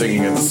drumming and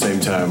singing at the same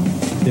time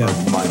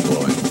are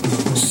mind-blowing.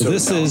 So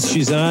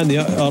she's on the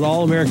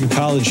All-American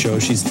College show.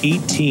 She's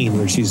 18,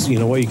 where she's,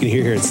 what you can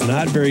hear here. It's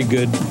not very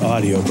good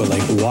audio, but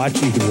you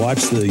can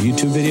watch the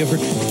YouTube video of her.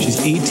 She's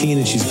 18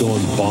 and she's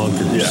going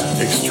bonkers.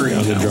 Yeah,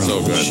 extreme.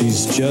 So good.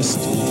 She's just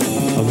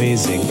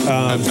amazing.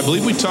 I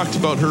believe we talked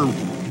about her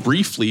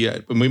briefly,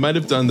 and we might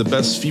have done the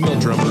best female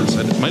drummers.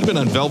 It might have been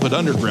on Velvet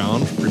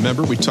Underground.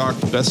 Remember, we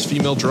talked best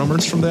female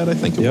drummers from that, I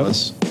think it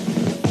was.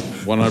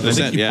 100%, I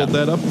think you pulled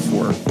that up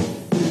before.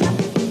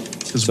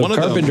 Because one of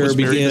them was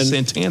married to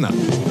Santana.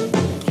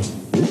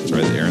 That's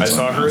right there. I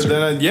saw her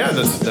then.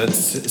 That's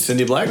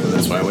Cindy Blackman.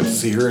 That's why I went to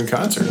see her in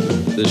concert.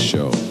 This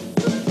show.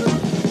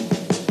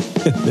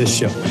 this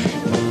show.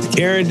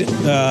 Karen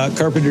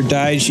Carpenter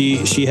died.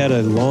 She had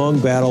a long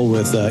battle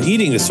with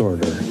eating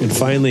disorder, and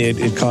finally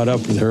it caught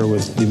up with her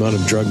with the amount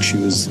of drugs she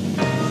was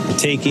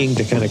taking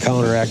to kind of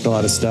counteract a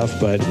lot of stuff.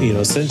 But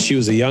since she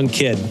was a young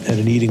kid, had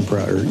an eating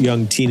problem, or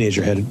young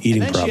teenager had an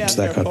eating problem,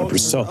 so that caught up with her.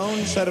 So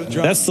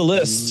that's the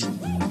list.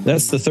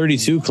 That's the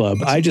 32 Club.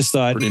 I just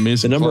thought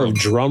the number of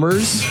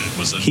drummers,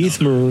 Keith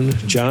Moon,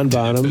 John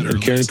Bonham,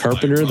 and Karen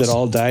Carpenter that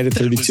all died at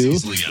 32.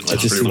 That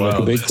just seemed like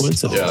a big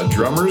coincidence. Yeah,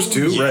 drummers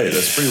too. Right.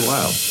 That's pretty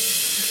wild.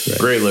 Right.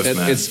 Great list,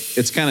 man.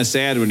 It's kind of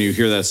sad when you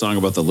hear that song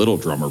about the little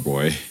drummer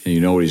boy and you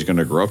know what he's going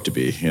to grow up to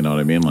be. You know what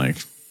I mean?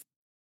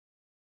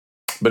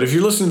 But if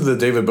you listen to the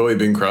David Bowie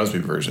Bing Crosby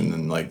version,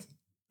 then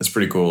it's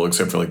pretty cool,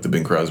 except for the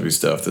Bing Crosby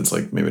stuff that's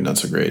maybe not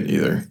so great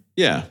either.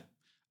 Yeah.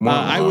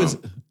 I was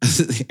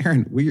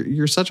Aaron,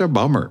 you're such a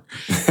bummer.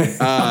 What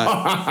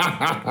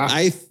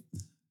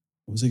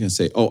was I going to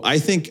say? Oh, I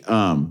think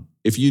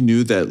if you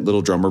knew that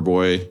little drummer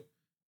boy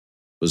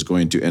was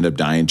going to end up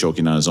dying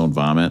choking on his own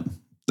vomit,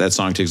 that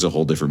song takes a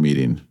whole different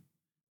meaning.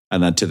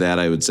 And then to that,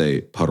 I would say,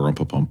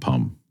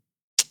 pa-da-rum-pa-pum-pum.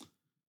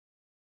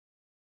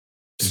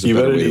 There's a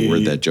better way to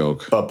word that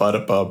joke.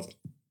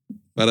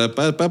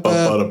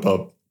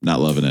 Not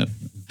loving it.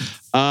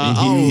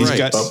 He's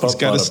got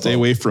to stay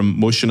away from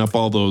mushing up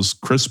all those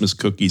Christmas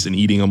cookies and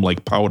eating them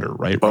like powder,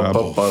 right, Rob?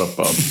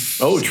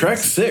 Oh, track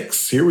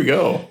 6. Here we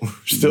go.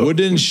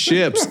 Wooden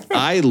Ships.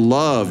 I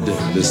loved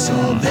this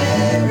song.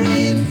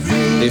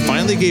 They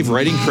finally gave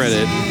writing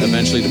credit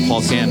eventually to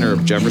Paul Kantner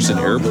of Jefferson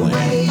Airplane.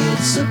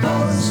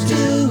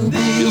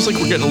 Feels like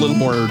we're getting a little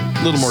more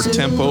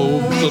tempo,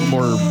 a little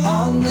more.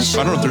 I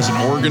don't know if there's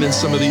an organ in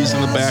some of these in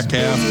the back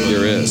half.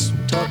 There is.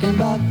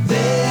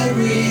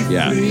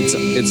 Yeah,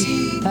 it's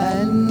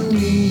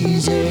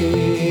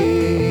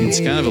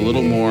kind of a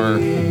little more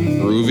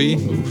groovy.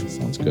 Ooh,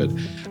 sounds good.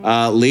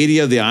 Lady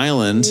of the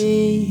Island.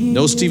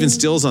 No Stephen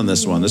Stills on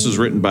this one. This was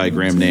written by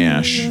Graham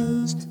Nash,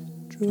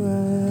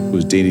 who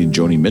was dating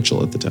Joni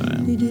Mitchell at the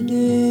time.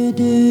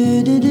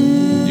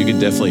 You can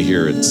definitely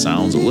hear it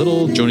sounds a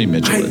little Joni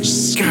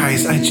Mitchell-ish.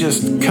 Guys,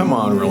 come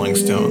on, Rolling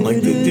Stone.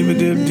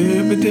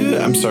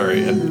 I'm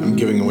sorry, I'm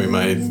giving away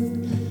my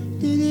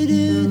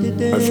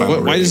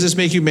why does this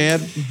make you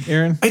mad,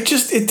 Aaron?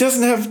 It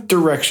doesn't have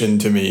direction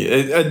to me.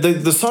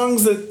 The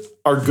songs that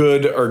are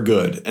good,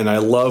 and I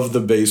love the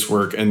bass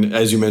work, and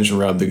as you mentioned,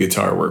 Rob, the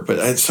guitar work.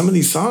 But some of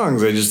these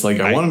songs, I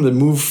want them to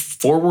move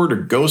forward or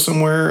go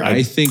somewhere.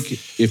 I think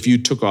if you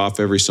took off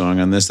every song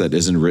on this that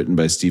isn't written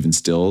by Stephen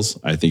Stills,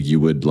 I think you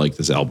would like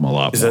this album a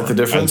lot more. Is that the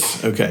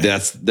difference? Okay.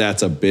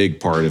 That's a big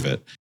part of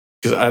it.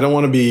 Because I don't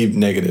want to be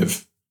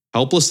negative.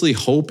 Helplessly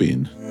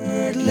Hoping.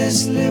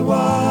 Is this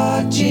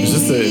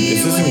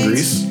in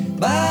Greece?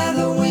 By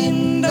the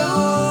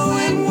window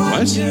and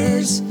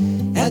watchers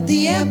at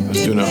the empty. I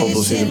was doing a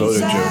Hopelessly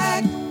Devoted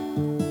joke.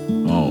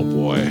 Oh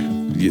boy.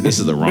 This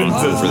is the wrong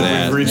foot for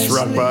that. Reached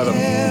rock bottom.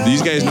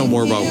 These guys know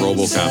more about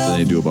RoboCop than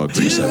they do about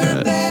Grease,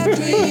 I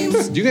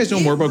bet. Do you guys know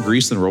more about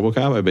Grease than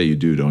RoboCop? I bet you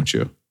do, don't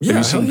you?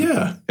 Yeah,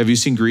 Have you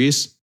seen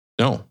Grease?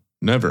 No,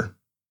 never.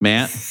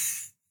 Matt?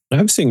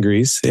 I've seen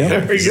Grease. Yeah.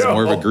 There we go.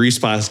 More of a Grease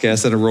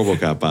podcast than a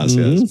RoboCop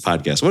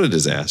podcast. What a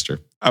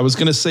disaster. I was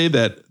going to say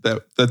that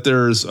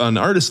there's an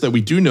artist that we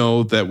do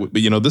know that,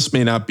 this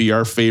may not be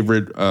our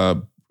favorite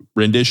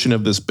rendition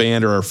of this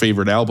band or our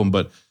favorite album,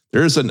 but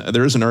there is an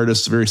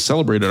artist, a very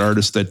celebrated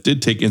artist that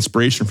did take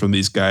inspiration from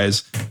these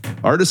guys.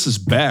 Artist is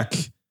Beck.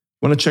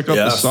 Want to check out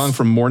the song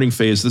from Morning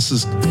Phase? This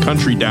is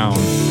Country Down.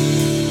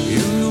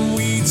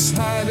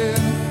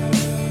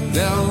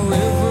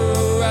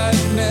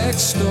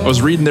 I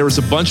was reading there was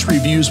a bunch of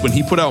reviews when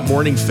he put out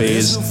Morning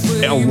Phase.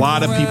 A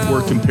lot of people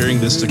were comparing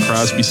this to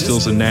Crosby,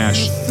 Stills, and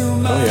Nash.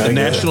 The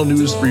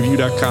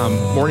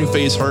nationalnewsreview.com. Morning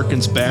Phase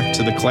harkens back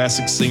to the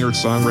classic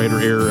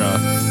singer-songwriter era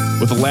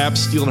with a lap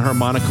steel and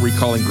harmonica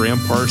recalling Graham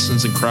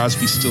Parsons and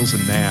Crosby, Stills,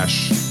 and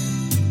Nash.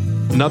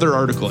 Another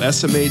article,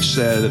 SMH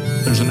said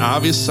there's an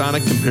obvious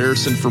sonic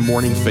comparison for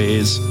Morning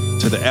Phase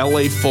to the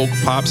LA folk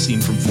pop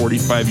scene from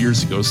 45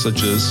 years ago,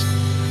 such as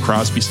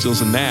Crosby,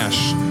 Stills, and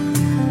Nash.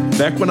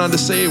 Beck went on to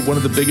say one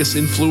of the biggest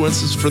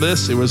influences for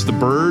this, it was the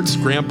Byrds,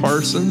 Graham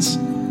Parsons,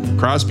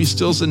 Crosby,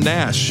 Stills, and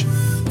Nash.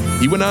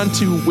 He went on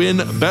to win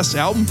Best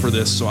Album for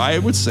this. So I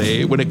would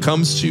say when it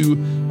comes to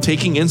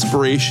taking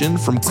inspiration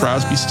from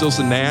Crosby, Stills,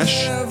 and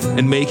Nash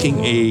and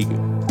making a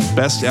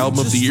Best Album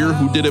of the Year,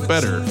 who did it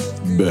better?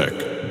 Beck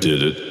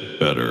did it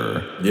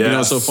better. Yeah.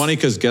 It's so funny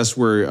because guess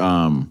where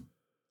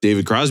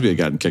David Crosby had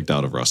gotten kicked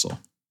out of Russell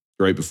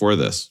right before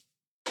this?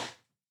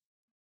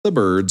 The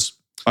Byrds.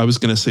 I was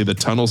going to say the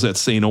Tunnels at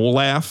St.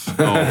 Olaf.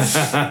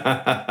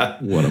 Oh,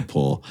 what a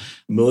pull.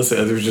 Melissa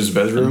Etheridge's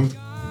bedroom.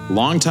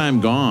 Long Time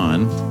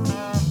Gone.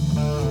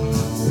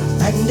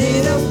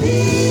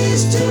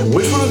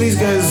 Which one of these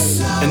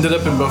guys ended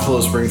up in Buffalo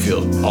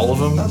Springfield? All of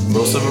them?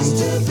 Most of them?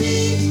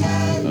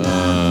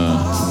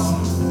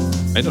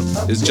 I don't.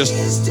 It's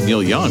just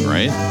Neil Young,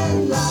 right?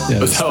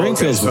 Yeah,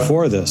 Springfield's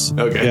before this.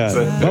 Okay.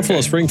 Yeah,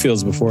 Buffalo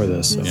Springfield's before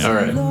this. So. Yeah. All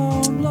right.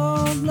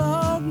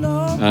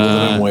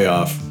 I'm way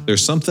off.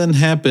 There's something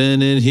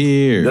happening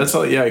here. That's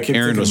all. Yeah, I keep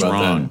Aaron was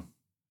wrong.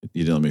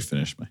 You didn't let me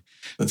finish my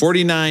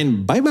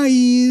 49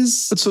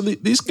 bye-byes. So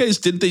these guys,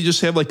 didn't they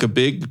just have like a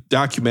big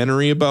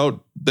documentary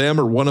about them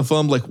or one of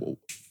them? Like,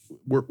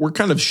 we're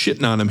kind of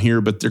shitting on them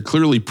here, but they're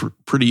clearly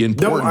pretty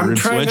important or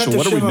influential.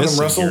 What are we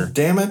missing here?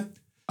 Damn it.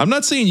 I'm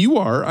not saying you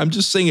are. I'm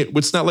just saying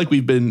it's not like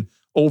we've been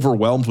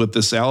overwhelmed with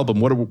this album.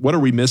 What are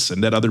we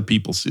missing that other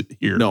people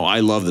hear? No, I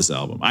love this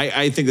album.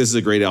 I think this is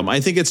a great album.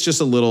 I think it's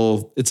just a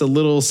little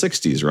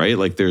 60s, right?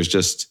 Like there's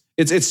just,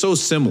 it's so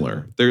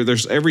similar.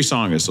 There's every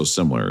song is so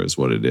similar is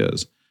what it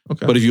is.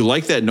 Okay. But if you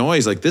like that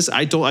noise, like this,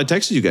 I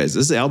texted you guys,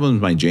 this album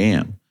is my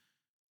jam.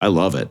 I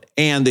love it.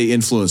 And they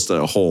influenced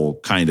a whole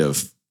kind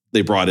of,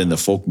 they brought in the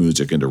folk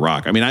music into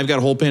rock. I mean, I've got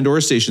whole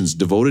Pandora stations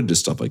devoted to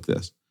stuff like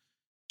this.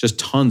 Just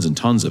tons and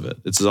tons of it.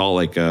 It's all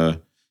like,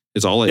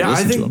 it's all I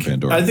listen to on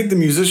Pandora. I think the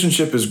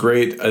musicianship is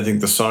great. I think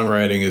the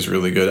songwriting is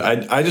really good.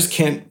 I just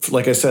can't,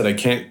 like I said, I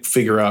can't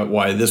figure out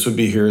why this would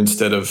be here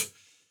instead of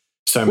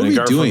Simon and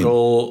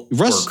Garfunkel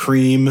or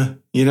Cream.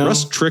 You know,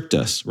 Russ tricked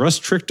us.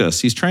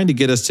 He's trying to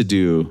get us to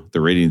do the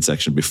rating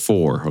section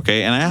before,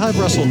 okay? And I have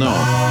Russell know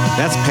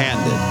that's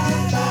patented.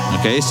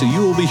 Okay, so you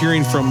will be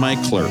hearing from my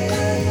clerk.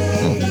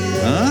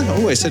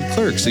 Oh, I said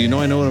clerk, so you know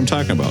I know what I'm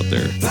talking about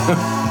there.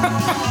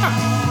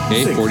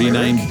 Okay,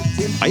 49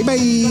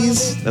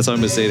 bye-byes. That's how I'm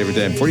going to say it every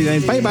time.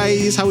 49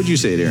 bye-byes. How would you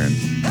say it, Aaron?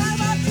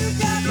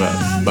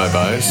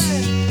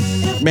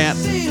 Bye-byes. Matt,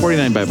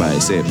 49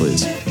 bye-byes. Say it,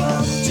 please.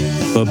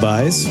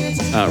 Bye-byes.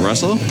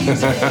 Russell?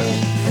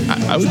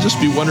 I would just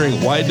be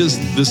wondering, why does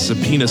this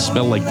subpoena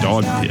smell like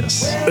dog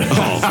piss?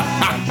 Oh.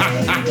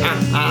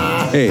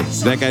 Hey,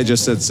 that guy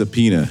just said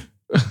subpoena.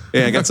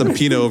 Hey, I got some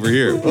pina over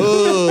here.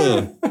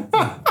 Oh.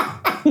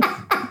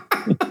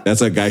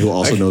 That's a guy who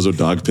also knows what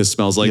dog piss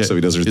smells like, so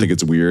he doesn't think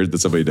it's weird that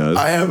somebody does.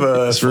 I have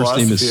a His first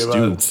name is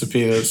about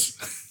subpoenas.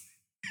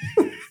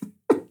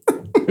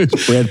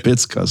 Brad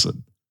Pitt's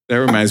cousin. That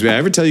reminds me. I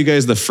ever tell you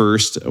guys the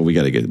first? We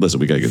got to get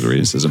the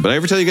rating system. But I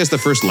ever tell you guys the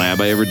first lab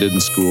I ever did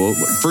in school?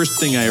 First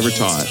thing I ever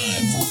taught,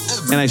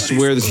 and I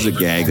swear this is a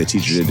gag the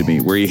teacher did to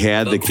me, where he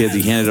had the kids.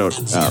 He handed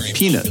out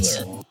peanuts,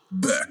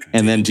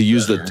 and then to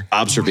use the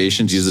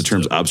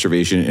terms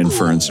observation,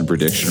 inference, and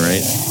prediction.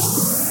 Right?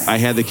 I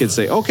had the kids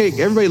say, "Okay,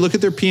 everybody, look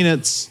at their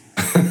peanuts.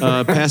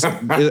 Are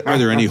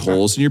there any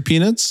holes in your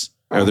peanuts?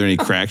 Are there any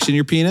cracks in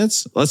your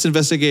peanuts? Let's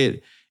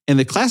investigate." And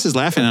the class is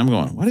laughing. And I'm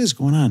going, what is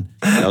going on?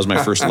 That was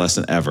my first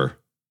lesson ever.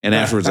 And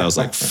afterwards, I was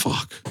like,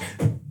 fuck.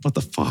 What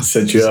the fuck?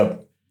 Set you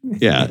up.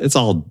 Yeah, it's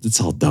all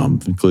dumb,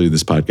 including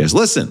this podcast.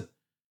 Listen,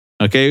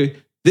 okay?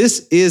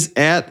 This is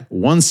at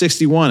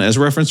 161, as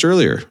referenced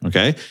earlier,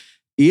 okay?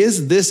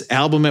 Is this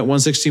album at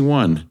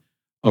 161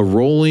 a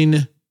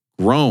rolling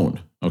groan?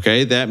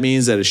 Okay, that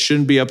means that it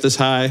shouldn't be up this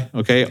high,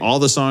 okay? All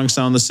the songs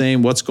sound the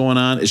same. What's going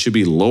on? It should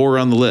be lower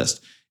on the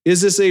list.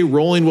 Is this a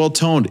rolling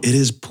well-toned? It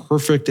is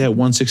perfect at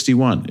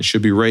 161. It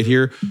should be right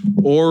here.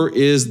 Or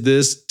did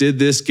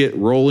this get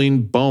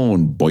rolling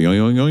boned?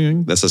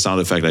 Boing. That's the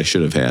sound effect I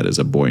should have had as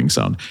a boing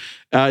sound.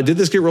 Did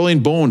this get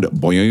rolling boned?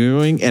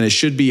 Boing. And it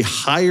should be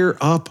higher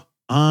up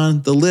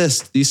on the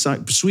list. These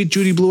songs, Sweet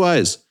Judy Blue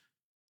Eyes.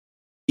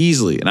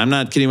 Easily. And I'm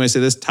not kidding when I say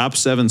this, top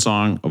 7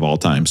 song of all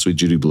time, Sweet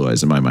Judy Blue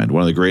Eyes in my mind.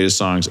 One of the greatest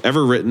songs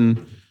ever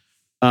written.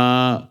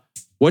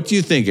 What do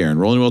you think, Aaron?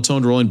 Rolling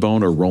well-toned, rolling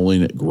boned, or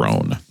rolling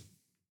groan?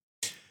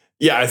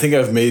 Yeah, I think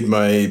I've made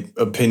my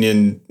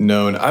opinion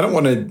known. I don't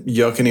want to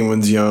yuck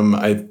anyone's yum.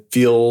 I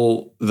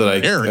feel that I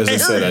don't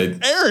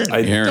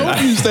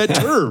use that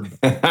term.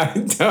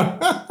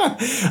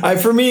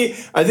 For me,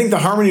 I think the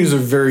harmonies are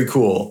very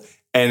cool.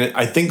 And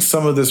I think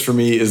some of this for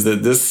me is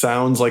that this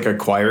sounds like a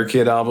Choir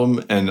Kid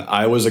album, and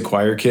I was a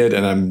Choir Kid,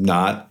 and I'm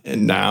not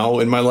now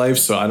in my life,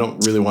 so I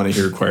don't really want to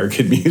hear Choir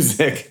Kid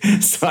music.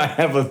 So I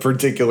have a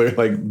particular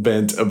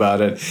bent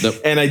about it. Nope.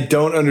 And I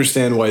don't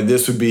understand why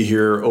this would be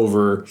here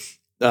over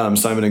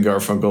Simon and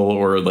Garfunkel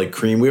or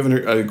Cream. We haven't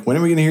heard, when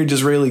are we going to hear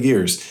Disraeli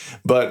Gears?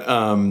 But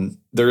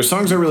there are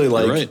songs I really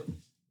like. Right.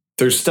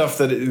 There's stuff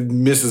that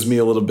misses me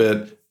a little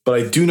bit, but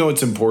I do know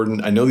it's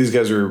important. I know these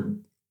guys are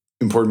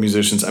important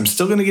musicians. I'm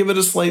still going to give it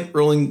a slight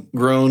rolling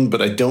groan,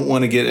 but I don't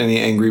want to get any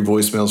angry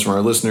voicemails from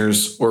our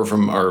listeners or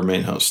from our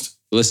main host.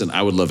 Listen,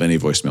 I would love any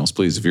voicemails,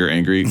 please. If you're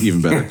angry,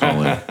 even better,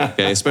 call in.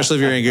 Okay, especially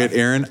if you're angry at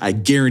Aaron, I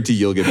guarantee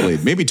you'll get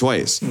played, maybe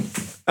twice.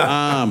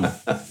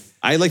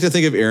 I like to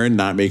think of Aaron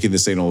not making the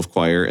St. Olaf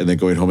Choir and then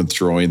going home and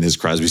throwing his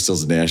Crosby,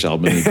 Stills, and Nash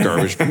album in the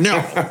garbage.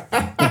 No.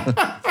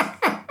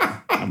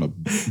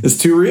 It's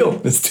too real.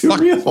 It's too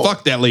real.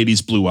 Fuck that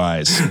lady's blue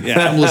eyes.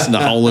 Yeah, I'm listening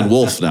to Howlin'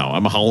 Wolf now.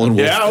 I'm a Howlin'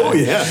 Wolf. Yeah, oh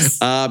yes.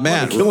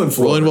 Matt,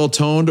 rolling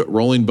well-toned,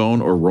 rolling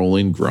bone, or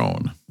rolling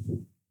groan?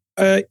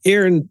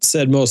 Aaron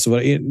said most of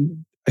it.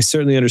 I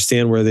certainly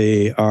understand where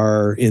they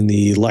are in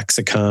the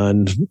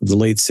lexicon of the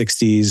late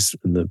 60s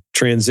and the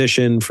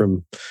transition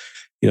from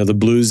the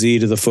bluesy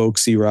to the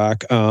folksy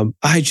rock.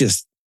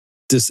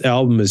 This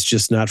album is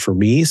just not for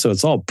me. So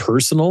it's all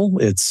personal.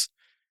 It's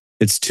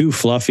too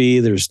fluffy.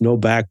 There's no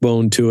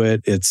backbone to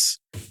it. It's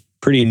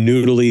pretty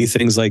noodly,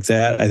 things like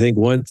that. I think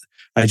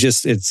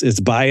it's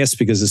biased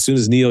because as soon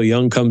as Neil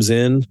Young comes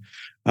in,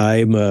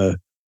 I'm a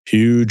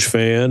huge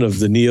fan of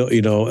the Neil,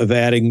 of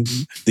adding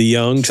the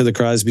Young to the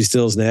Crosby,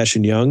 Stills, Nash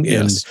and Young.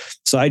 Yes. And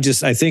so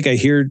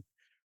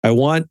I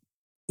want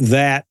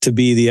that to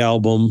be the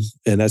album,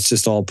 and that's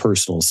just all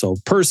personal. So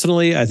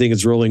personally, I think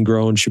it's Rolling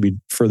Grown should be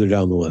further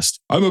down the list.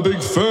 I'm a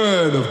big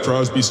fan of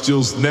Crosby,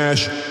 Stills,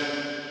 Nash,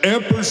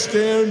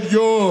 ampersand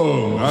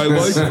Young. I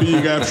like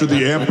being after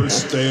the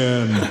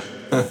ampersand.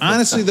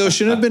 Honestly, though,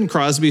 shouldn't have been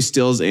Crosby,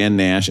 Stills, and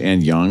Nash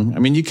and Young. I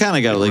mean, you kind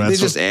of got to they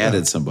just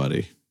added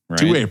somebody. Right?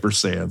 2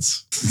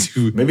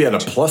 ampersands. Maybe add a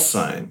plus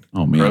sign.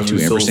 Oh man, Crosby,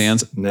 2 ampersands.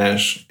 Stills,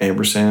 Nash,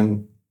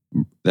 ampersand.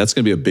 That's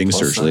going to be a Bing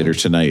search later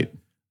tonight.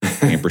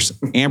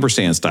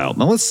 Ampersand style.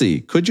 Now let's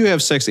see. Could you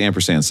have sex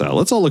ampersand style?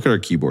 Let's all look at our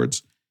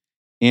keyboards.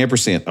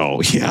 Ampersand.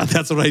 Oh yeah,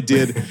 that's what I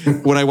did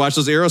when I watched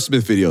those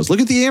Aerosmith videos. Look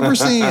at the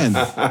ampersand.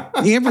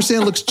 The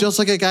ampersand looks just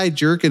like a guy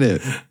jerking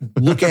it.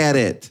 Look at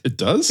it. It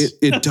does?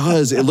 It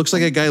does. It looks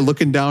like a guy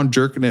looking down,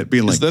 jerking it,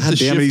 being like, God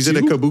damn it, he's in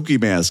a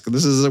kabuki mask.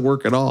 This doesn't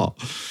work at all.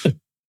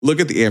 Look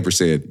at the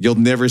ampersand. You'll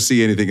never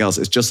see anything else.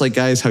 It's just like,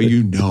 guys, how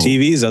you know.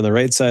 TV's on the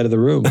right side of the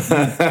room.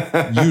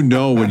 You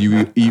know when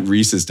you eat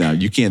Reese's now.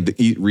 You can't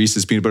eat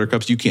Reese's peanut butter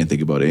cups. You can't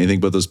think about anything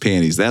but those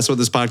panties. That's what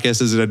this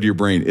podcast is under your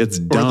brain. It's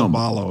dumb. Or the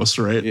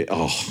Malos, right?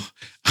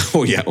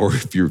 Oh yeah. Or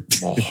if you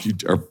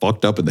are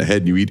fucked up in the head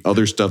and you eat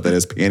other stuff that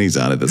has panties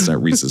on it, that's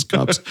not Reese's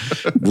cups.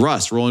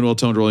 Russ, Rolling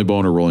Well-Toned, Rolling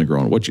Bone, or Rolling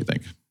Grown? What do you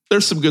think?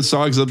 There's some good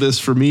songs of this.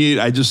 For me,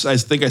 I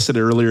think I said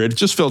it earlier. It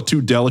just felt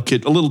too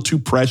delicate, a little too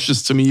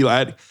precious to me.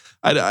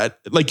 I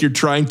like you're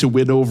trying to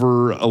win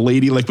over a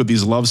lady, like with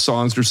these love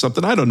songs or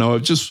something. I don't know.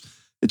 It just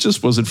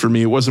wasn't for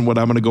me. It wasn't what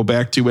I'm going to go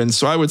back to. And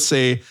so I would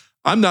say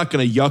I'm not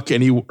going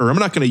to I'm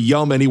not going to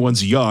yum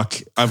anyone's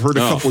yuck. I've heard a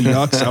couple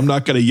yucks. I'm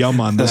not going to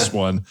yum on this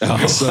one. So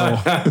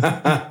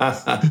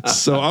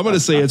I'm going to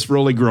say it's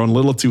Rolling Grown, a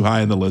little too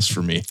high on the list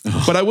for me.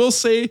 But I will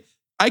say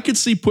I could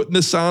see putting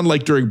this on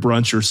like during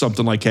brunch or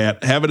something like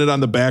that, having it on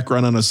the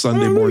background on a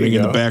Sunday morning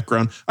in the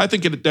background. I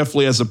think it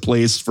definitely has a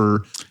place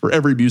for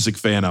every music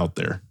fan out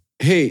there.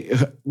 Hey,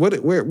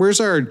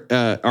 where's our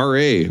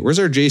RA? Where's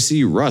our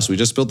JC Russ? We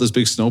just built this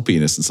big snow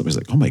penis, and somebody's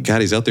like, "Oh my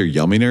God, he's out there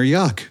yumming our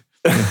yuck."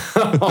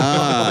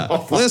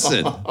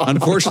 Listen,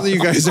 unfortunately, you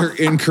guys are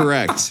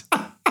incorrect.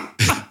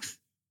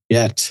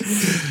 Yet,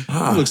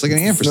 it looks like an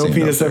ampersand. Snow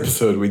penis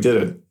episode. We did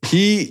it.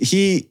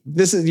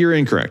 You're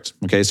incorrect.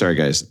 Okay, sorry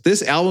guys.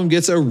 This album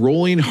gets a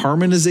rolling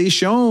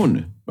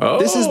harmonization.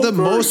 This is the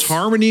most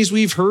harmonies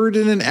we've heard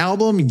in an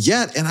album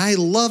yet, and I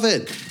love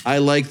it. I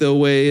like the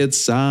way it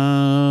sounds.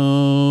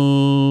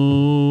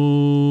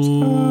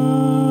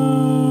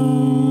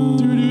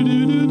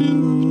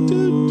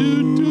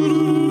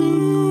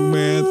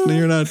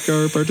 You're not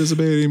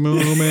participating,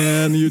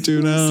 man. You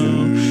too now.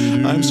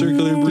 I'm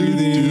circular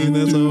breathing.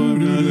 That's all I'm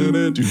doing.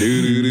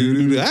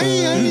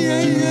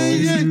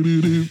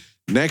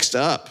 Next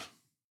up,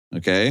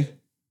 okay,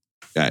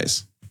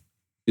 guys,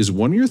 is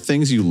one of your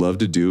things you love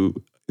to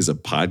do is a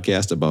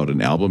podcast about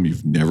an album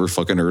you've never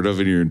fucking heard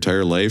of in your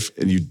entire life,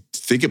 and you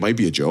think it might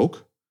be a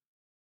joke?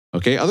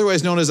 Okay,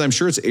 otherwise known as, I'm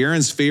sure it's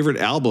Aaron's favorite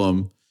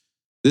album.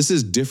 This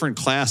is Different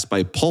Class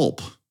by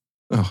Pulp.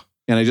 Oh.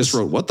 And I just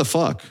wrote, what the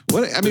fuck?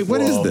 What is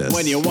this?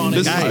 When you want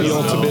this is the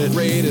ultimate.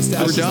 We're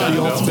done.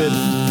 The ultimate.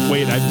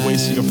 Wait, I'm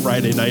wasting a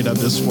Friday night on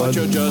this one.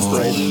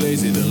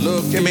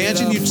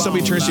 Imagine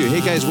somebody turns to you,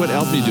 hey guys, what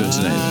album are you doing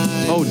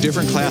tonight? Oh,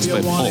 Different Class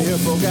by Pulp.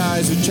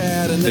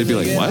 They'd be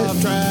like, what?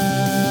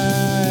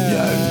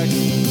 Yeah.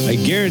 I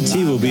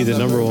guarantee we'll be the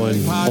number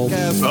one Pulp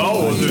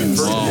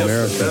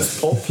podcast.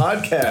 Best Pulp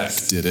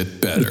podcast. Did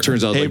it better. It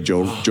turns out like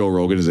Joe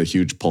Rogan is a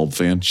huge Pulp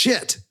fan.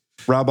 Shit.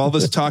 Rob, all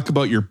this talk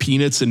about your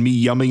peanuts and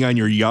me yumming on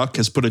your yuck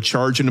has put a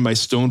charge into my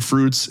stone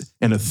fruits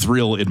and a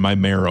thrill in my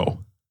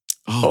marrow.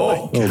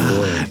 Oh boy.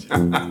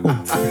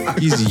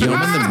 He's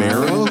yumming the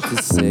marrow?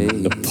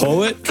 The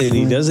poet, and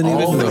he doesn't even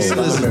know.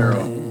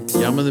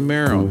 Yumming the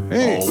marrow.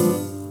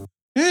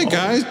 Hey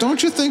guys,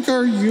 don't you think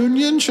our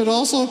union should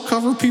also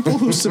cover people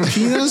whose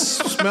subpoenas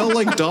smell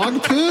like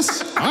dog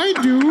piss? I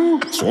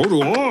do. So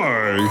do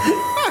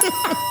I.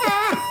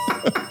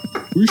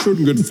 We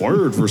shouldn't get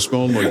fired for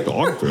smelling like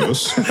dog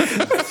piss.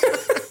 Hit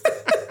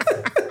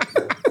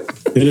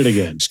it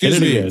again.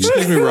 Excuse me,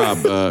 Rob.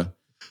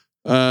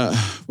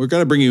 We're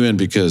going to bring you in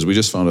because we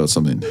just found out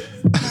something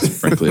that's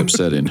frankly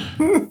upsetting.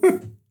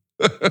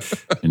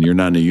 And you're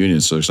not in a union,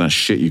 so there's not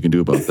shit you can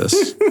do about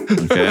this.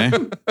 Okay?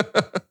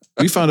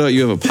 We found out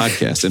you have a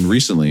podcast, and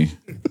recently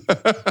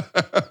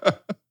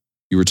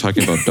you were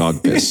talking about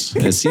dog piss.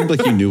 And it seemed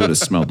like you knew what it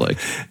smelled like.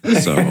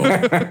 So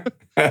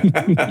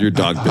you're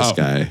dog piss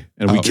guy.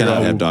 And we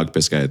cannot have dog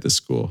piss guy at this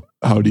school.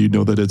 How do you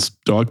know that it's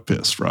dog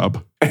piss,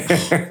 Rob?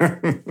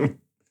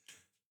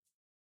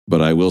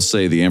 But I will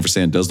say the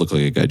ampersand does look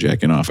like a guy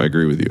jacking off. I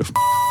agree with you.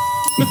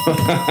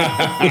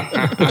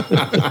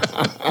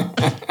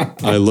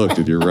 I looked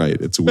and you're right.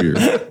 It's weird.